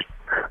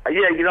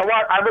 Yeah, you know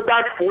what? I'm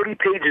about 40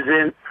 pages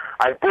in.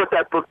 I bought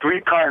that book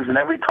 3 times, and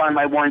every time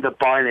I wind up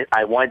buying it,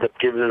 I wind up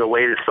giving it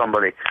away to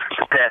somebody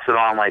to pass it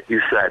on, like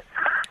you said.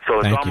 So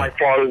it's on my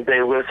Father's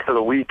Day list for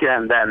the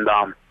weekend, and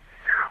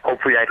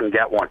hopefully I can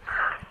get one.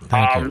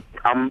 Thank you.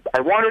 I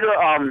wanted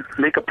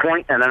to make a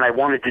point, and then I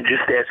wanted to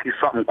just ask you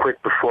something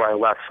quick before I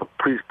left, so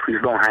please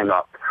don't hang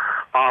up.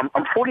 I'm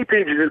 40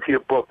 pages into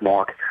your book,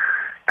 Mark,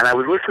 and I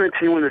was listening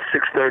to you in the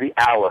 6:30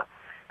 hour,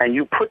 and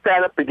you put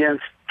that up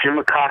against Jim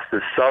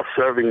Acosta's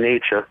self-serving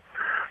nature,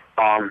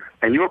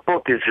 and your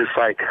book is just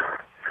like,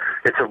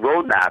 it's a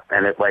roadmap,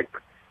 and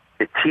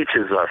it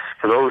teaches us,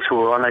 for those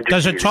who are uneducated.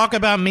 Does it talk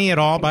about me at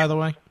all, by the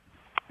way?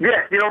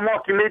 Yeah,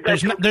 Mark, you made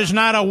that. There's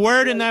not a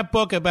word in that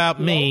book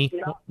about me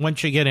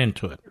once you get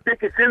into it. I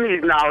think it's in the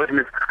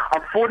acknowledgments.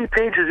 I'm 40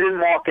 pages in,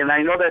 Mark, and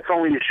I know that's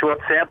only a short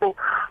sample,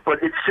 but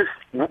it's just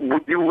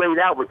what you laid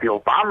out with the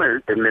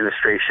Obama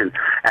administration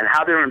and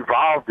how they're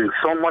involved in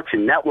so much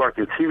in network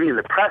and TV and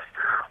the press.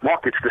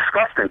 Mark, it's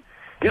disgusting.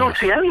 You don't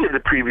see any of the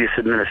previous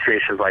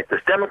administrations like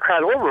this,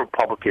 Democrat or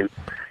Republican.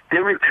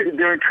 They're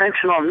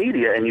entrenched in our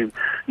media, and you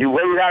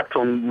lay it out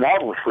so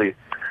marvelously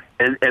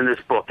in this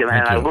book, and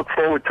I look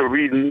forward to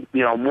reading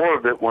more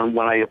of it when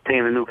I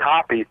obtain a new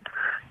copy.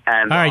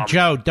 And all right,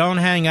 Joe, don't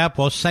hang up.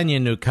 We'll send you a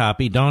new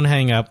copy. Don't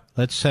hang up.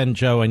 Let's send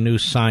Joe a new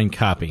signed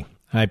copy.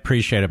 I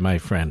appreciate it, my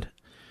friend.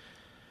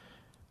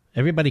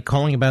 Everybody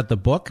calling about the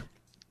book?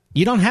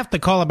 You don't have to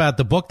call about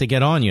the book to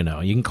get on, You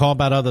can call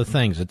about other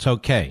things. It's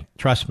okay.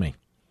 Trust me.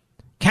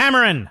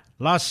 Cameron,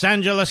 Los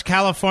Angeles,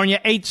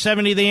 California,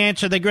 870 The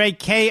Answer, the great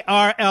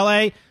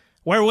KRLA,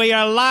 where we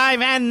are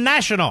live and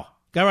national.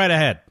 Go right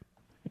ahead.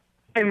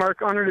 Hey,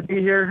 Mark, honored to be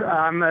here.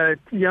 I'm a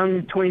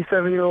young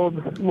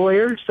 27-year-old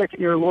lawyer,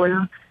 second-year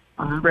lawyer.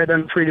 Read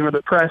on Freedom of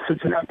the Press.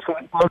 It's an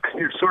excellent book.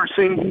 Your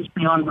sourcing is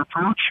beyond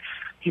reproach.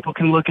 People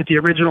can look at the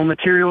original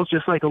materials,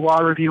 just like a law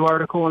review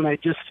article, and I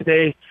just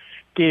today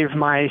gave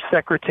my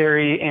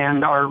secretary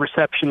and our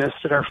receptionist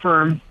at our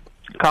firm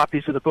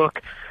copies of the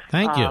book.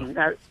 Thank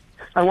you.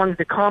 I wanted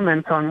to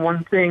comment on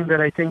one thing that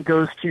I think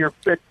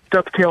that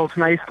dovetails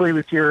nicely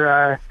with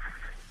your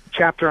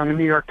chapter on the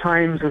New York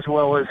Times, as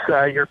well as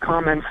your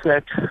comments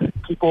that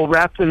people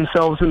wrap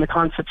themselves in the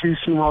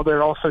Constitution while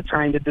they're also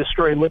trying to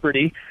destroy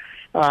liberty.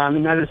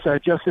 And that is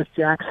Justice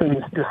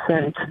Jackson's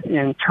dissent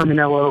in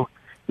Terminello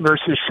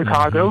versus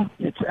Chicago.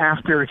 Mm-hmm. It's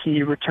after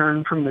he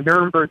returned from the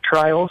Nuremberg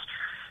trials.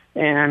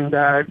 And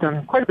I've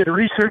done quite a bit of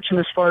research, and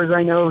as far as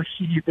I know,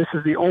 this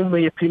is the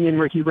only opinion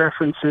where he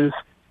references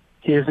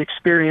his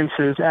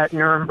experiences at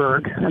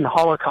Nuremberg and the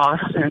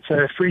Holocaust, and it's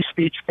a free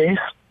speech base.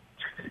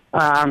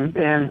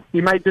 And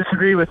you might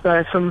disagree with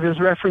some of his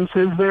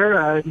references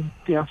there,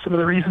 some of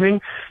the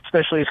reasoning,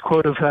 especially his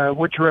quote of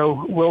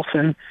Woodrow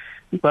Wilson.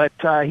 But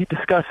he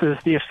discusses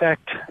the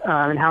effect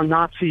and how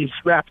Nazis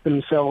wrapped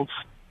themselves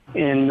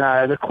in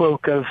the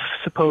cloak of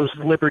supposed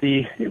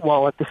liberty,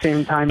 while at the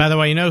same time... By the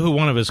way, you know who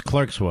one of his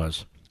clerks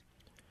was?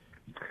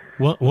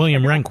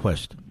 William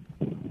Rehnquist.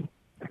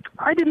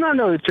 I did not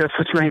know that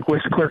Justice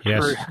Rehnquist clerked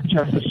for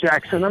Justice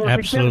Jackson.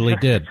 Absolutely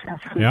did.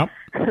 Yep.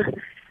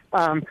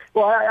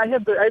 Well, I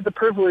had the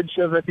privilege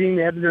of being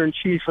the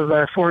editor-in-chief of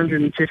a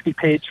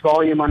 450-page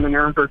volume on the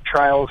Nuremberg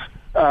trials.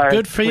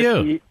 Good for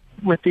you.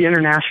 With the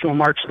International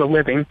March of the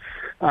Living.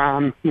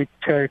 We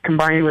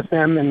combined with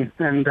them, and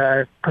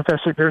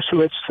Professor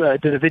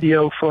Dershowitz did a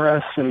video for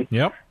us, and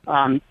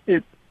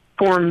it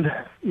formed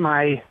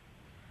my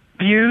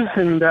views,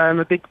 and I'm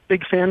a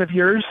big fan of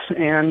yours,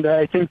 and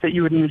I think that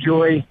you would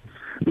enjoy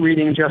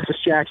reading Justice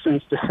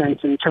Jackson's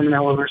dissent in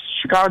Terminello versus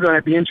Chicago, and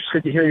I'd be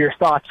interested to hear your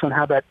thoughts on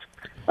how that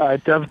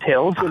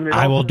dovetails. And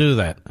I will do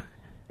that.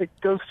 It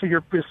goes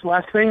to this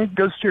last thing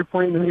goes to your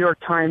point in the New York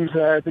Times.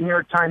 The New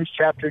York Times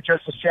chapter,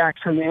 Justice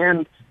Jackson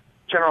and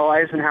General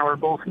Eisenhower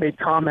both made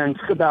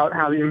comments about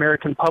how the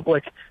American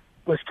public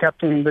was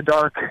kept in the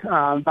dark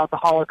about the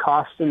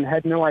Holocaust and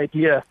had no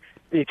idea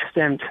the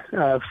extent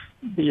of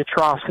the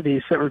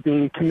atrocities that were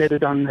being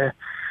committed on the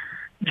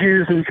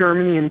Jews in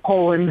Germany and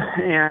Poland.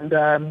 And,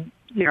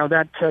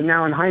 that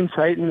now in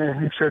hindsight, and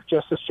I'm sure if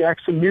Justice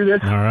Jackson knew this,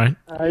 all right,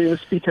 it was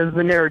because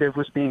the narrative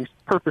was being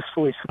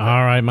purposefully suppressed.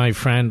 All right, my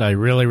friend, I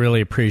really,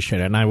 really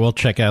appreciate it, and I will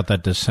check out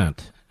that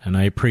dissent, and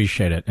I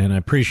appreciate it, and I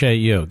appreciate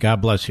you.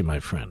 God bless you, my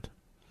friend.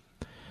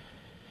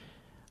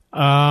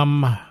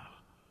 I'm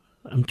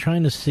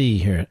trying to see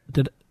here.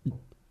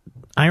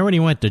 I already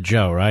went to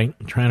Joe, right?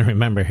 I'm trying to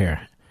remember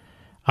here.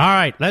 All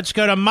right, let's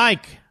go to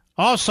Mike,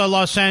 also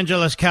Los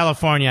Angeles,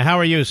 California. How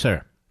are you,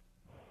 sir?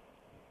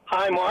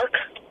 Hi, Mark.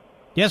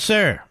 Yes,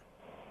 sir.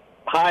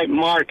 Hi,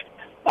 Mark.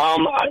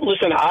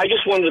 Listen, I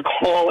just wanted to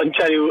call and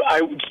tell you,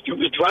 it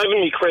was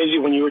driving me crazy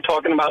when you were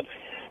talking about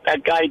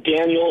that guy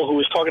Daniel who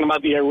was talking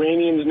about the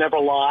Iranians never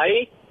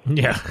lie.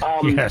 Yeah.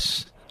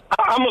 Yes.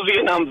 I'm a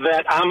Vietnam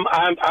vet.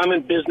 I'm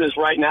in business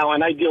right now,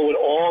 and I deal with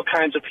all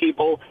kinds of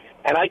people.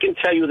 And I can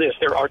tell you this: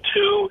 there are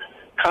two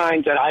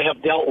kinds that I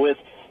have dealt with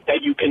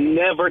that you can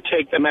never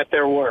take them at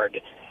their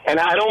word. And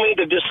I don't mean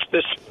to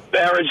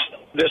disparage.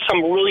 There's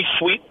some really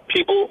sweet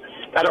people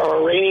that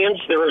are Iranians.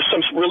 There are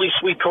some really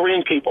sweet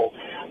Korean people.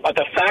 But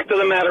the fact of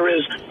the matter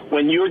is,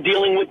 when you're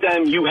dealing with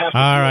them, you have to...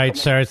 All right,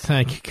 sir.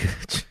 Thank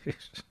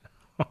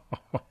you.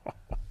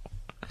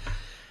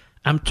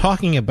 I'm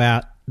talking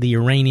about the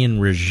Iranian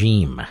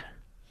regime.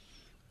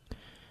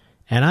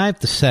 And I have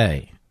to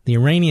say, the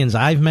Iranians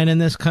I've met in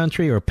this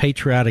country are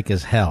patriotic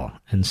as hell.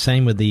 And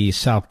same with the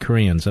South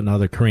Koreans and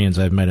other Koreans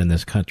I've met in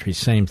this country.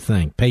 Same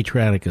thing.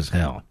 Patriotic as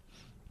hell.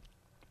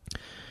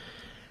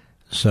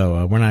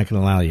 So we're not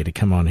going to allow you to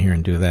come on here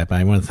and do that. But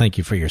I want to thank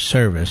you for your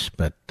service.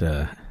 But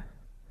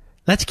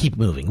let's keep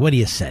moving. What do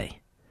you say?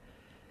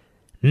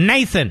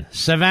 Nathan,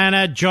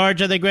 Savannah,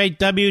 Georgia, the great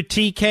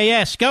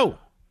WTKS. Go.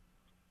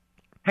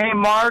 Hey,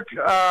 Mark.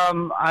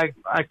 I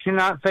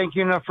cannot thank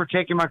you enough for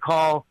taking my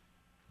call.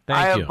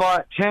 I have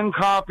bought 10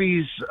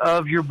 copies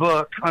of your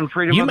book on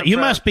freedom of the press. You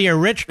must be a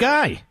rich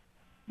guy.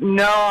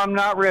 No, I'm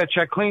not rich.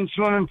 I clean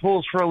swimming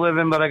pools for a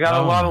living, but I got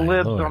a lot of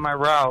libs on my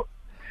route.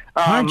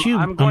 Aren't you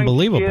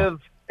unbelievable?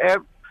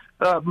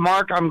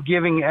 Mark, I'm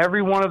giving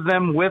every one of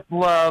them with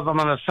love. I'm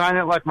going to sign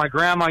it like my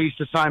grandma used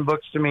to sign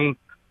books to me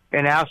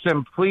and ask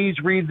them, please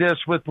read this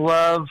with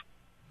love.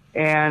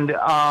 And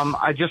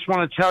I just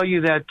want to tell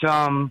you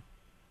that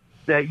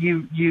that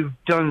you've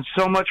done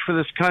so much for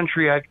this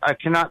country. I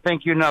cannot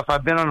thank you enough.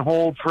 I've been on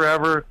hold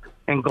forever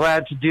and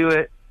glad to do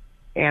it.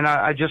 And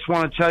I just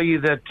want to tell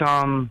you that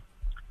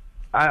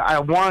I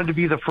wanted to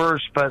be the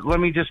first, but let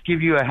me just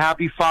give you a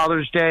happy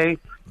Father's Day.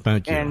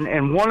 Thank you.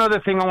 And one other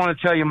thing I want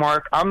to tell you,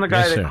 Mark, I'm the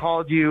guy that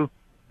called you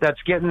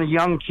that's getting the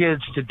young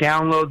kids to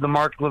download the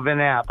Mark Levin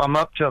app. I'm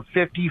up to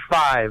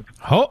 55.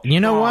 Oh, you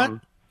know what?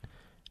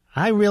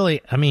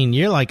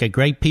 You're like a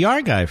great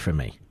PR guy for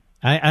me.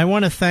 I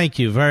want to thank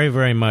you very,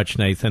 very much,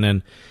 Nathan,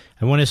 and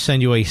I want to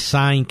send you a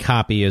signed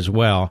copy as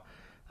well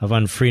of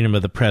On Freedom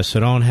of the Press,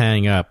 so don't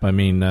hang up. I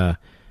mean,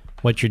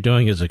 what you're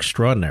doing is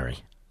extraordinary,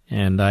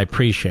 and I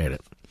appreciate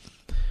it.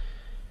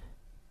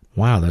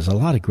 Wow, there's a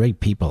lot of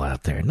great people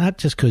out there, not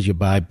just because you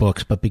buy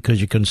books, but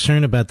because you're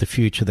concerned about the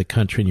future of the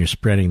country and you're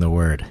spreading the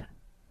word.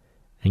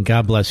 And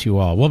God bless you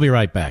all. We'll be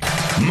right back.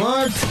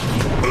 Mark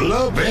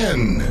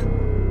Levin.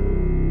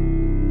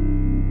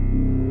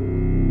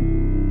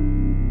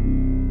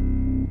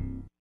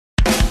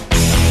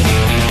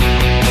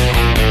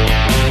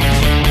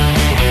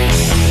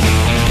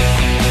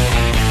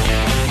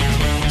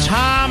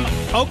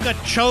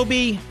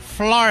 Okeechobee,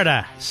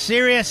 Florida,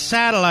 Sirius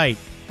Satellite.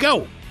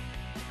 Go.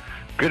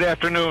 Good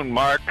afternoon,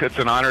 Mark. It's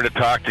an honor to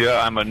talk to you.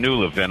 I'm a new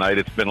Levinite.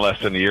 It's been less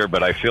than a year,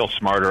 but I feel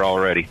smarter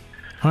already.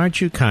 Aren't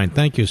you kind?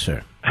 Thank you,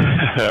 sir.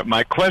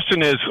 My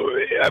question is,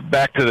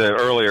 back to the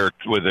earlier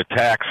with the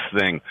tax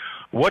thing,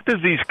 what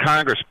does these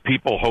Congress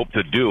people hope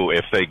to do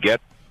if they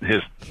get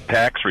his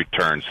tax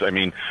returns? I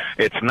mean,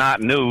 it's not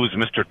news.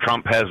 Mr.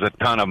 Trump has a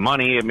ton of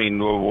money. I mean,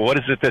 what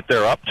is it that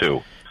they're up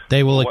to?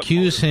 They will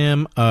accuse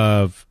him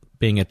of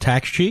being a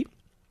tax cheat.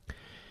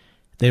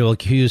 They will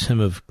accuse him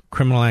of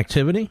criminal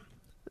activity.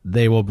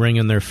 They will bring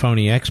in their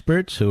phony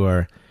experts who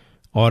are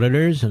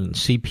auditors and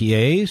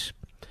CPAs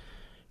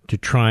to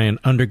try and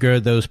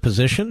undergird those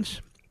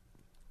positions.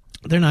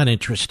 they're not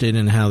interested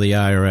in how the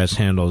IRS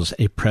handles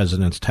a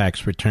president's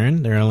tax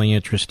return. They're only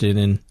interested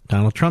in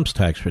Donald Trump's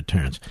tax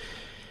returns.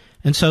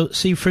 And so,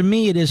 see, for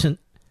me, it isn't,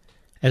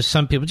 as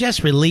some people,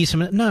 just release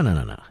him.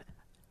 No.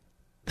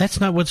 That's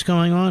not what's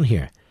going on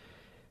here.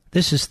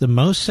 This is the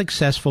most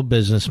successful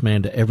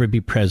businessman to ever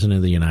be president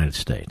of the United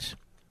States.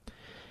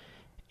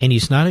 And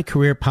he's not a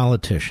career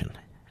politician.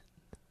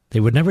 They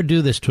would never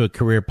do this to a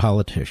career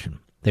politician.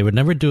 They would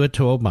never do it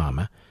to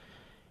Obama.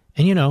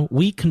 And, you know,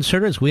 we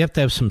conservatives, we have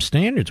to have some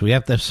standards. We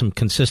have to have some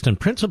consistent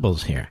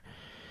principles here.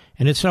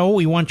 And it's,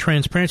 we want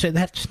transparency.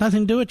 That's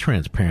nothing to do with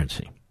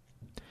transparency.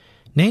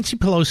 Nancy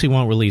Pelosi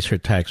won't release her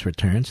tax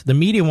returns. The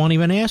media won't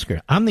even ask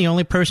her. I'm the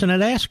only person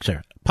that asks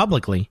her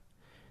publicly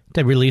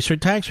to release her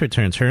tax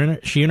returns.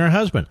 She and her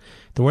husband.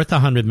 They're worth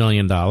 $100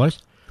 million.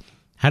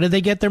 How did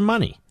they get their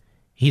money?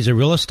 He's a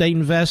real estate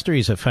investor.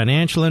 He's a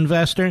financial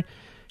investor.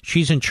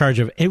 She's in charge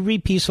of every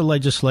piece of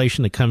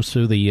legislation that comes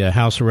through the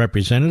House of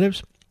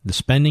Representatives, the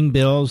spending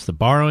bills, the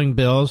borrowing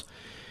bills,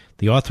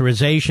 the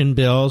authorization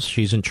bills.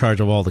 She's in charge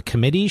of all the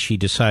committees. She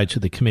decides who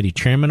the committee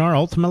chairmen are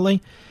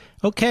ultimately.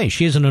 Okay,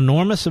 she has an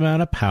enormous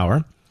amount of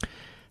power.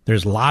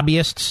 There's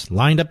lobbyists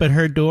lined up at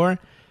her door.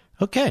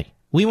 Okay,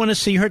 we want to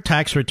see her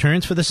tax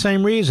returns for the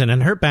same reason,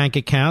 and her bank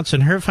accounts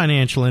and her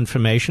financial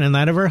information and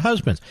that of her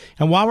husband's.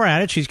 And while we're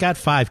at it, she's got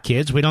 5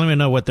 kids. We don't even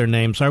know what their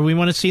names are. We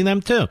want to see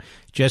them too,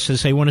 just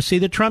as they want to see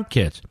the Trump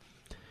kids.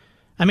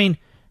 I mean,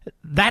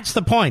 that's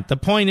the point. The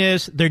point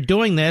is they're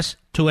doing this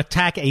to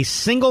attack a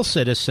single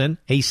citizen,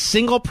 a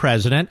single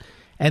president,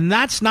 and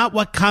that's not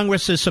what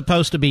Congress is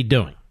supposed to be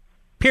doing.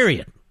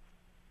 Period.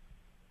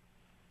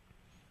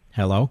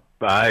 Hello?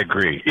 I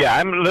agree. Yeah,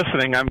 I'm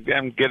listening. I'm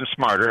getting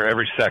smarter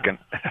every second.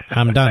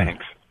 I'm done.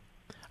 Thanks.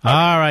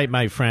 All right,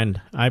 my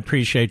friend. I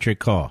appreciate your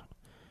call.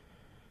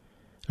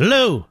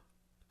 Lou,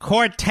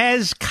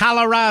 Cortez,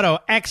 Colorado,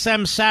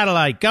 XM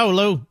Satellite. Go,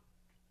 Lou.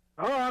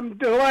 Oh, I'm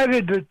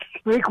delighted to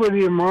speak with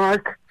you,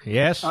 Mark.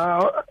 Yes?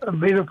 It'll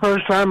be the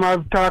first time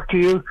I've talked to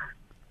you.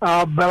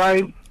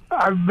 But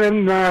I've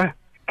been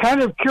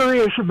kind of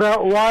curious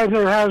about why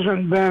there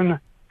hasn't been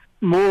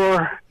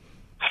more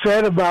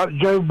said about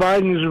Joe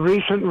Biden's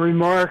recent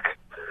remark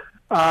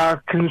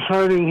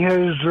concerning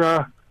his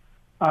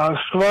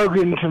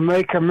slogan to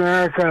make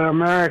America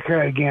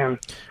America again.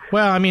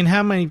 Well, I mean,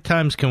 how many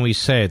times can we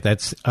say it?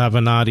 That's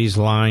Avenatti's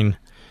line.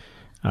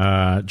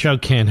 Joe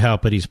can't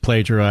help it. He's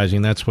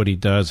plagiarizing. That's what he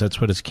does. That's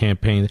what his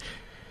campaign...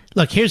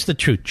 Look, here's the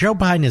truth. Joe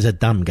Biden is a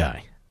dumb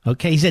guy.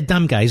 Okay? He's a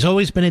dumb guy. He's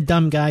always been a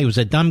dumb guy. He was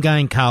a dumb guy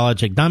in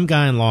college, a dumb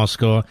guy in law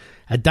school,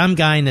 a dumb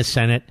guy in the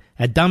Senate,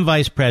 a dumb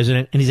vice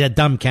president, and he's a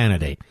dumb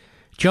candidate.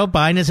 Joe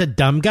Biden is a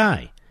dumb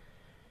guy.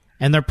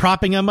 And they're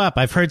propping him up.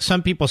 I've heard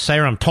some people say,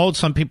 or I'm told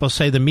some people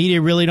say, the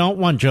media really don't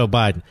want Joe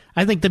Biden.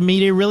 I think the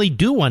media really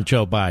do want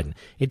Joe Biden.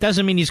 It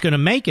doesn't mean he's going to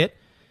make it,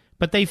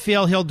 but they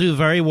feel he'll do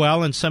very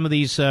well in some of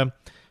these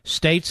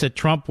states that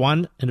Trump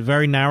won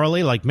very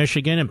narrowly, like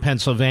Michigan and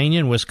Pennsylvania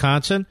and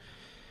Wisconsin,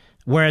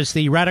 whereas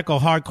the radical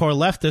hardcore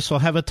leftists will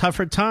have a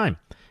tougher time.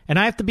 And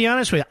I have to be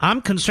honest with you,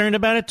 I'm concerned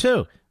about it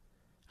too.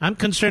 I'm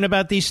concerned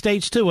about these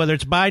states too, whether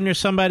it's Biden or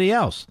somebody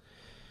else.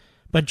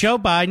 But Joe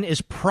Biden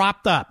is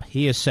propped up.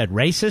 He has said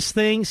racist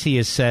things. He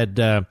has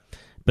said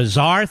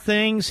bizarre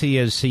things. He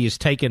has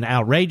taken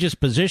outrageous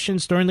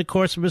positions during the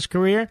course of his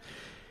career.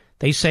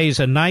 They say he's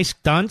a nice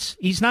dunce.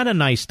 He's not a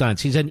nice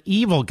dunce. He's an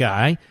evil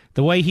guy.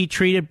 The way he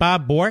treated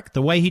Bob Bork,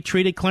 the way he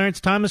treated Clarence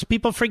Thomas,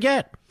 people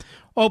forget.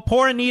 Oh,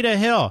 poor Anita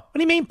Hill. What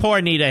do you mean, poor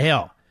Anita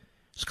Hill?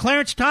 It's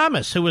Clarence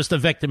Thomas who was the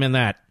victim in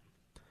that.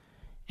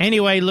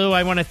 Anyway, Lou,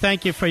 I want to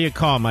thank you for your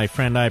call, my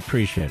friend. I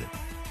appreciate it.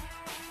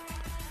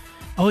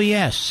 Oh,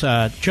 yes,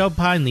 Joe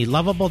Biden, the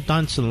lovable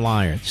dunce and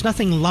liar. There's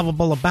nothing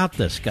lovable about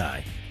this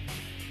guy.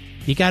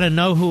 You got to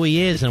know who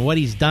he is and what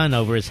he's done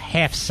over his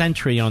half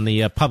century on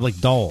the public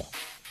dole.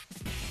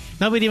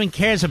 Nobody even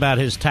cares about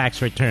his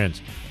tax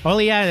returns. All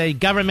he had,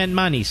 government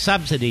money,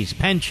 subsidies,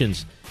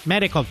 pensions,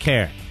 medical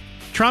care.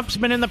 Trump's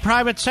been in the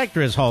private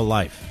sector his whole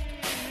life.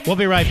 We'll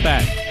be right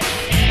back.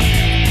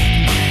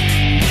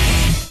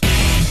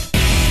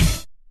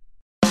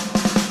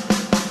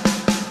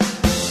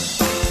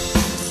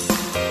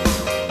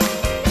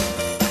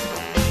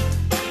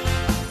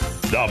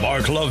 The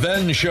Mark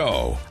Levin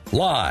Show,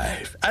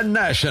 live and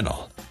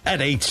national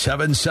at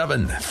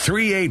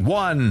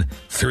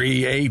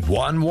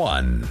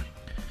 877-381-3811.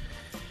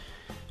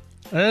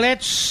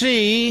 Let's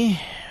see.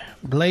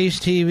 Blaze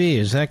TV,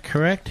 is that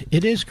correct?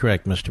 It is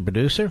correct, Mr.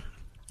 Producer.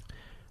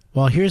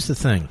 Well, here's the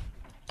thing.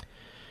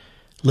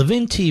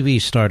 Levin TV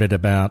started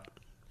about,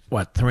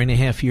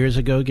 3.5 years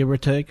ago, give or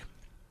take?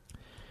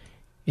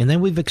 And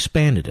then we've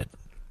expanded it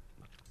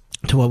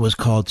to what was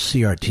called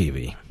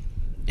CRTV.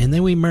 And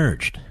then we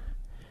merged.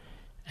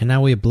 And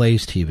now we have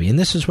Blaze TV. And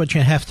this is what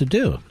you have to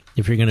do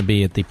if you're going to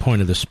be at the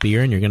point of the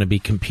spear and you're going to be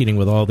competing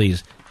with all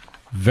these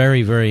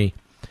very, very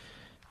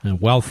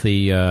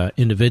wealthy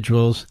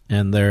individuals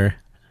and their,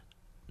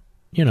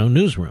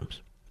 newsrooms.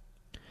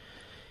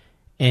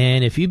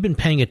 And if you've been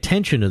paying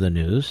attention to the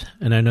news,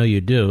 and I know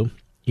you do,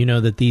 you know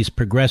that these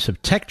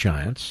progressive tech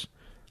giants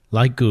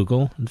like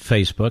Google and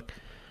Facebook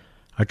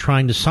are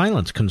trying to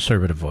silence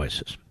conservative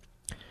voices.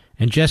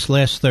 And just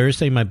last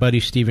Thursday, my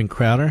buddy Steven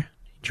Crowder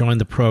joined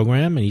the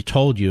program, and he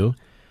told you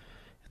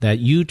that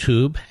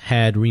YouTube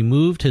had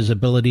removed his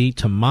ability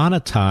to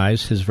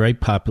monetize his very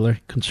popular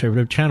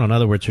conservative channel. In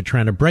other words, they're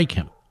trying to break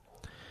him.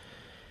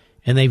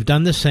 And they've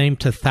done the same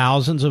to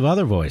thousands of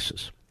other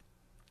voices.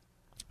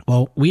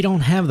 Well, we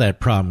don't have that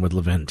problem with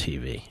Levin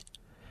TV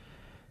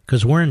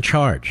because we're in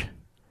charge.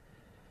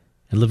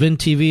 And Levin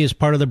TV is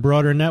part of the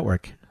broader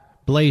network,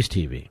 Blaze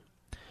TV,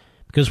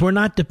 because we're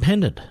not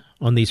dependent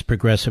on these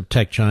progressive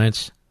tech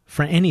giants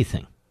for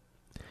anything.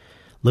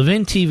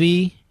 Levin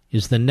TV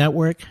is the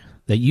network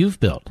that you've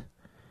built,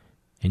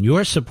 and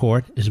your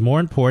support is more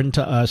important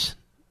to us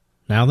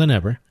now than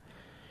ever.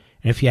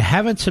 And if you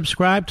haven't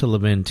subscribed to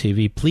Levin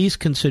TV, please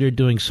consider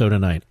doing so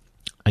tonight.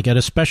 I got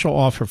a special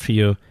offer for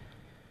you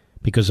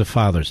because of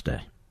Father's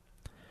Day.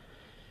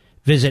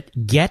 Visit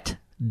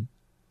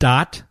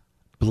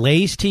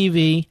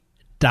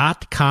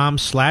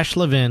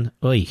get.blazetv.com/Levin.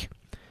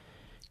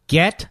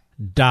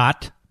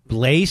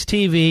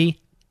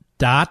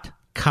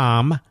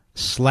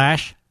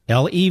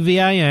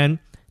 Get.blazetv.com/LEVIN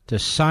to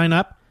sign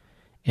up.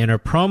 Enter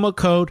promo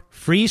code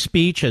free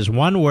speech as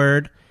one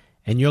word,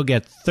 and you'll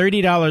get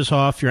 $30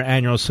 off your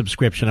annual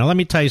subscription. Now, let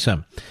me tell you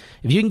something.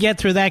 If you can get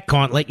through that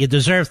gauntlet, you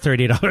deserve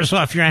 $30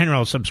 off your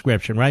annual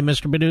subscription, right,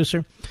 Mr.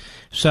 Producer?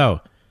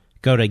 So,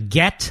 go to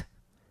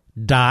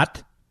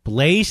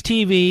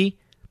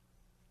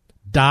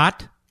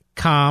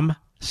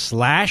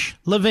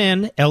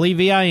get.blazetv.com/Levin,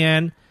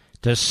 LEVIN,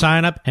 to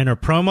sign up. Enter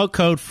promo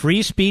code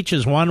free speech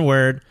as one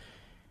word,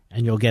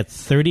 and you'll get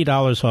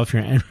 $30 off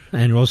your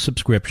annual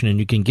subscription, and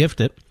you can gift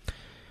it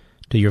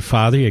to your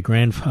father, your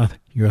grandfather,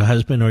 your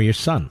husband, or your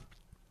son.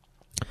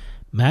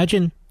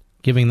 Imagine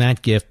giving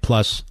that gift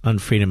plus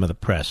unfreedom of the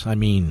press. I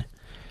mean,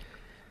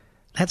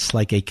 that's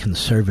like a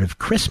conservative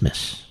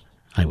Christmas,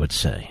 I would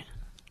say.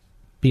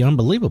 Be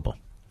unbelievable.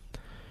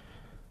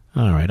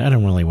 All right, I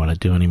don't really want to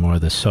do any more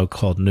of this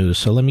so-called news,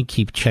 so let me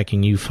keep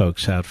checking you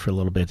folks out for a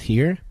little bit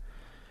here.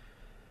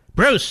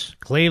 Bruce,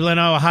 Cleveland,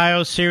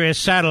 Ohio, Sirius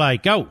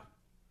Satellite, go.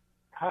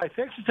 Hi,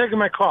 thanks for taking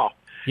my call.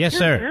 Yes,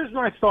 sir. Here's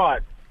my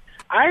thought.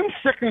 I'm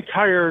sick and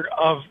tired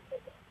of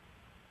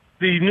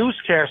the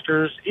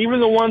newscasters, even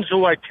the ones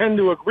who I tend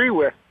to agree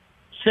with,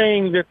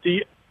 saying that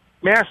the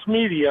mass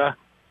media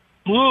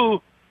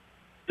blew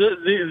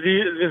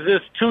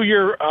this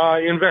 2-year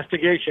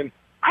investigation.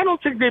 I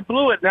don't think they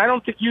blew it, and I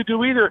don't think you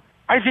do either.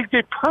 I think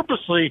they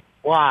purposely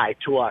lie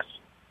to us.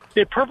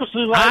 They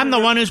purposely lie. I'm the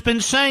one who's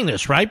been saying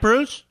this, right,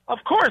 Bruce?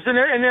 Of course, and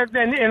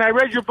I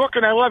read your book,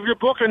 and I love your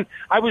book, and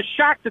I was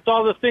shocked at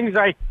all the things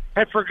I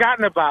had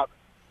forgotten about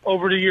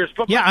over the years.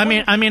 But yeah,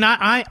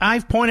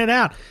 I've pointed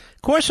out.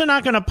 Of course, they're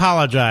not going to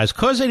apologize. Of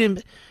course, they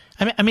didn't.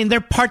 I mean,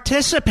 they're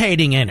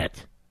participating in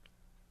it.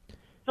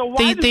 So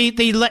why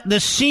the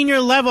senior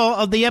level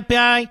of the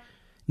FBI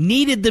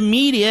needed the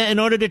media in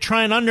order to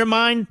try and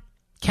undermine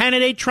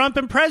candidate Trump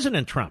and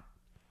President Trump.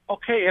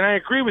 Okay, and I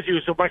agree with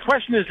you. So my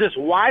question is this: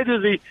 why do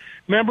the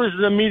members of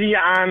the media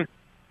on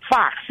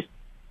Fox,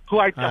 who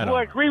I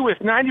agree with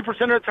 90%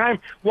 of the time,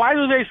 why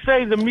do they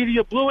say the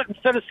media blew it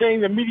instead of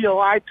saying the media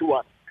lied to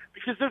us?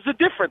 Because there's a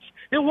difference.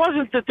 It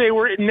wasn't that they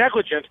were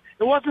negligent.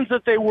 It wasn't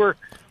that they were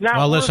not.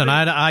 Well, listen,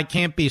 I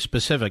can't be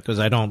specific because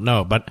I don't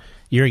know, but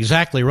you're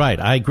exactly right.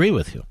 I agree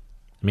with you.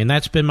 I mean,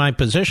 that's been my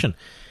position,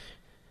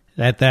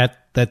 that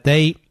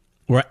they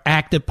were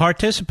active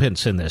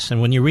participants in this.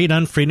 And when you read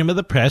Unfreedom of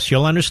the Press,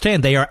 you'll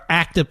understand they are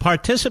active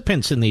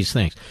participants in these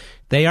things.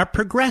 They are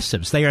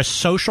progressives. They are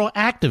social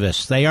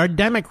activists. They are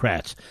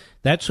Democrats.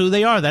 That's who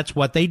they are. That's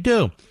what they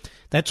do.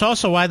 That's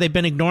also why they've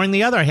been ignoring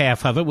the other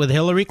half of it with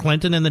Hillary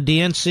Clinton and the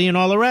DNC and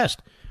all the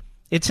rest.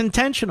 It's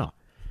intentional.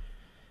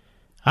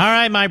 All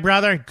right, my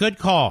brother, good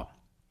call.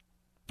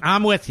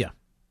 I'm with you.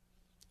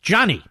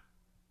 Johnny,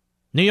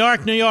 New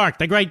York,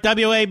 the great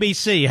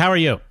WABC. How are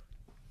you?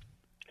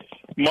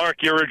 Mark,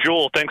 you're a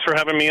jewel. Thanks for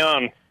having me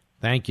on.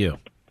 Thank you.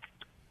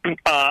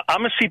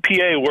 I'm a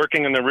CPA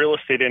working in the real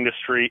estate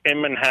industry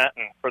in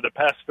Manhattan for the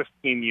past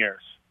 15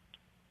 years.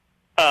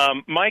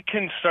 My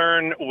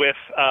concern with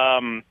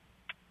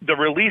the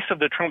release of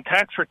the Trump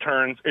tax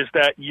returns is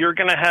that you're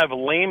going to have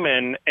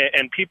laymen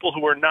and people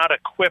who are not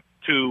equipped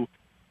to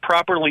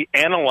properly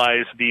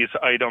analyze these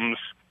items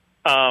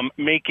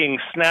making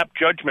snap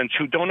judgments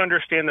who don't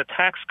understand the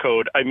tax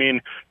code. I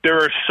mean,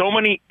 there are so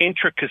many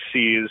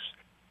intricacies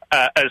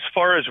as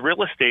far as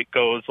real estate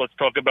goes. Let's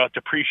talk about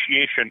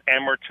depreciation,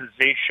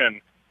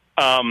 amortization,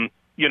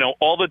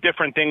 all the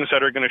different things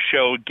that are going to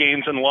show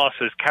gains and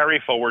losses,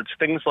 carry forwards,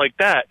 things like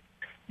that.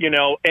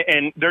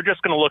 And they're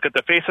just going to look at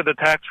the face of the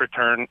tax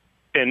return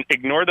and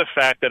ignore the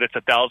fact that it's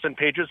 1,000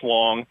 pages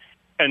long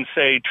and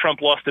say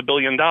Trump lost $1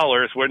 billion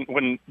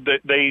when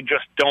they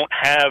just don't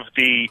have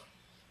the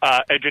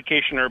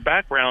education or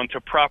background to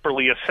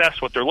properly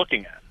assess what they're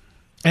looking at.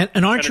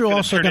 And aren't you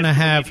also going to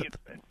have,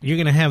 you're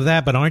going to have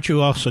that, but aren't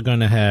you also going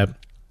to have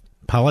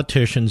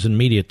politicians and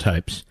media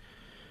types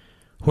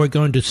who are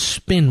going to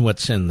spin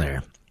what's in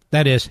there?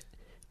 That is,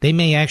 they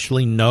may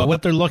actually know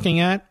what they're looking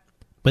at,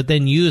 but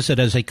then use it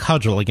as a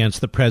cudgel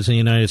against the President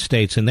of the United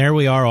States. And there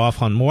we are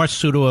off on more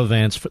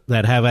pseudo-events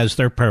that have as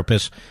their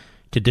purpose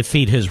to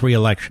defeat his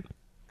reelection.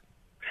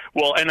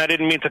 Well, and I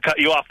didn't mean to cut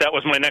you off. That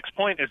was my next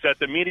point, is that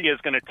the media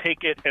is going to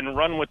take it and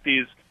run with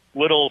these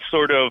little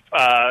sort of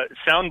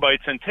sound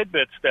bites and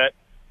tidbits that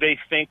they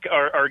think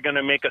are going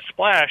to make a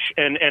splash,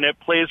 and it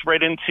plays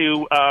right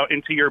into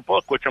your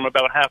book, which I'm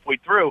about halfway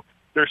through.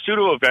 They're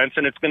pseudo events,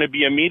 and it's going to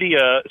be a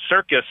media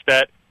circus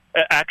that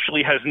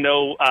actually has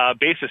no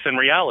basis in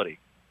reality.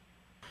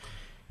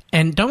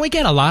 And don't we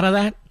get a lot of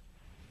that?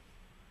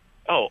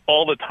 Oh,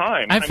 all the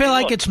time. I feel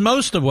like look, it's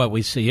most of what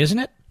we see, isn't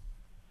it?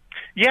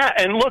 Yeah,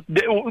 and look,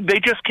 they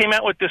just came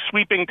out with this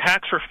sweeping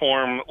tax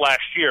reform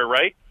last year,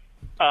 right?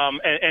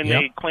 And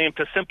Yep. they claim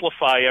to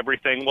simplify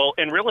everything. Well,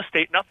 in real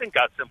estate, nothing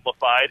got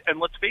simplified. And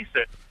let's face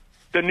it,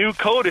 the new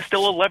code is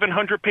still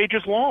 1,100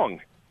 pages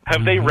long.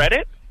 Have they read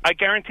it? I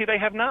guarantee they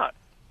have not.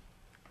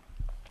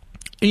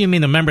 You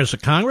mean the members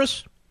of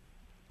Congress?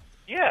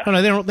 Yeah. Oh,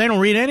 no, they don't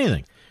read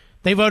anything.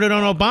 They voted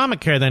on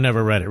Obamacare. They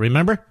never read it.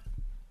 Remember?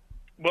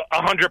 Well,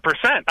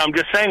 100%. I'm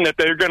just saying that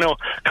they're going to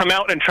come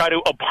out and try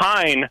to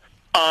opine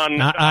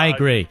on. I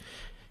agree.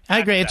 I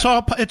agree. It's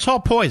all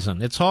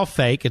poison. It's all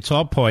fake. It's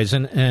all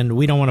poison, and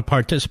we don't want to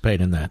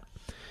participate in that.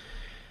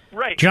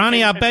 Right,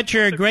 Johnny. I bet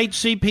you're a great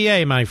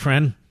CPA, my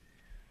friend.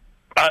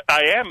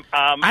 I am.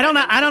 I don't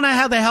know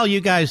how the hell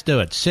you guys do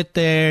it. Sit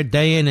there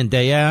day in and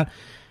day out.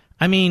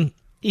 I mean,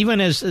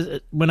 even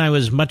as when I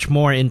was much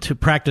more into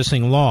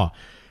practicing law,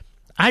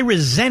 I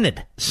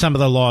resented some of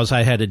the laws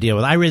I had to deal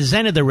with. I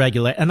resented the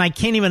regulation, and I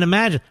can't even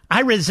imagine.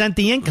 I resent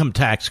the income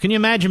tax. Can you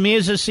imagine me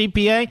as a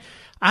CPA?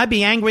 I'd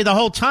be angry the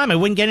whole time. I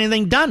wouldn't get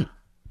anything done.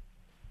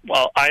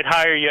 Well, I'd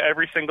hire you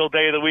every single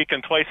day of the week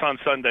and twice on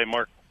Sunday,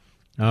 Mark.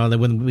 Oh, then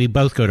when we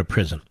both go to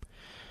prison.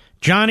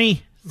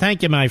 Johnny,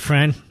 thank you, my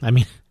friend. I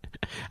mean,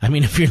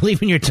 if you're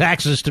leaving your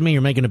taxes to me,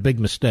 you're making a big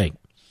mistake.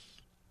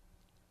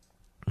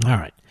 All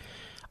right.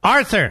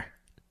 Arthur,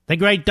 the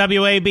great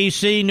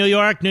WABC, New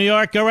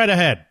York, go right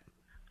ahead.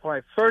 All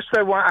right. First,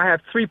 I have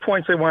 3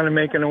 points I want to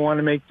make, and I want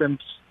to make them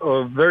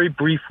very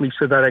briefly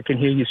so that I can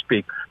hear you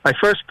speak. My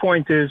first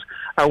point is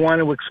I want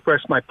to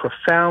express my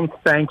profound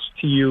thanks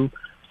to you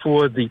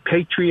for the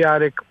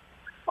patriotic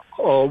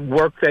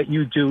work that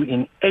you do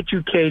in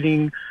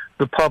educating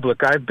the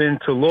public. I've been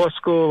to law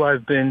school.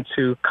 I've been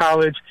to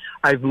college.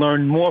 I've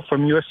learned more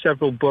from your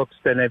several books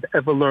than I've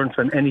ever learned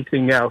from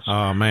anything else.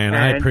 Oh, man,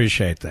 I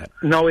appreciate that.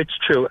 No, it's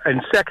true.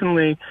 And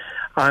secondly,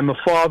 I'm a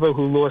father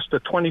who lost a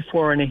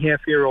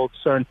 24-and-a-half-year-old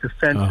son to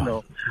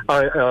fentanyl,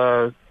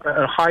 a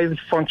highly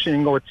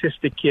functioning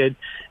autistic kid.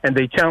 And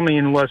they tell me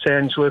in Los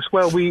Angeles,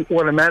 well, we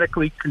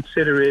automatically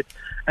consider it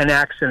an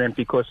accident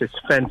because it's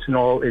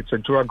fentanyl, it's a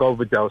drug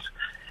overdose.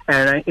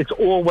 And it's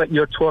all what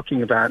you're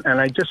talking about. And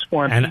I just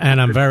want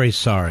and I'm very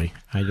sorry.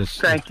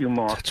 Thank you,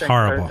 Mark. It's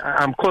horrible.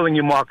 I'm calling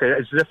you Mark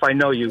as if I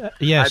know you.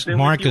 Yes,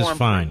 Mark is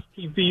fine.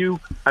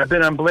 I've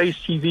been on Blaze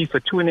TV for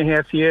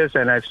 2.5 years,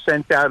 and I've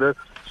sent out a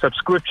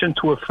subscription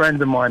to a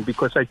friend of mine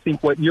because I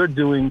think what you're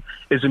doing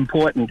is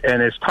important.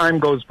 And as time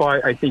goes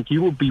by, I think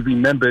you will be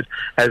remembered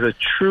as a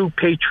true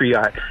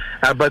patriot.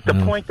 But the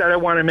point that I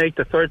want to make,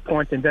 the third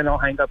point, and then I'll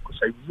hang up because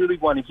I really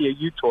want to hear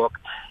you talk,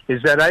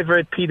 is that I've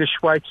read Peter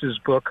Schweizer's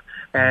book,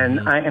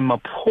 and I am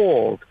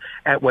appalled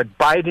at what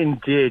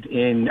Biden did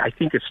in, I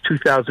think it's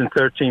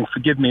 2013,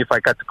 forgive me if I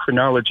got the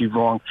chronology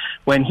wrong,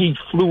 when he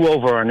flew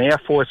over on Air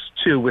Force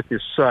Two with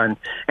his son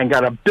and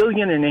got $1.5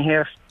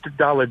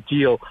 billion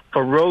deal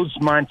for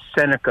Rosemont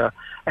Seneca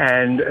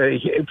and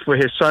for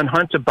his son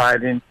Hunter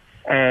Biden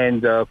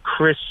and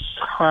Chris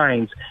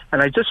Hines.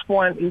 And I just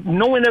want,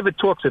 no one ever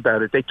talks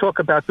about it. They talk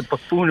about the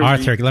buffoonery.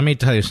 Arthur, let me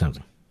tell you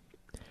something.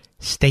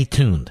 Stay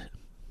tuned.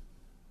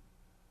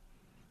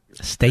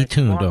 Stay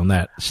tuned on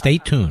that. Stay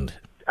tuned.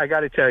 I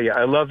got to tell you,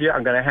 I love you.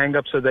 I'm going to hang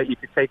up so that you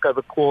can take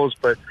other calls,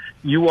 but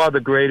you are the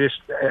greatest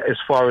as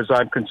far as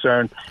I'm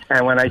concerned.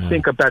 And when I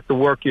think about the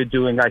work you're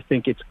doing, I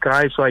think it's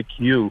guys like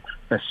you,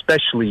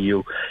 especially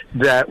you,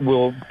 that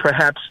will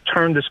perhaps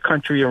turn this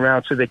country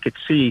around so they could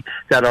see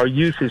that our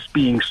youth is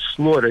being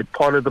slaughtered.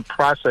 Part of the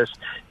process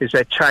is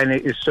that China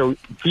is so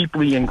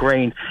deeply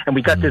ingrained. And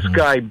we got this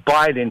guy,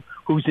 Biden,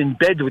 who's in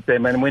bed with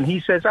them. And when he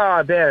says,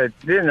 they're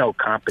no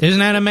competition. Isn't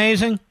that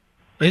amazing?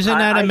 Isn't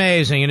that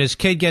amazing? And his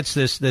kid gets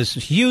this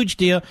huge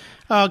deal.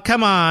 Oh,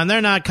 come on,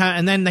 they're not.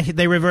 And then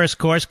they reverse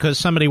course because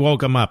somebody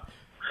woke them up.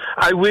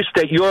 I wish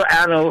that your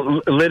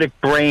analytic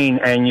brain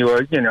and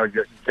your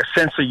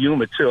sense of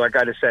humor too, I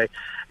got to say,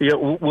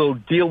 will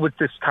deal with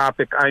this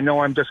topic. I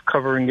know I'm just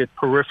covering it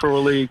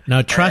peripherally.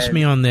 No, trust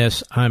me on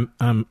this. I'm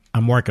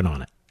working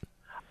on it.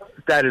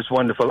 That is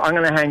wonderful. I'm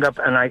going to hang up,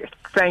 and I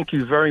thank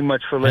you very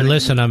much for letting me. And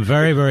listen, I'm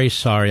very, very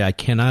sorry. I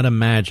cannot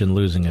imagine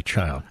losing a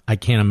child. I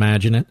can't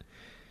imagine it.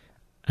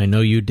 I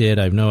know you did.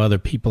 I know other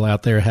people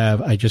out there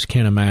have. I just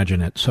can't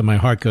imagine it. So my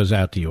heart goes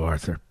out to you,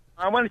 Arthur.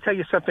 I want to tell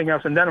you something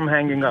else, and then I'm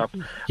hanging up.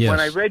 Yes. When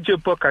I read your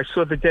book, I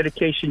saw the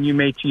dedication you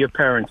made to your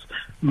parents.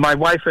 My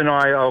wife and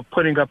I are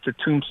putting up the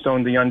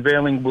tombstone. The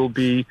unveiling will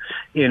be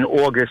in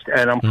August,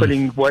 and I'm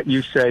putting what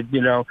you said,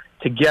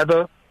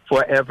 together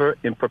forever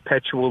in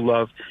perpetual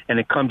love, and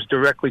it comes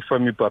directly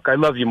from your book. I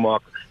love you,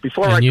 Mark.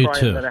 Before And I you cry,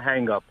 too. I'm going to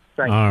hang up.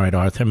 Thank you. All right,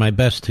 Arthur. My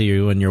best to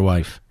you and your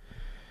wife.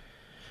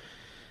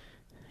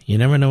 You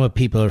never know what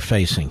people are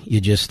facing. You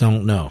just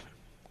don't know.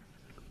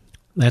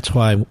 That's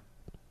why,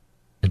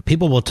 and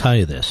people will tell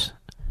you this.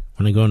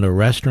 When I go into a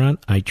restaurant,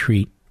 I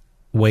treat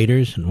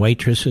waiters and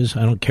waitresses,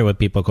 I don't care what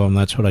people call them,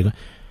 that's what I go,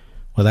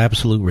 with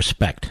absolute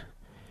respect.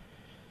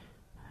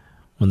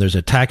 When there's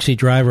a taxi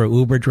driver or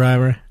Uber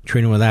driver,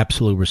 treat them with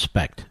absolute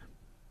respect.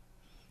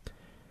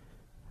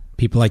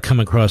 People I come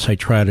across, I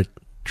try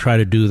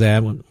to do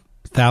that. When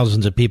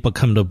thousands of people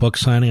come to a book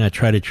signing, I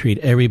try to treat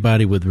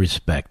everybody with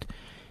respect.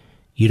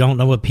 You don't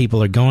know what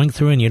people are going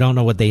through, and you don't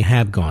know what they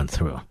have gone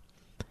through.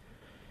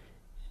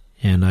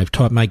 And I've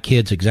taught my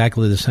kids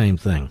exactly the same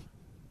thing.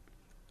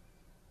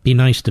 Be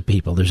nice to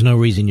people. There's no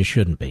reason you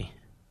shouldn't be.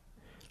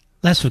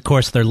 Unless, of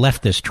course, they're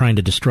leftists trying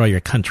to destroy your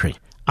country.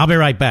 I'll be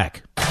right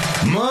back.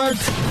 Mark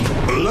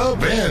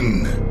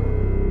Levin.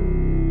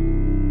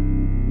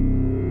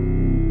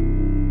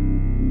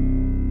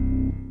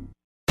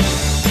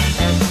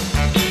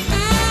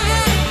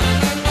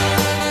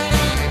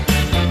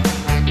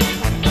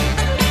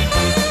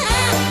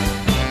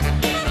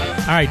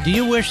 All right, do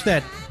you wish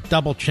that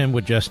double chin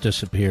would just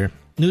disappear?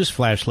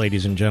 Newsflash,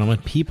 ladies and gentlemen,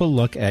 people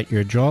look at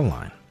your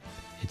jawline.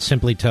 It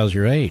simply tells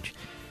your age.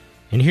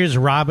 And here's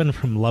Robin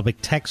from Lubbock,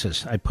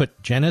 Texas. I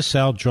put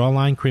Genicel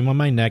jawline cream on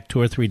my neck 2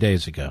 or 3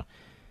 days ago.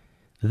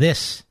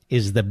 This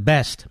is the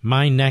best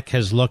my neck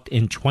has looked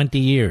in 20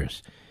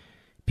 years.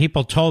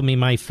 People told me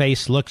my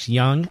face looks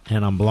young,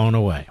 and I'm blown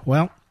away.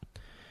 Well,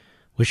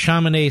 with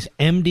Chamonix's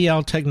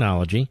MDL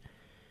technology,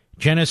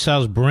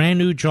 Genicel's brand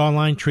new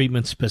jawline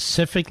treatment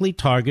specifically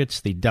targets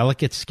the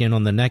delicate skin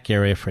on the neck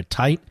area for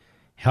tight,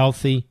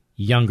 healthy,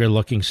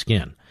 younger-looking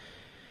skin.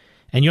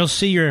 And you'll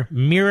see your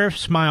mirror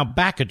smile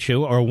back at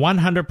you, or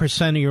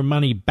 100% of your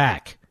money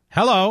back.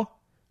 Hello,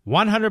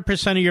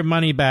 100% of your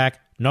money back,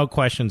 no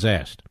questions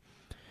asked.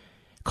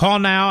 Call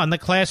now, and the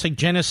classic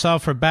Genicel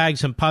for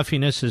bags and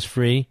puffiness is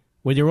free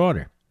with your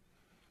order.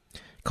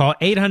 Call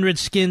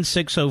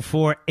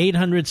 800-SKIN-604,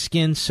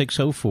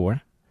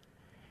 800-SKIN-604.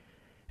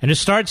 And to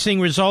start seeing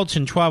results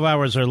in 12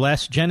 hours or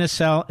less,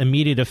 Genicel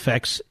Immediate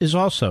Effects is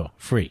also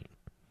free.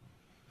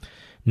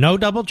 No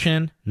double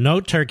chin, no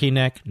turkey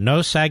neck,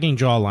 no sagging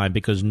jawline,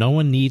 because no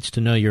one needs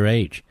to know your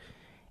age.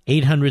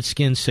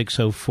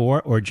 800-SKIN-604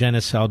 or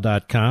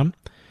Genicel.com.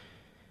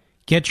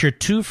 Get your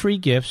 2 free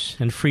gifts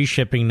and free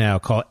shipping now.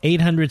 Call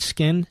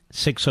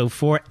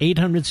 800-SKIN-604,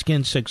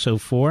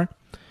 800-SKIN-604,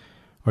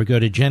 or go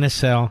to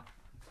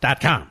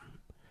Genicel.com.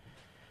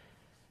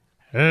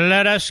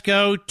 Let us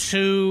go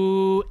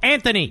to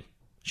Anthony,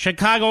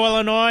 Chicago,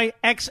 Illinois,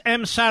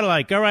 XM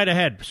Satellite. Go right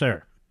ahead,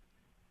 sir.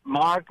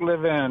 Mark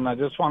Levin, I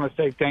just want to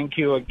say thank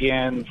you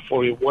again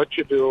for what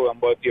you do and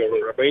what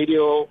your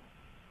radio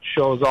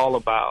show is all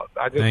about.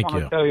 I just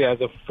want to tell you, as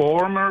a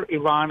former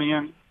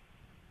Iranian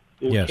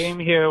who came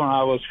here when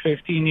I was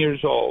 15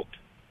 years old,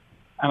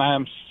 and I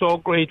am so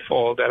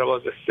grateful that I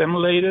was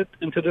assimilated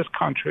into this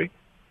country.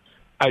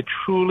 I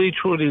truly,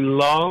 truly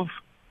love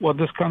what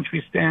this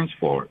country stands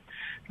for.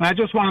 And I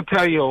just want to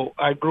tell you,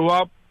 I grew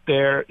up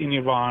there in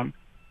Iran,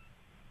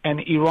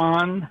 and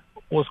Iran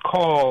was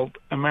called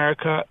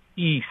America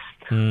East.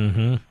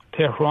 Mm-hmm.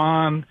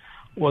 Tehran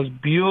was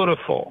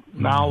beautiful.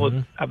 Mm-hmm. Now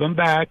I've been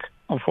back,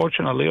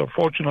 unfortunately or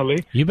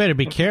fortunately. You better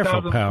be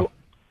careful, pal.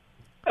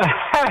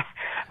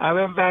 I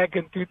went back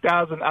in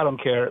 2000. I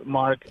don't care,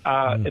 Mark.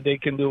 They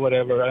can do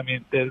whatever. I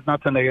mean, there's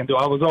nothing they can do.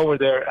 I was over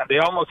there, and they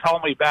almost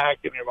held me back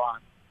in Iran.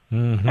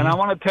 Mm-hmm. And I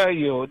want to tell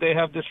you, they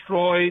have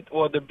destroyed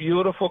what the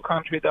beautiful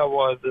country that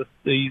was. I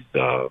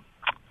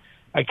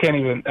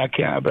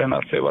better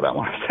not say what I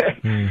want to say.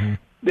 Mm-hmm.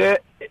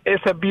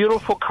 It's a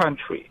beautiful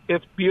country.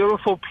 It's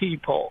beautiful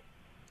people.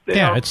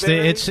 It's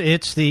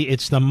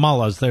the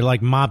mullahs. They're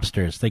like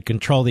mobsters. They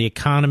control the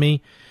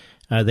economy.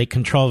 They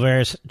control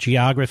various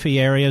geographic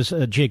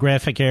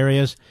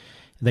areas.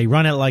 They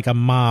run it like a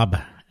mob.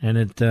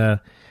 And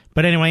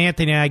but anyway,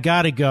 Anthony, I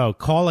got to go.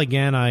 Call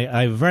again.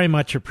 I very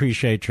much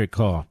appreciate your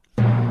call.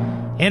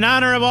 In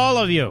honor of all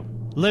of you,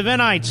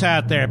 Levinites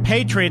out there,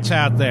 patriots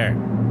out there.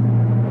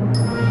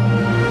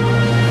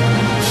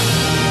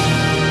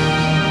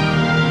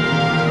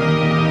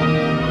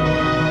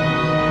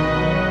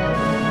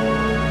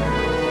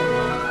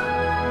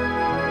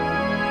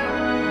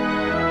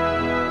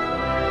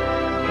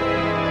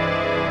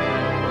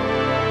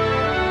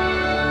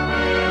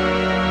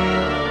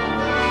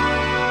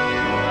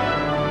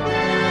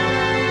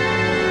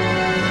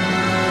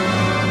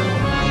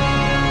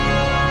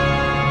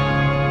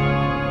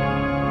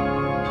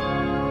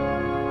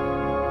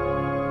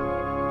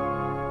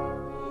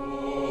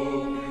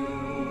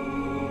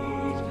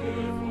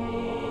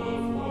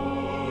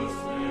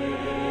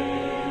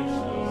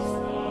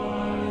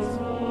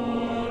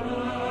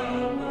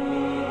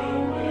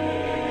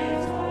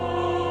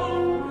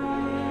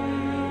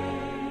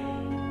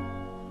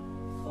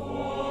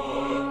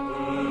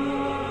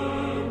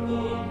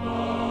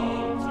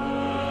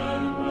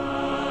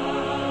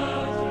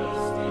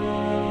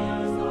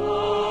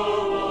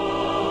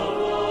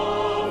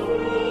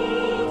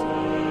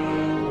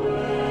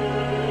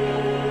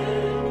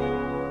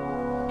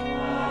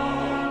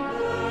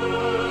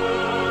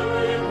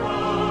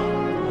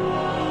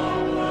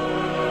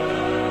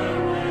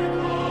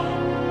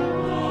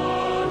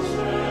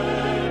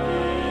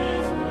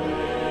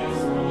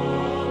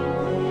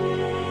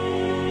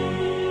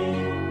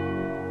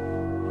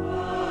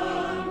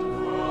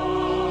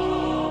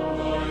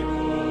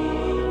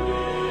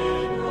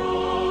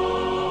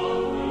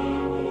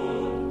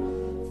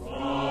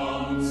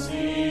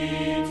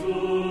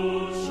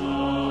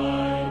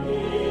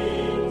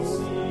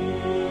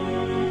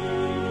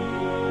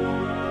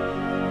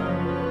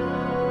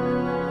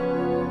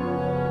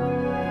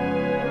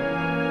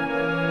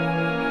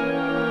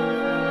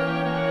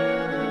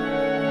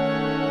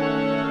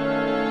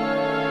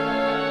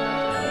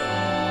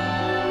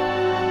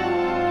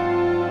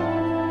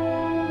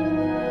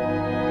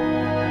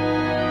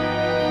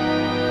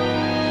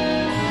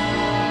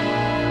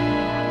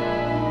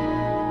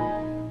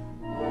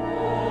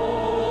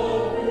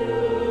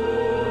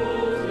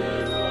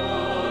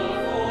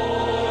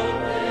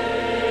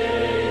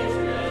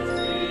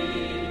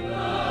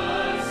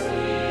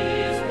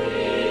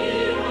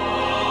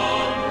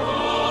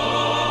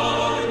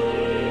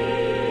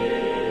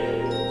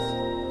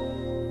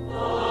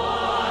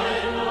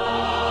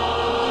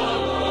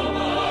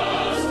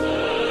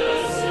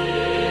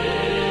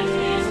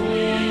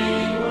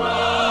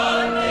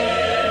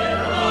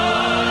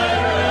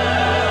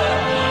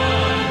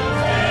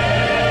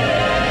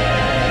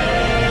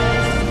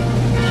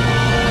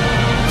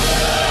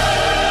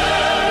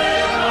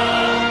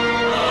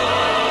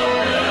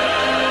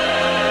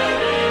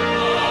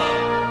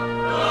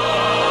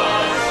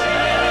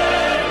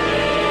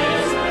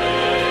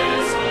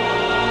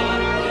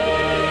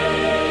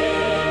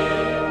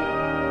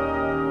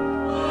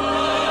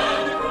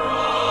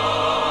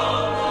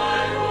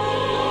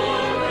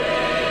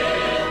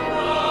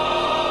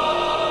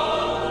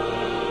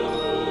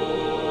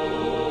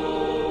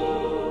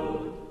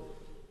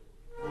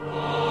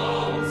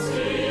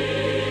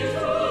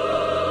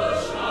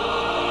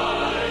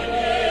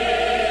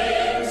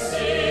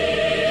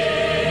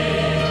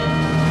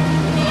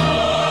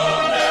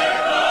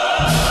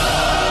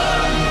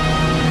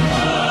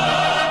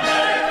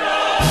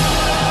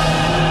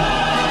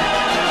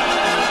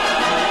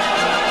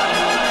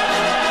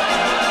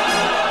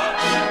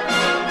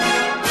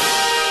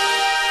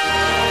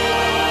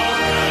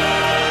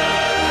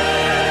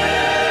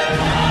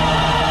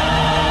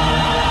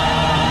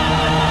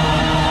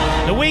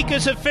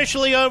 is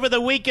officially over. The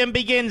weekend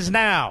begins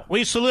now.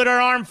 We salute our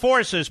armed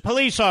forces,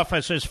 police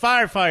officers,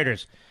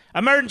 firefighters,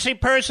 emergency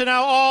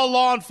personnel, all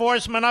law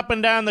enforcement up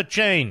and down the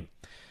chain.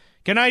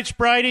 Good night,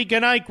 Spritey.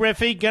 Good night,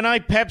 Griffey. Good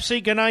night,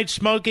 Pepsi. Good night,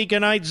 Smokey.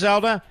 Good night,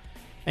 Zelda.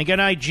 And good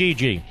night,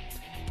 Gigi.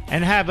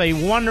 And have a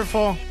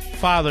wonderful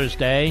Father's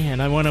Day.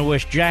 And I want to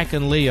wish Jack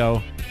and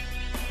Leo,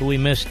 who we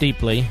miss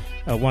deeply,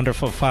 a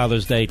wonderful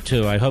Father's Day,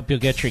 too. I hope you'll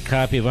get your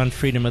copy of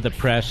Unfreedom of the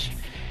Press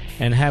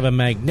and have a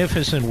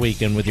magnificent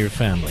weekend with your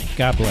family.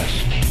 God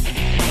bless.